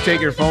 before I take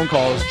your phone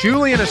calls,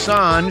 Julian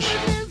Assange,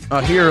 a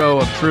hero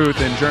of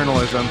truth in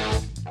journalism,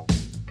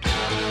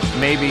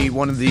 maybe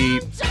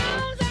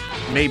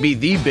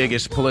the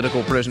biggest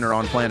political prisoner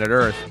on planet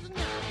Earth.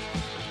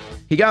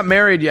 He got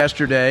married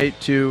yesterday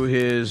to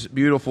his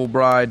beautiful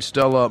bride,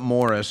 Stella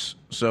Morris,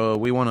 so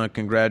we want to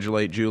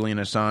congratulate Julian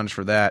Assange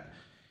for that.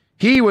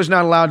 He was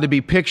not allowed to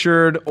be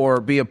pictured or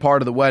be a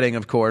part of the wedding,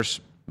 of course,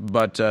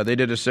 but they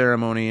did a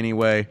ceremony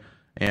anyway,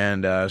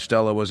 and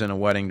Stella was in a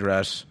wedding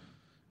dress.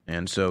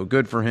 And so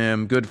good for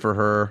him, good for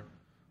her,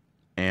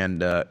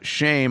 and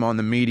shame on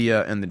the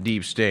media and the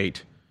deep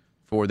state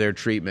for their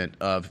treatment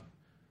of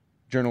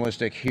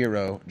journalistic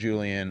hero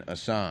Julian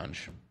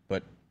Assange.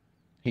 But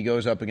he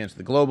goes up against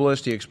the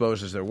globalists, he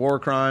exposes their war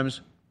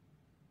crimes,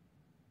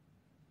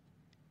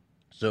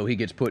 so he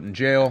gets put in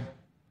jail,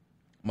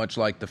 much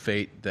like the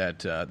fate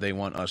that they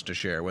want us to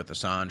share with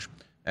Assange,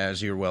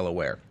 as you're well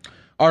aware.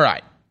 All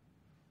right.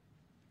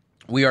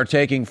 We are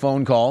taking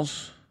phone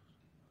calls.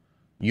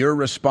 Your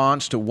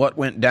response to what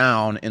went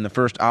down in the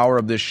first hour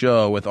of this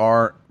show with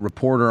our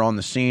reporter on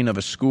the scene of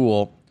a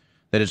school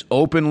that is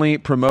openly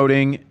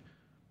promoting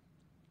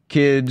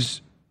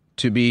kids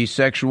to be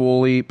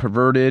sexually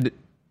perverted,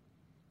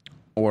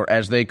 or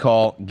as they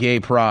call gay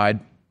pride.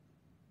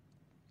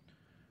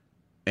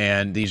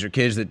 And these are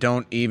kids that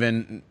haven't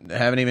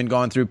even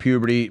gone through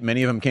puberty.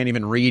 Many of them can't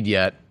even read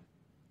yet.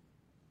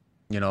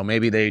 You know,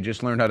 maybe they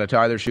just learned how to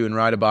tie their shoe and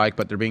ride a bike,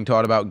 but they're being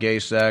taught about gay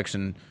sex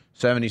and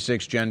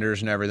 76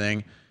 genders and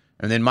everything.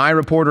 And then my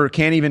reporter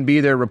can't even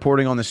be there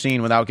reporting on the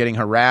scene without getting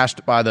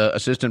harassed by the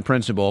assistant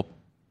principal,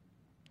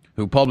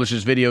 who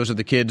publishes videos of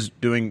the kids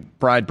doing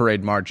pride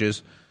parade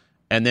marches.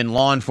 And then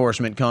law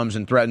enforcement comes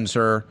and threatens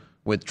her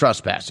with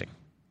trespassing.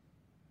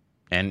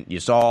 And you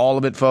saw all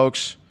of it,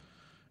 folks.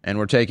 And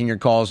we're taking your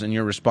calls and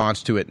your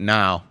response to it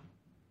now.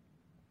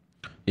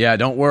 Yeah,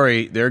 don't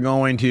worry. They're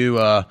going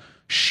to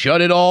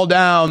shut it all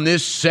down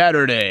this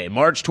Saturday,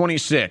 March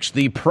 26th.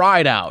 The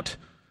Pride Out.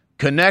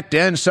 Connect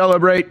and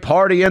celebrate,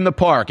 party in the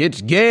park. It's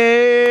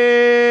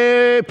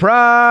Gay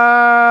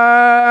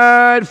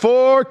Pride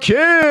for Kids.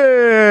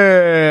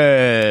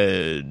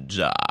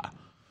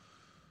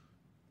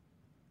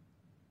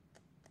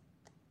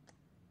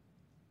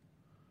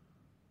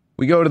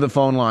 We go to the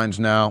phone lines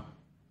now.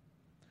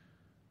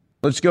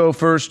 Let's go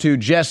first to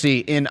Jesse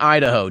in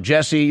Idaho.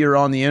 Jesse, you're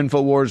on the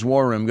InfoWars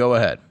War Room. Go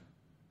ahead.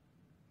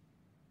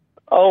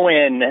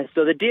 Owen,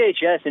 so the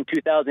DHS in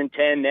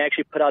 2010, they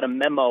actually put out a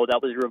memo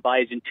that was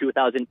revised in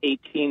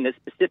 2018 that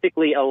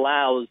specifically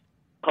allows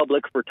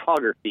public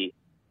photography.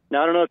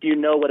 Now, I don't know if you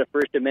know what a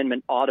First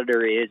Amendment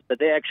auditor is, but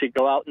they actually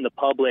go out in the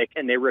public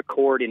and they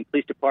record in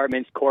police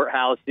departments,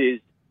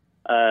 courthouses,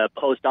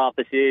 post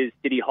offices,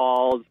 city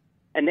halls,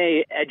 and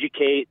they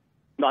educate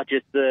not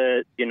just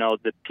the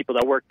people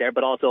that work there,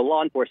 but also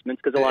law enforcement,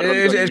 because a lot of them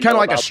it's kind of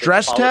like a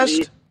stress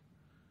test.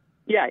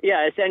 Yeah,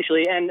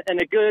 essentially, and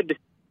a good.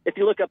 If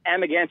you look up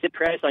Amagansett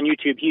Press on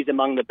YouTube, he's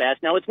among the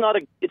best. Now, it's not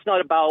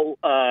about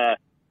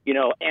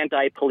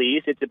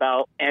anti-police. It's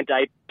about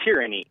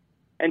anti-tyranny,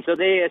 and so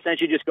they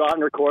essentially just go out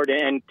and record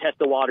and test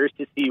the waters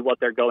to see what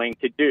they're going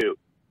to do.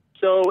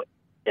 So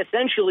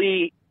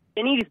essentially,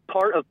 any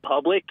part of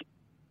public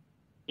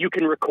you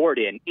can record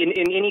in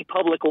any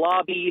public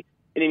lobby,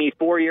 in any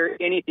foyer,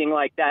 anything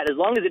like that, as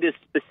long as it is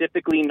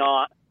specifically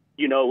not,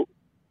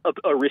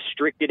 a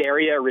restricted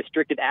area,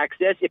 restricted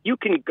access. If you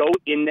can go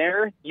in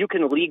there, you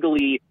can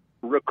legally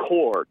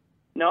record.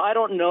 Now, I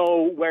don't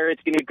know where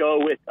it's going to go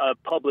with a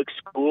public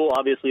school.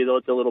 Obviously, though,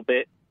 it's a little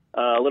bit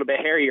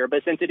hairier.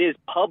 But since it is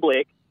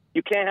public,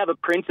 you can't have a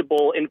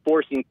principal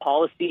enforcing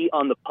policy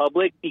on the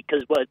public,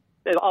 because what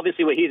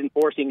he's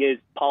enforcing is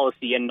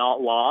policy and not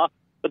law.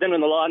 But then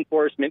when the law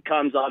enforcement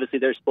comes, obviously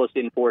they're supposed to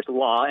enforce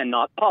law and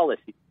not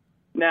policy.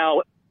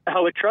 Now,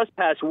 how a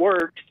trespass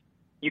works,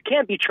 you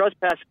can't be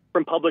trespassed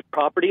from public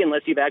property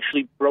unless you've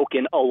actually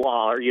broken a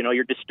law, or,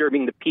 you're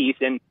disturbing the peace.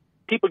 And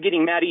people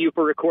getting mad at you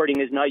for recording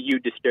is not you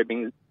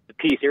disturbing the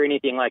peace or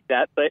anything like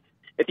that. But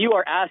if you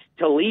are asked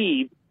to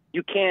leave,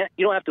 you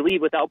don't have to leave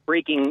without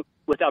breaking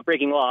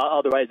law.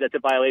 Otherwise, that's a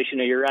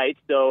violation of your rights.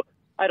 So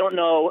I don't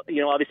know,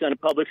 obviously on a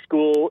public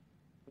school,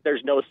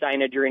 there's no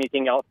signage or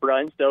anything out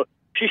front. So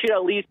she should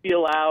at least be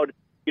allowed,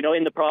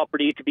 in the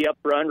property to be up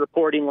front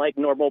reporting like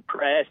normal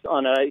press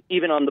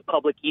even on the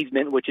public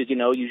easement, which is,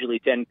 usually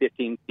 10,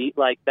 15 feet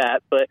like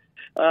that. But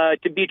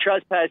to be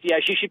trespassed,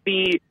 she should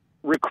be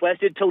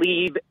requested to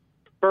leave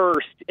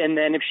first. And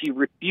then if she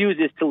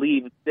refuses to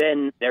leave,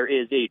 then there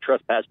is a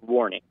trespass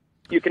warning.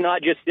 You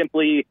cannot just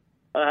simply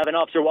have an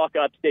officer walk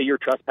up, say you're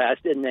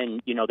trespassed, and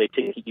then, they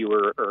take you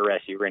or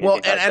arrest you or anything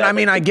like that. And I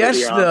mean, I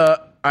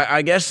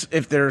guess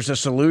if there's a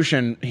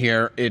solution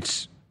here,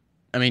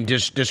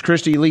 does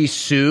Kristi Lee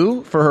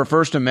sue for her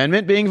First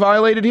Amendment being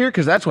violated here?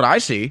 Because that's what I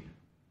see.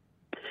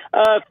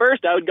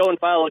 First, I would go and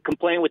file a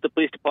complaint with the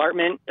police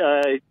department,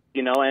 and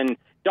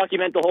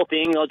document the whole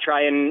thing. They'll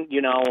try and,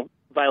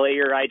 violate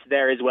your rights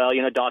there as well,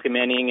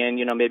 documenting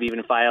and, maybe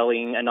even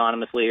filing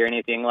anonymously or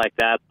anything like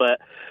that. But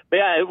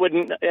yeah,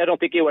 I don't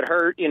think it would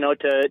hurt,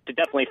 to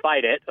definitely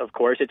fight it. Of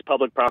course, it's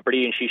public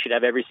property and she should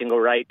have every single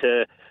right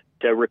to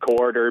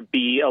record or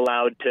be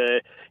allowed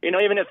to,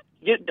 even if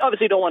you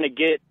obviously don't want to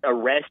get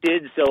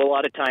arrested. So a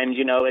lot of times,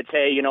 it's,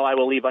 hey, I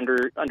will leave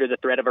under the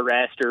threat of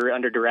arrest or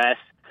under duress.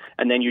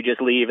 And then you just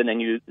leave, and then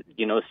you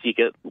seek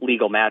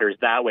legal matters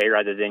that way,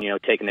 rather than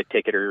taking a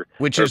ticket or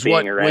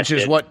being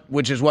arrested.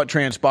 Which is what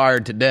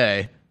transpired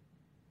today.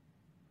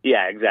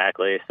 Yeah,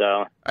 exactly.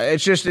 So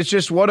it's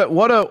just what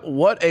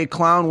a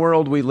clown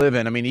world we live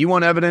in. I mean, you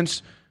want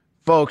evidence,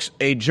 folks?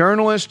 A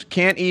journalist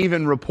can't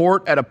even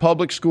report at a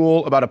public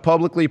school about a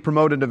publicly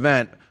promoted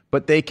event,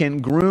 but they can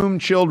groom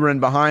children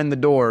behind the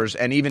doors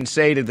and even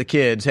say to the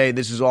kids, "Hey,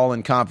 this is all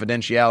in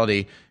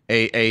confidentiality."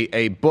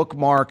 A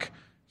bookmark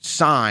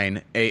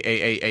sign,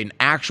 an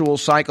actual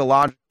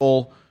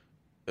psychological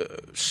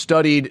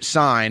studied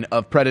sign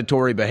of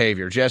predatory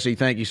behavior. Jesse,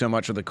 thank you so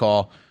much for the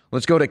call.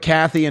 Let's go to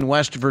Kathy in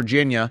West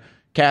Virginia.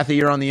 Kathy,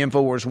 you're on the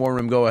InfoWars War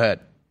Room. Go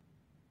ahead.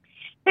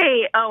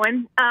 Hey,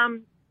 Owen.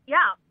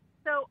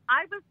 So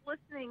I was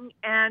listening,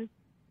 and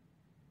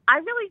I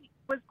really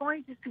was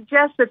going to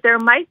suggest that there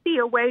might be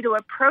a way to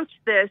approach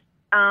this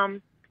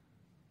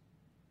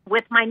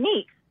with my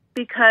niece,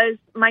 because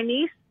my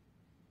niece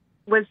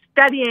was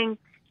studying.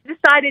 She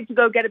decided to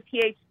go get a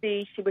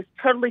PhD. She was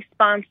totally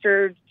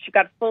sponsored. She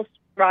got a full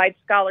ride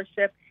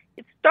scholarship.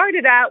 It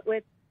started out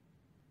with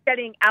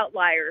studying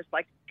outliers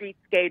like street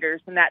skaters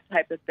and that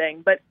type of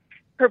thing. But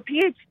her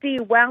PhD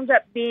wound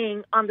up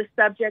being on the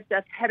subject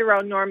of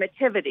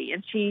heteronormativity.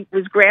 And she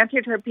was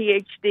granted her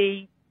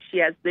PhD. She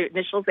has the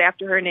initials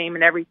after her name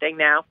and everything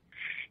now.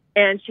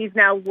 And she's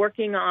now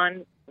working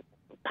on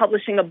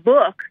publishing a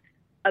book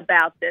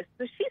about this.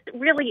 So she's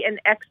really an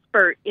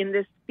expert in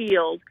this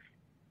field,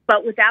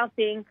 but without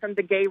being from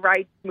the gay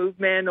rights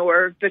movement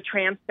or the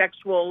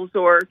transsexuals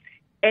or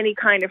any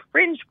kind of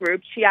fringe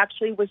group. She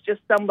actually was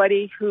just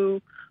somebody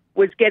who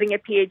was getting a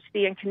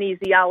PhD in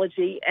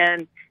kinesiology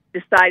and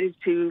decided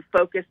to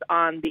focus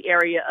on the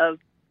area of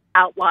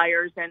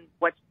outliers and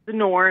what's the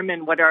norm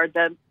and what are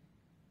the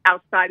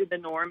outside of the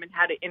norm and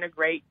how to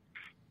integrate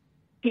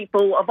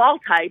people of all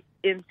types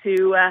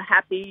into a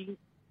happy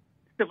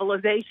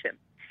civilization.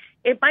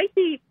 It might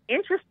be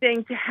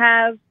interesting to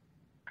have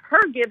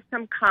her give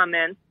some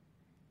comments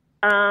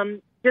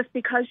just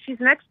because she's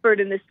an expert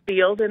in this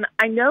field. And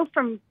I know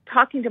from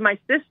talking to my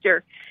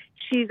sister,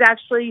 she's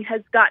actually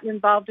has gotten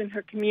involved in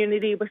her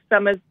community with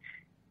some of,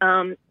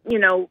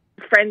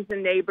 friends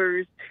and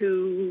neighbors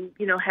who,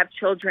 have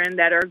children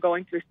that are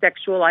going through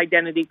sexual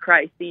identity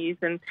crises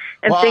and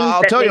well, things.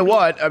 I'll tell you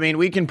what, I mean,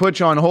 we can put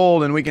you on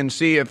hold and we can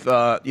see if,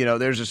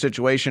 there's a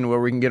situation where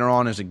we can get her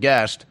on as a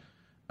guest.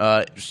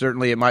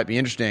 Certainly it might be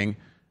interesting.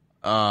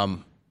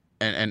 And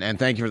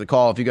thank you for the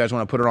call. If you guys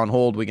want to put her on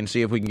hold, we can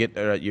see if we can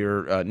get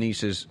your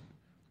niece's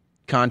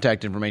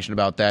contact information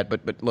about that.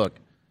 But look,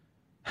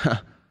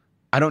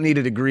 I don't need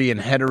a degree in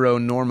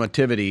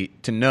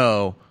heteronormativity to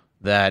know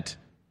that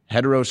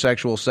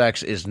heterosexual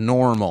sex is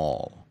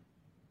normal.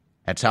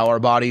 That's how our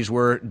bodies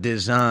were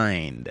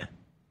designed.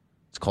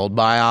 It's called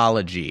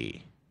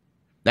biology.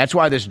 That's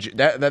why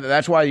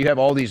that's why you have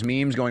all these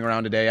memes going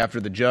around today after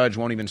the judge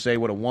won't even say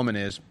what a woman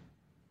is.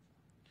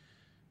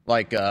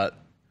 Like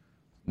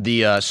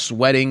the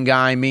sweating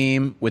guy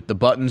meme with the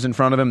buttons in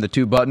front of him, the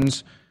two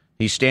buttons.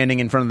 He's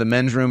standing in front of the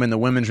men's room and the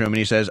women's room, and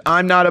he says,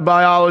 "I'm not a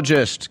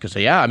biologist." Because,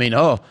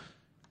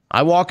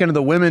 I walk into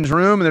the women's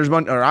room,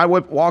 and I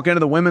walk into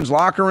the women's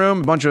locker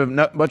room, a bunch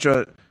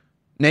of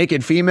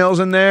naked females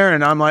in there,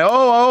 and I'm like,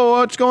 oh,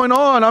 what's going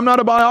on? I'm not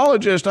a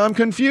biologist. I'm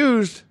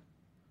confused.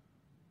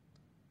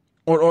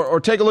 Or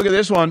take a look at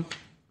this one.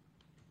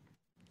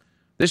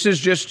 This is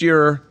just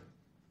your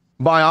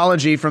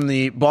biology from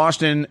the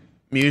Boston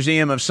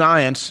Museum of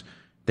Science.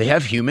 They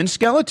have human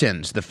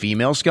skeletons, the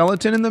female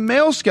skeleton and the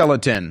male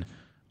skeleton.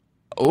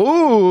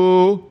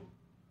 Ooh,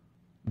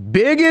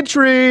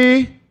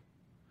 bigotry.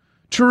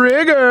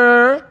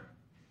 Trigger.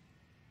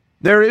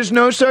 There is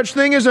no such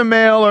thing as a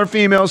male or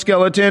female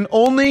skeleton,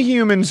 only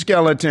human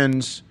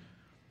skeletons.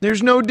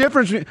 There's no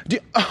difference.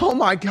 Oh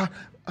my God.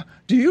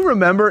 Do you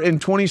remember in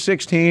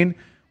 2016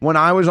 when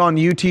I was on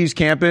UT's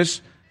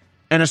campus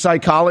and a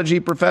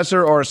psychology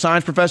professor or a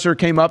science professor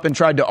came up and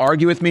tried to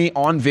argue with me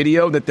on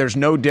video that there's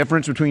no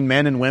difference between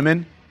men and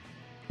women?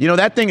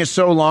 That thing is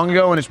so long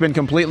ago and it's been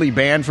completely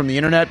banned from the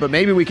internet, but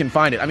maybe we can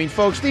find it. I mean,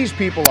 folks, these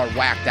people are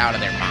whacked out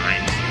of their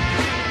minds.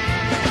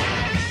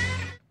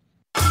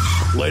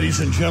 Ladies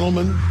and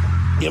gentlemen,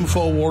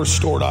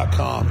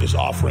 InfoWarsStore.com is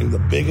offering the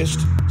biggest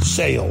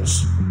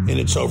sales in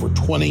its over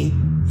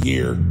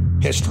 20-year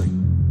history.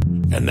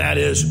 And that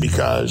is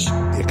because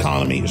the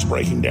economy is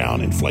breaking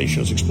down,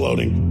 inflation is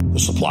exploding, the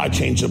supply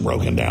chains have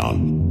broken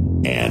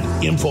down, and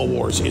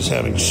InfoWars is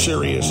having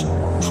serious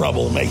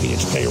trouble making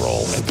its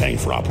payroll and paying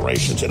for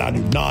operations. And I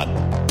do not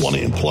want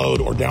to implode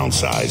or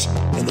downsize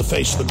in the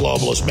face of the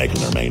globalists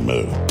making their main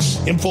move.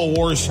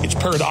 InfoWars, it's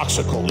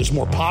paradoxical, is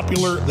more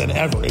popular than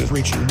ever and is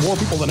reaching more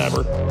people than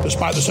ever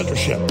despite the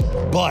censorship.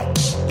 But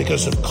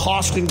because of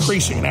cost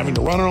increasing and having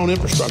to run our own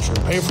infrastructure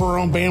and pay for our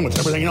own bandwidth and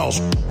everything else,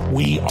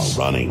 we are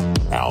running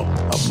out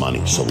of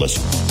money. So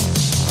listen,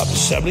 up to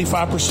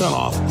 75%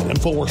 off at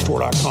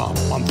InfoWarsStore.com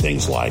on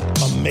things like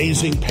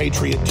amazing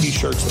Patriot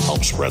t-shirts that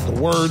help spread the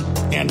word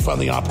and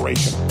fund the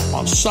operation,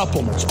 on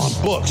supplements, on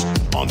books,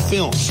 on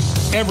films.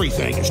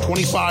 Everything is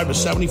 25 to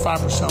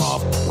 75%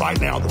 off right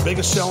now. The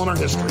biggest sale in our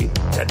history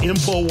at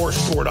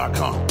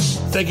InfoWarsStore.com.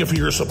 Thank you for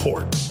your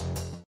support.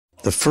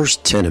 The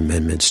first 10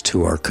 amendments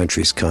to our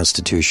country's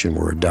Constitution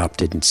were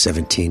adopted in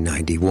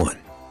 1791.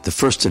 The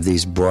first of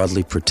these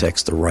broadly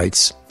protects the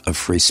rights of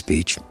free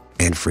speech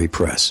and free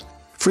press.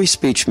 Free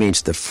speech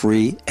means the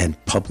free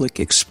and public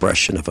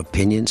expression of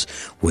opinions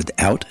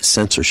without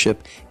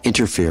censorship,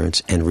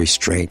 interference, and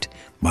restraint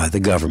by the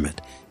government.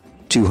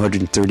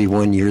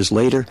 231 years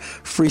later,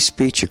 free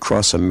speech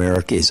across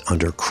America is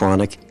under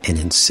chronic and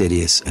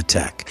insidious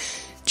attack.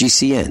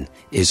 GCN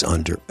is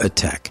under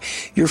attack.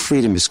 Your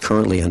freedom is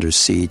currently under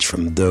siege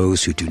from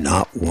those who do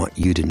not want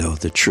you to know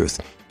the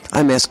truth.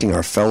 I'm asking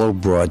our fellow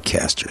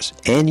broadcasters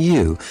and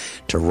you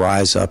to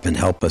rise up and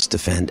help us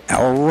defend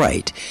our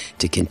right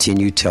to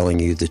continue telling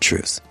you the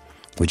truth.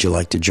 Would you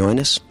like to join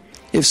us?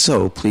 If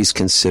so, please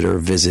consider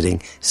visiting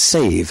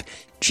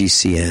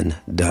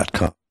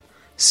SaveGCN.com.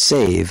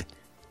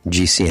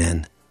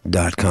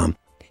 SaveGCN.com.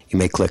 You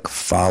may click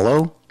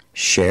follow,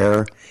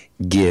 share,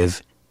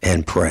 give,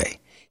 and pray.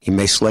 You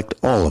may select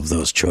all of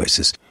those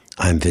choices.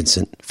 I'm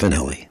Vincent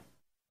Finelli.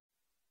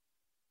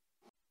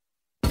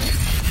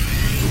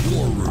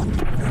 War Room.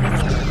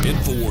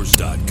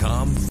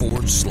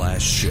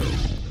 Infowars.com/show.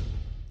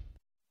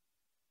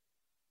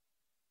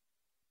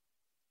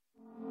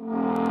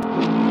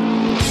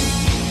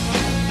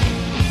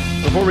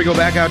 Before we go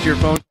back out to your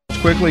phones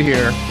quickly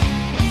here,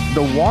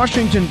 the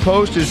Washington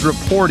Post is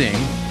reporting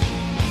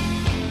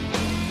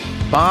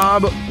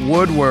Bob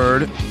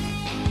Woodward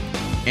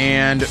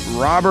and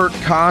Robert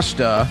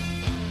Costa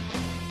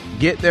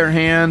get their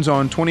hands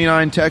on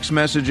 29 text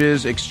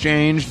messages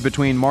exchanged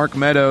between Mark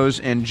Meadows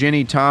and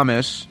Jenny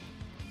Thomas,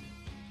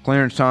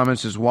 Clarence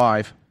Thomas's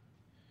wife.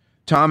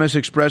 Thomas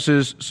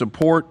expresses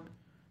support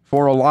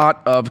for a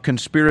lot of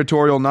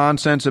conspiratorial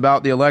nonsense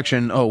about the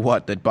election. Oh,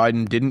 what, that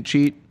Biden didn't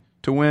cheat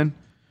to win?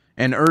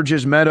 And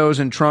urges Meadows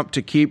and Trump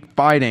to keep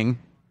fighting.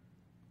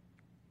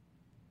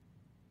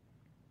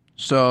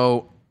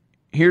 So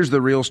here's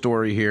the real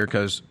story here,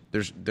 because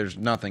there's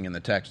nothing in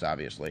the text,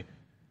 obviously.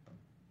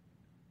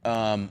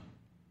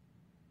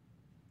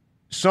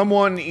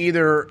 Someone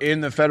either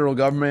in the federal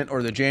government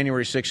or the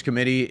January 6th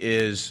committee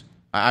is,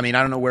 I mean, I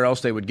don't know where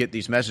else they would get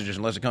these messages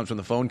unless it comes from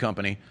the phone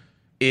company,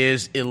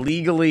 is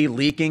illegally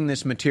leaking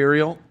this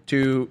material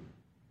to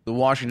the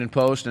Washington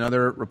Post and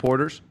other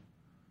reporters.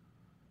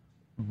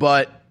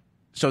 But,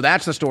 so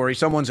that's the story.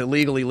 Someone's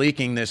illegally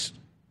leaking this,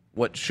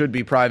 what should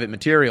be private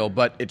material,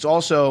 but it's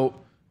also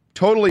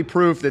totally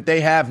proof that they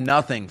have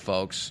nothing,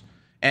 folks.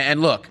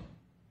 And look,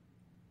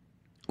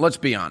 let's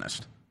be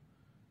honest.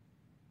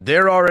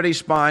 They're already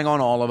spying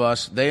on all of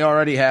us. They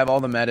already have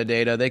all the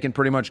metadata. They can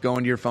pretty much go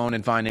into your phone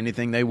and find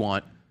anything they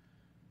want.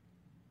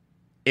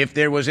 If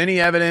there was any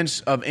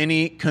evidence of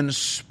any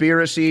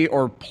conspiracy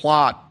or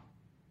plot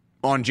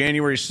on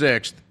January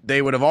 6th,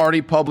 they would have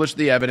already published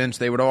the evidence.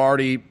 They would have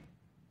already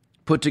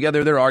put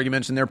together their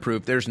arguments and their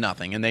proof. There's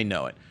nothing, and they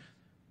know it.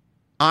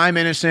 I'm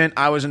innocent.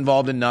 I was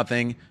involved in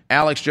nothing.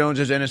 Alex Jones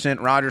is innocent.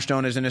 Roger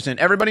Stone is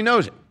innocent. Everybody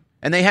knows it.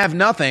 And they have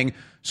nothing.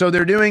 So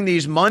they're doing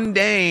these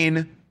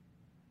mundane,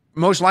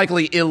 most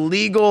likely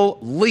illegal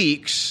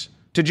leaks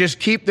to just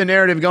keep the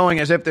narrative going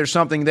as if there's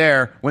something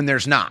there when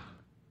there's not.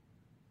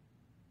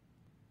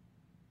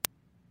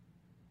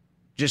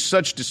 Just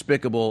such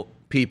despicable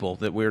people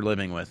that we're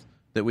living with,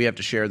 that we have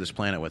to share this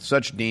planet with.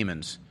 Such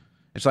demons.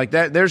 It's like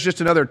that. There's just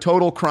another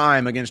total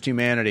crime against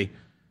humanity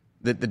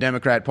that the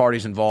Democrat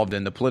Party's involved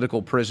in, the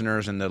political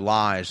prisoners and the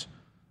lies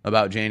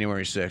about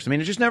January 6th. I mean,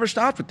 it just never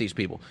stopped with these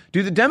people.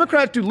 Do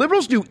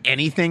liberals do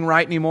anything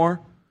right anymore?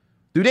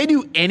 Do they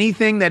do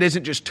anything that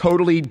isn't just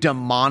totally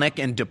demonic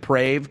and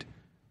depraved?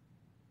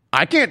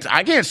 I can't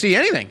see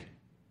anything.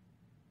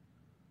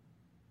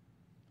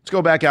 Let's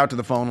go back out to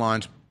the phone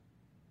lines.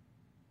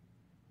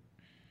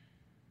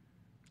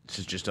 This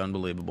is just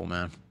unbelievable,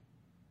 man.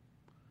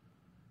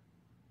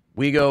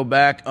 We go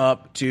back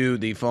up to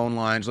the phone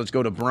lines. Let's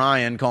go to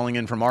Brian calling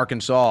in from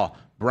Arkansas.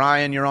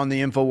 Brian, you're on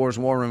the InfoWars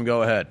War Room.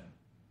 Go ahead.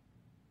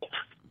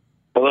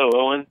 Hello,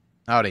 Owen.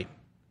 Howdy.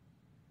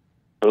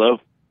 Hello.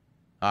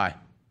 Hi.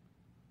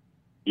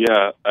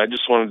 Yeah, I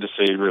just wanted to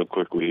say real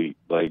quickly,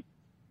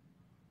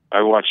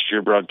 I watched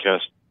your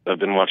broadcast. I've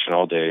been watching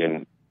all day,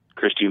 and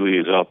Christy Lee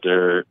is out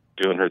there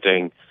doing her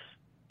thing.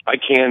 I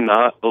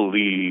cannot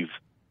believe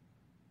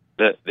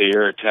that they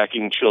are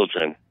attacking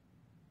children.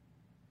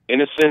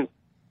 Innocent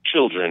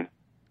children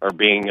are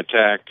being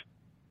attacked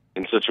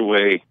in such a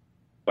way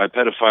by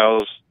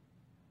pedophiles.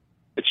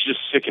 It's just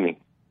sickening.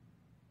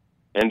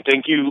 And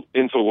thank you,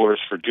 InfoWars,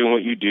 for doing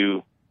what you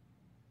do.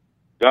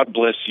 God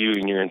bless you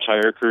and your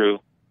entire crew.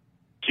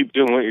 Keep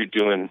doing what you're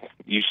doing.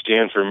 You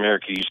stand for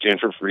America. You stand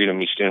for freedom.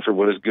 You stand for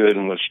what is good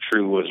and what's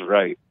true, what is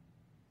right.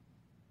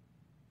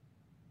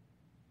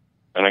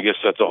 And I guess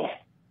that's all.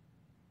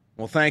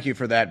 Well, thank you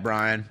for that,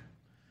 Brian.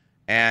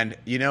 And,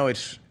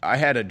 I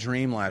had a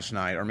dream last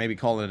night, or maybe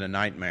call it a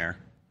nightmare.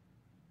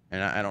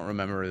 And I don't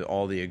remember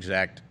all the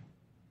exact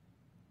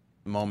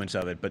moments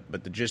of it,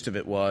 but the gist of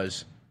it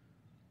was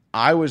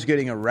I was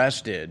getting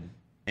arrested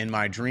in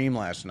my dream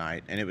last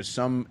night, and it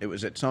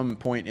was at some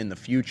point in the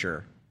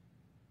future.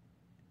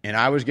 And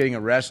I was getting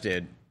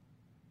arrested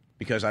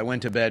because I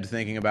went to bed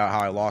thinking about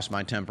how I lost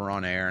my temper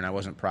on air, and I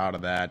wasn't proud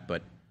of that,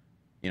 but,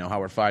 how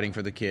we're fighting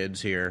for the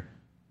kids here.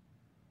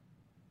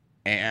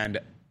 And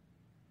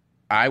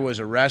I was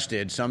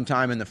arrested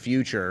sometime in the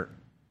future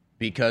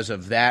because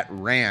of that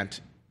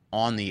rant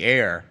on the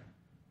air.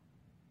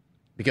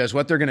 Because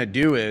what they're going to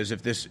do is,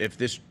 if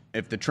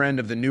the trend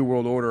of the New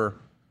World Order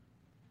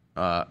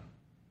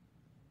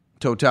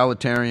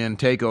totalitarian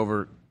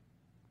takeover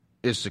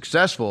is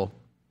successful,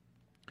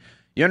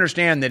 you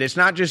understand that it's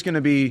not just going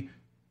to be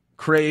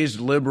crazed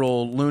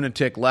liberal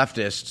lunatic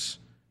leftists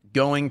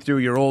going through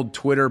your old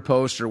Twitter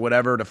posts or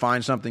whatever to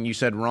find something you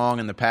said wrong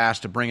in the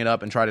past to bring it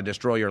up and try to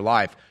destroy your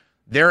life.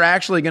 They're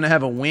actually going to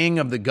have a wing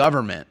of the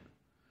government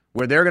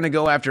where they're going to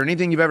go after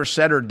anything you've ever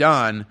said or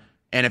done,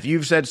 and if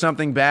you've said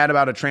something bad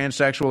about a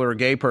transsexual or a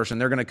gay person,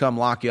 they're going to come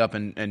lock you up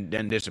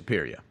and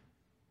disappear you.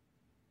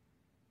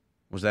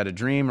 Was that a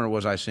dream, or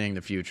was I seeing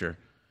the future?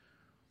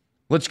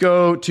 Let's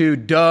go to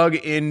Doug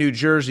in New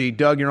Jersey.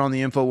 Doug, you're on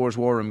the InfoWars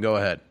War Room. Go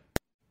ahead.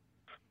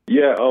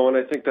 Yeah, Owen,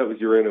 I think that was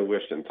your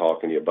intuition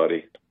talking to you,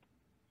 buddy.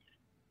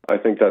 I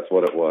think that's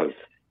what it was.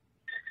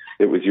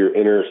 It was your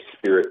inner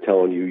spirit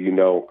telling you, you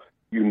know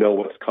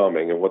what's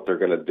coming and what they're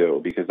going to do.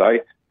 Because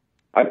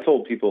I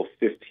told people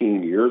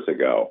 15 years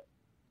ago,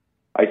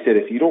 I said,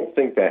 if you don't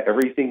think that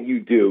everything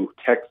you do,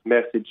 text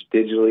message,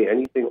 digitally,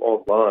 anything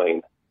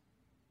online,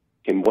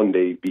 can one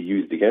day be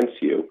used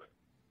against you,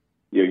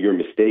 you're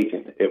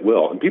mistaken. It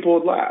will. And people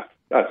would laugh.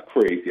 That's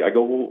crazy. I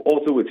go, well,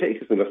 all it would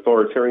take is an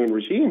authoritarian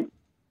regime.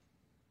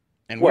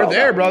 And we're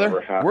there,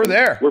 brother. We're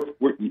there.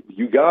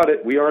 You got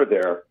it. We are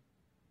there.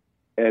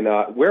 And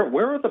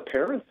where are the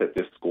parents at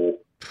this school,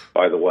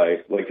 by the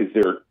way? Like, is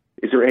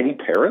there any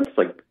parents,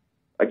 like,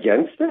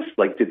 against this?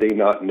 Like, did they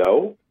not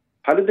know?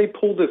 How did they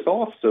pull this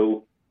off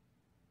so,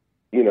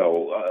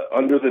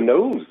 under the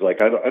nose?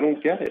 Like, I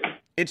don't get it.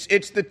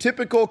 It's the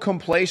typical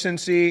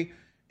complacency.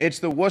 It's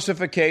the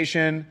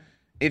wussification.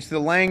 It's the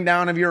laying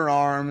down of your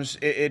arms.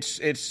 It's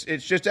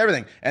just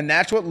everything. And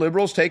that's what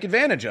liberals take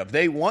advantage of.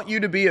 They want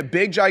you to be a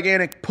big,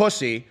 gigantic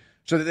pussy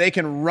so that they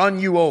can run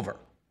you over.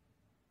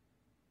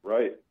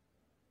 Right.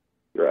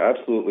 You're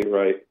absolutely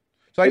right.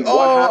 It's like,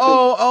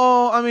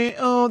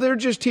 they're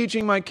just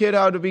teaching my kid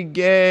how to be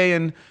gay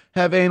and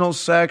have anal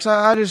sex.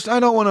 I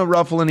don't want to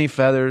ruffle any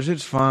feathers.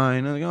 It's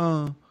fine. I'm like,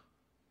 oh.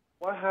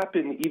 What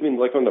happened even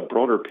like on the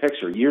broader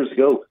picture years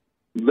ago?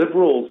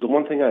 Liberals, the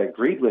one thing I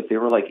agreed with, they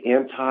were like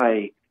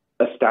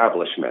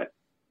anti-establishment.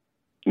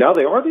 Now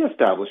they are the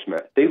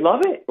establishment. They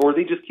love it, or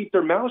they just keep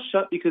their mouths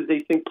shut because they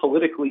think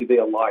politically they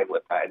align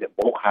with that, and it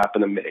won't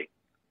happen to me.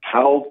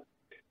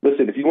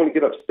 Listen, if you want to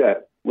get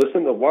upset,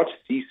 watch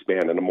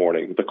C-SPAN in the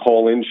morning, the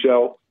call-in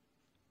show.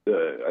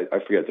 I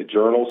forget, the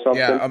Journal something.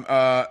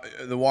 Yeah,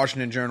 the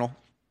Washington Journal.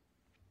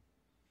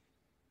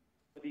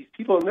 These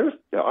people, and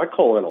I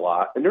call in a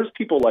lot, and there's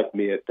people like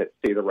me that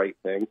say the right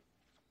thing,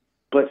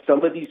 but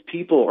some of these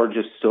people are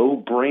just so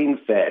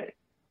brain-fed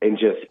and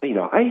just,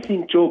 I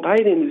think Joe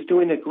Biden is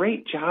doing a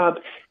great job,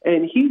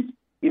 and he's,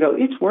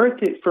 it's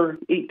worth it for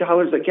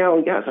 $8 a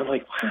gallon gas. I'm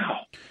like,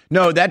 wow.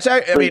 No,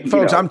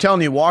 folks, I'm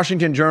telling you,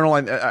 Washington Journal,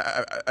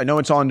 I know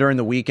it's on during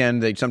the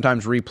weekend. They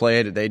sometimes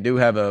replay it. They do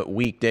have a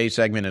weekday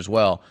segment as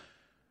well.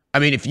 I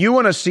mean, if you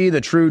want to see the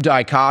true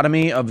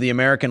dichotomy of the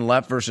American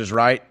left versus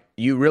right,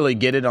 you really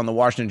get it on the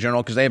Washington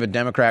Journal because they have a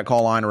Democrat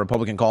call line, a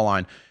Republican call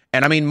line.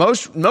 And I mean,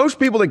 most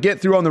people that get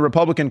through on the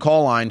Republican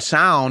call line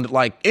sound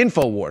like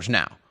InfoWars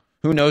now.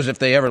 Who knows if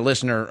they ever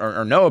listen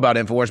or know about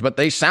InfoWars, but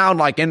they sound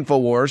like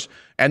InfoWars.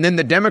 And then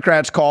the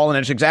Democrats call, and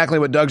it's exactly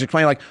what Doug's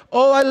explaining, like,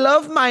 oh, I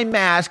love my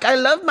mask. I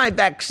love my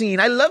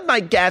vaccine. I love my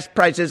gas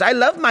prices. I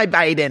love my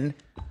Biden.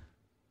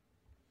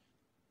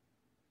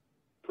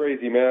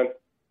 Crazy, man.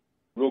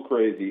 Real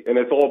crazy. And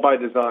it's all by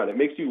design. It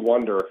makes you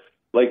wonder,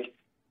 like,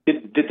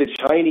 did the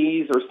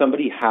Chinese or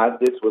somebody have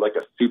this with, like,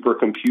 a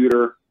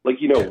supercomputer? Like,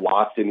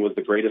 Watson was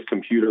the greatest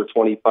computer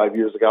 25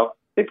 years ago.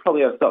 They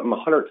probably have something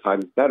 100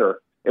 times better.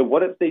 And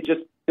what if they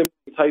just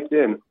simply typed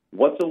in,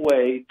 what's a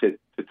way to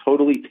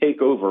totally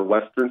take over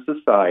Western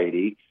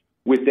society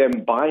with them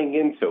buying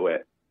into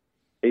it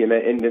and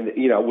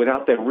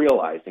without them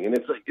realizing? And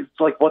it's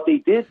like what they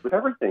did with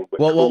everything.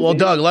 Well,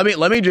 Doug,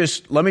 let me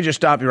just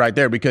stop you right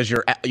there because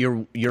you're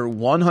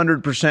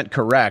 100%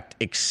 correct,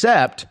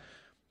 except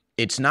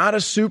it's not a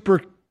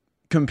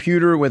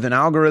supercomputer with an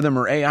algorithm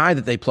or AI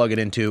that they plug it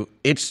into.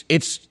 It's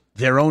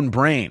their own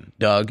brain,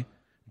 Doug.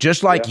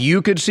 Just like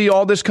you could see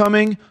all this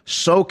coming,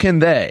 so can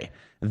they.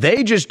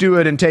 They just do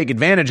it and take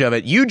advantage of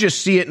it. You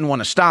just see it and want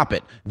to stop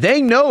it.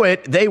 They know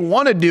it. They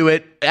want to do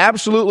it.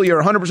 Absolutely,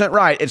 you're 100%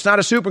 right. It's not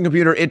a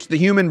supercomputer. It's the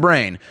human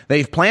brain.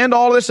 They've planned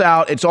all this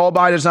out. It's all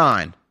by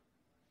design.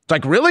 It's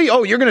like, really?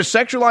 Oh, you're going to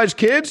sexualize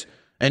kids?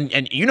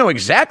 And you know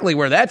exactly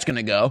where that's going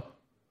to go.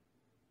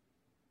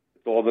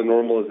 It's all the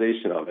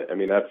normalization of it. I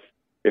mean,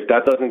 if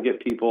that doesn't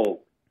get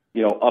people,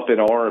 up in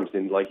arms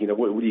and like,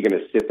 what are you going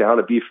to sit down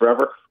and be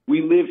forever?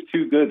 We live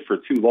too good for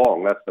too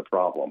long. That's the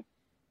problem.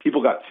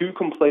 People got too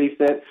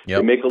complacent. Yep.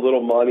 They make a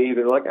little money.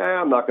 They're like,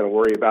 I'm not going to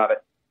worry about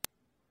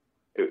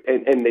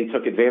it. And they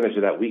took advantage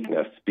of that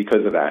weakness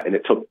because of that. And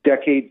it took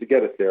decades to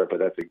get us there, but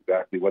that's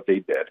exactly what they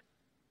did.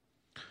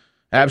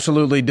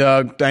 Absolutely,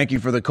 Doug. Thank you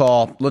for the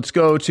call. Let's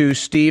go to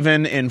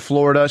Stephen in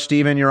Florida.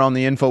 Stephen, you're on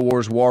the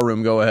InfoWars War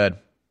Room. Go ahead.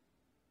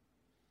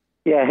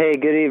 Yeah, hey,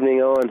 good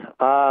evening,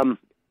 Owen.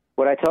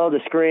 What I told the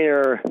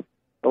screener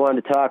I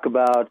wanted to talk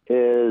about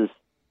is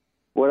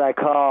what I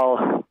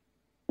call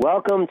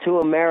Welcome to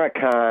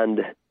Americond,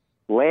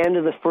 land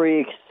of the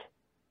freaks,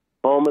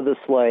 home of the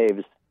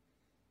slaves.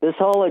 This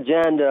whole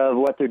agenda of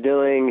what they're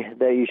doing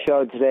that you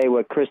showed today,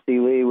 what Christy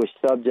Lee was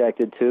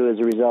subjected to as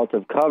a result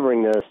of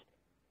covering this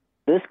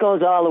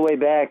goes all the way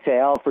back to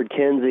Alfred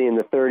Kinsey in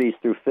the 30s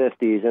through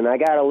 50s. And I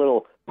got a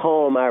little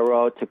poem I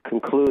wrote to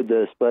conclude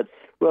this, but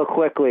real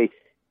quickly,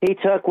 he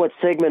took what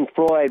Sigmund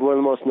Freud, one of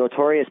the most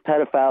notorious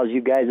pedophiles,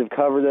 you guys have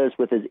covered this,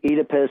 with his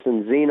Oedipus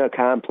and Xena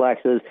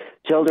complexes,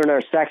 children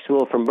are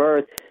sexual from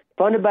birth,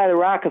 funded by the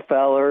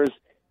Rockefellers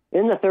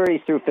in the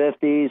 30s through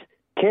 50s.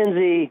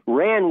 Kinsey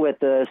ran with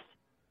this,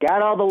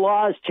 got all the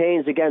laws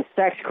changed against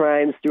sex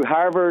crimes through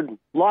Harvard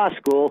Law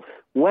School,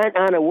 went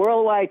on a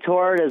worldwide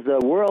tour as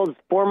the world's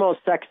foremost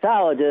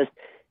sexologist,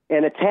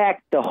 and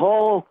attacked the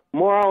whole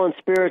moral and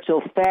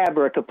spiritual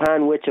fabric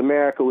upon which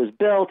America was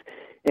built.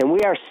 And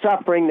we are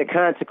suffering the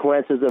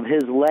consequences of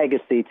his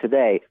legacy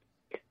today.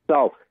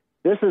 So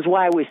this is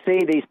why we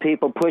see these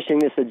people pushing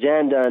this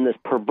agenda and this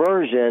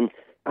perversion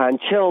on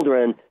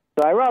children.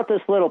 So I wrote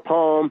this little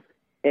poem,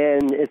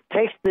 and it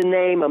takes the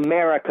name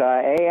America,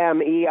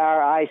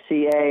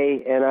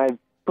 America, and I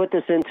put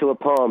this into a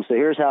poem. So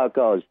here's how it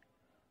goes.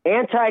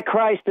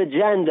 Antichrist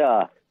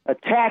agenda,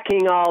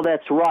 attacking all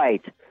that's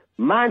right.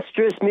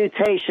 Monstrous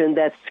mutation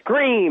that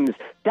screams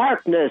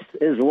darkness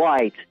is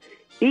light.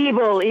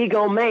 Evil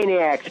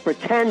egomaniacs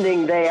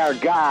pretending they are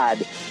God.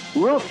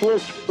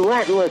 Ruthless,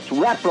 relentless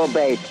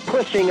reprobates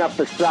pushing up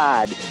the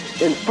sod.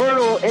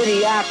 Infernal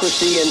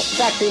idiocracy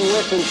infecting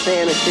with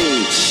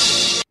insanity.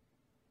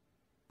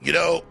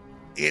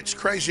 It's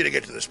crazy to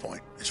get to this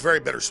point. It's very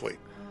bittersweet.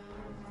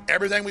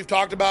 Everything we've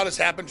talked about has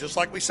happened just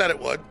like we said it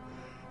would.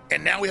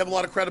 And now we have a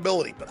lot of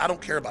credibility. But I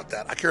don't care about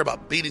that. I care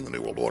about beating the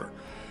New World Order.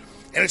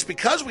 And it's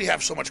because we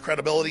have so much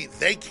credibility,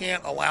 they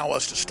can't allow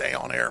us to stay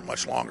on air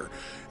much longer.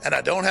 And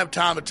I don't have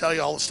time to tell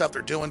you all the stuff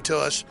they're doing to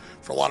us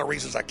for a lot of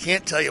reasons. I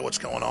can't tell you what's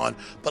going on.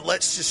 But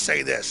let's just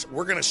say this.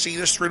 We're going to see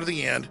this through to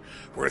the end.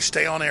 We're going to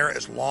stay on air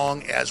as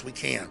long as we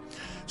can.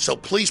 So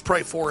please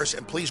pray for us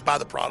and please buy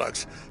the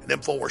products at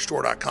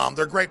InfoWarsStore.com.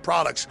 They're great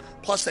products.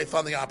 Plus, they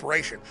fund the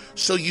operation.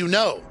 So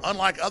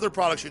unlike other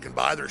products you can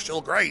buy, they're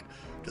still great.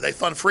 Do they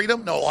fund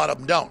freedom? No, a lot of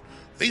them don't.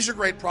 These are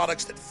great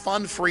products that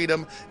fund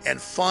freedom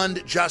and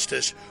fund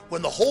justice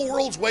when the whole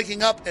world's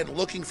waking up and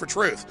looking for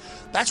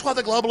truth. That's why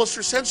the globalists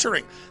are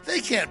censoring.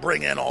 They can't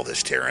bring in all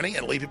this tyranny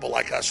and leave people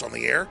like us on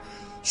the air.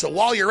 So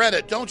while you're at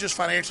it, don't just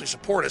financially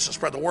support us and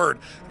spread the word.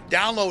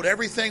 Download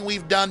everything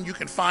we've done you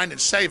can find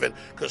and save it,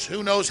 because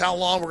who knows how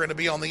long we're going to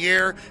be on the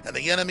air, and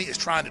the enemy is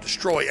trying to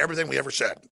destroy everything we ever said.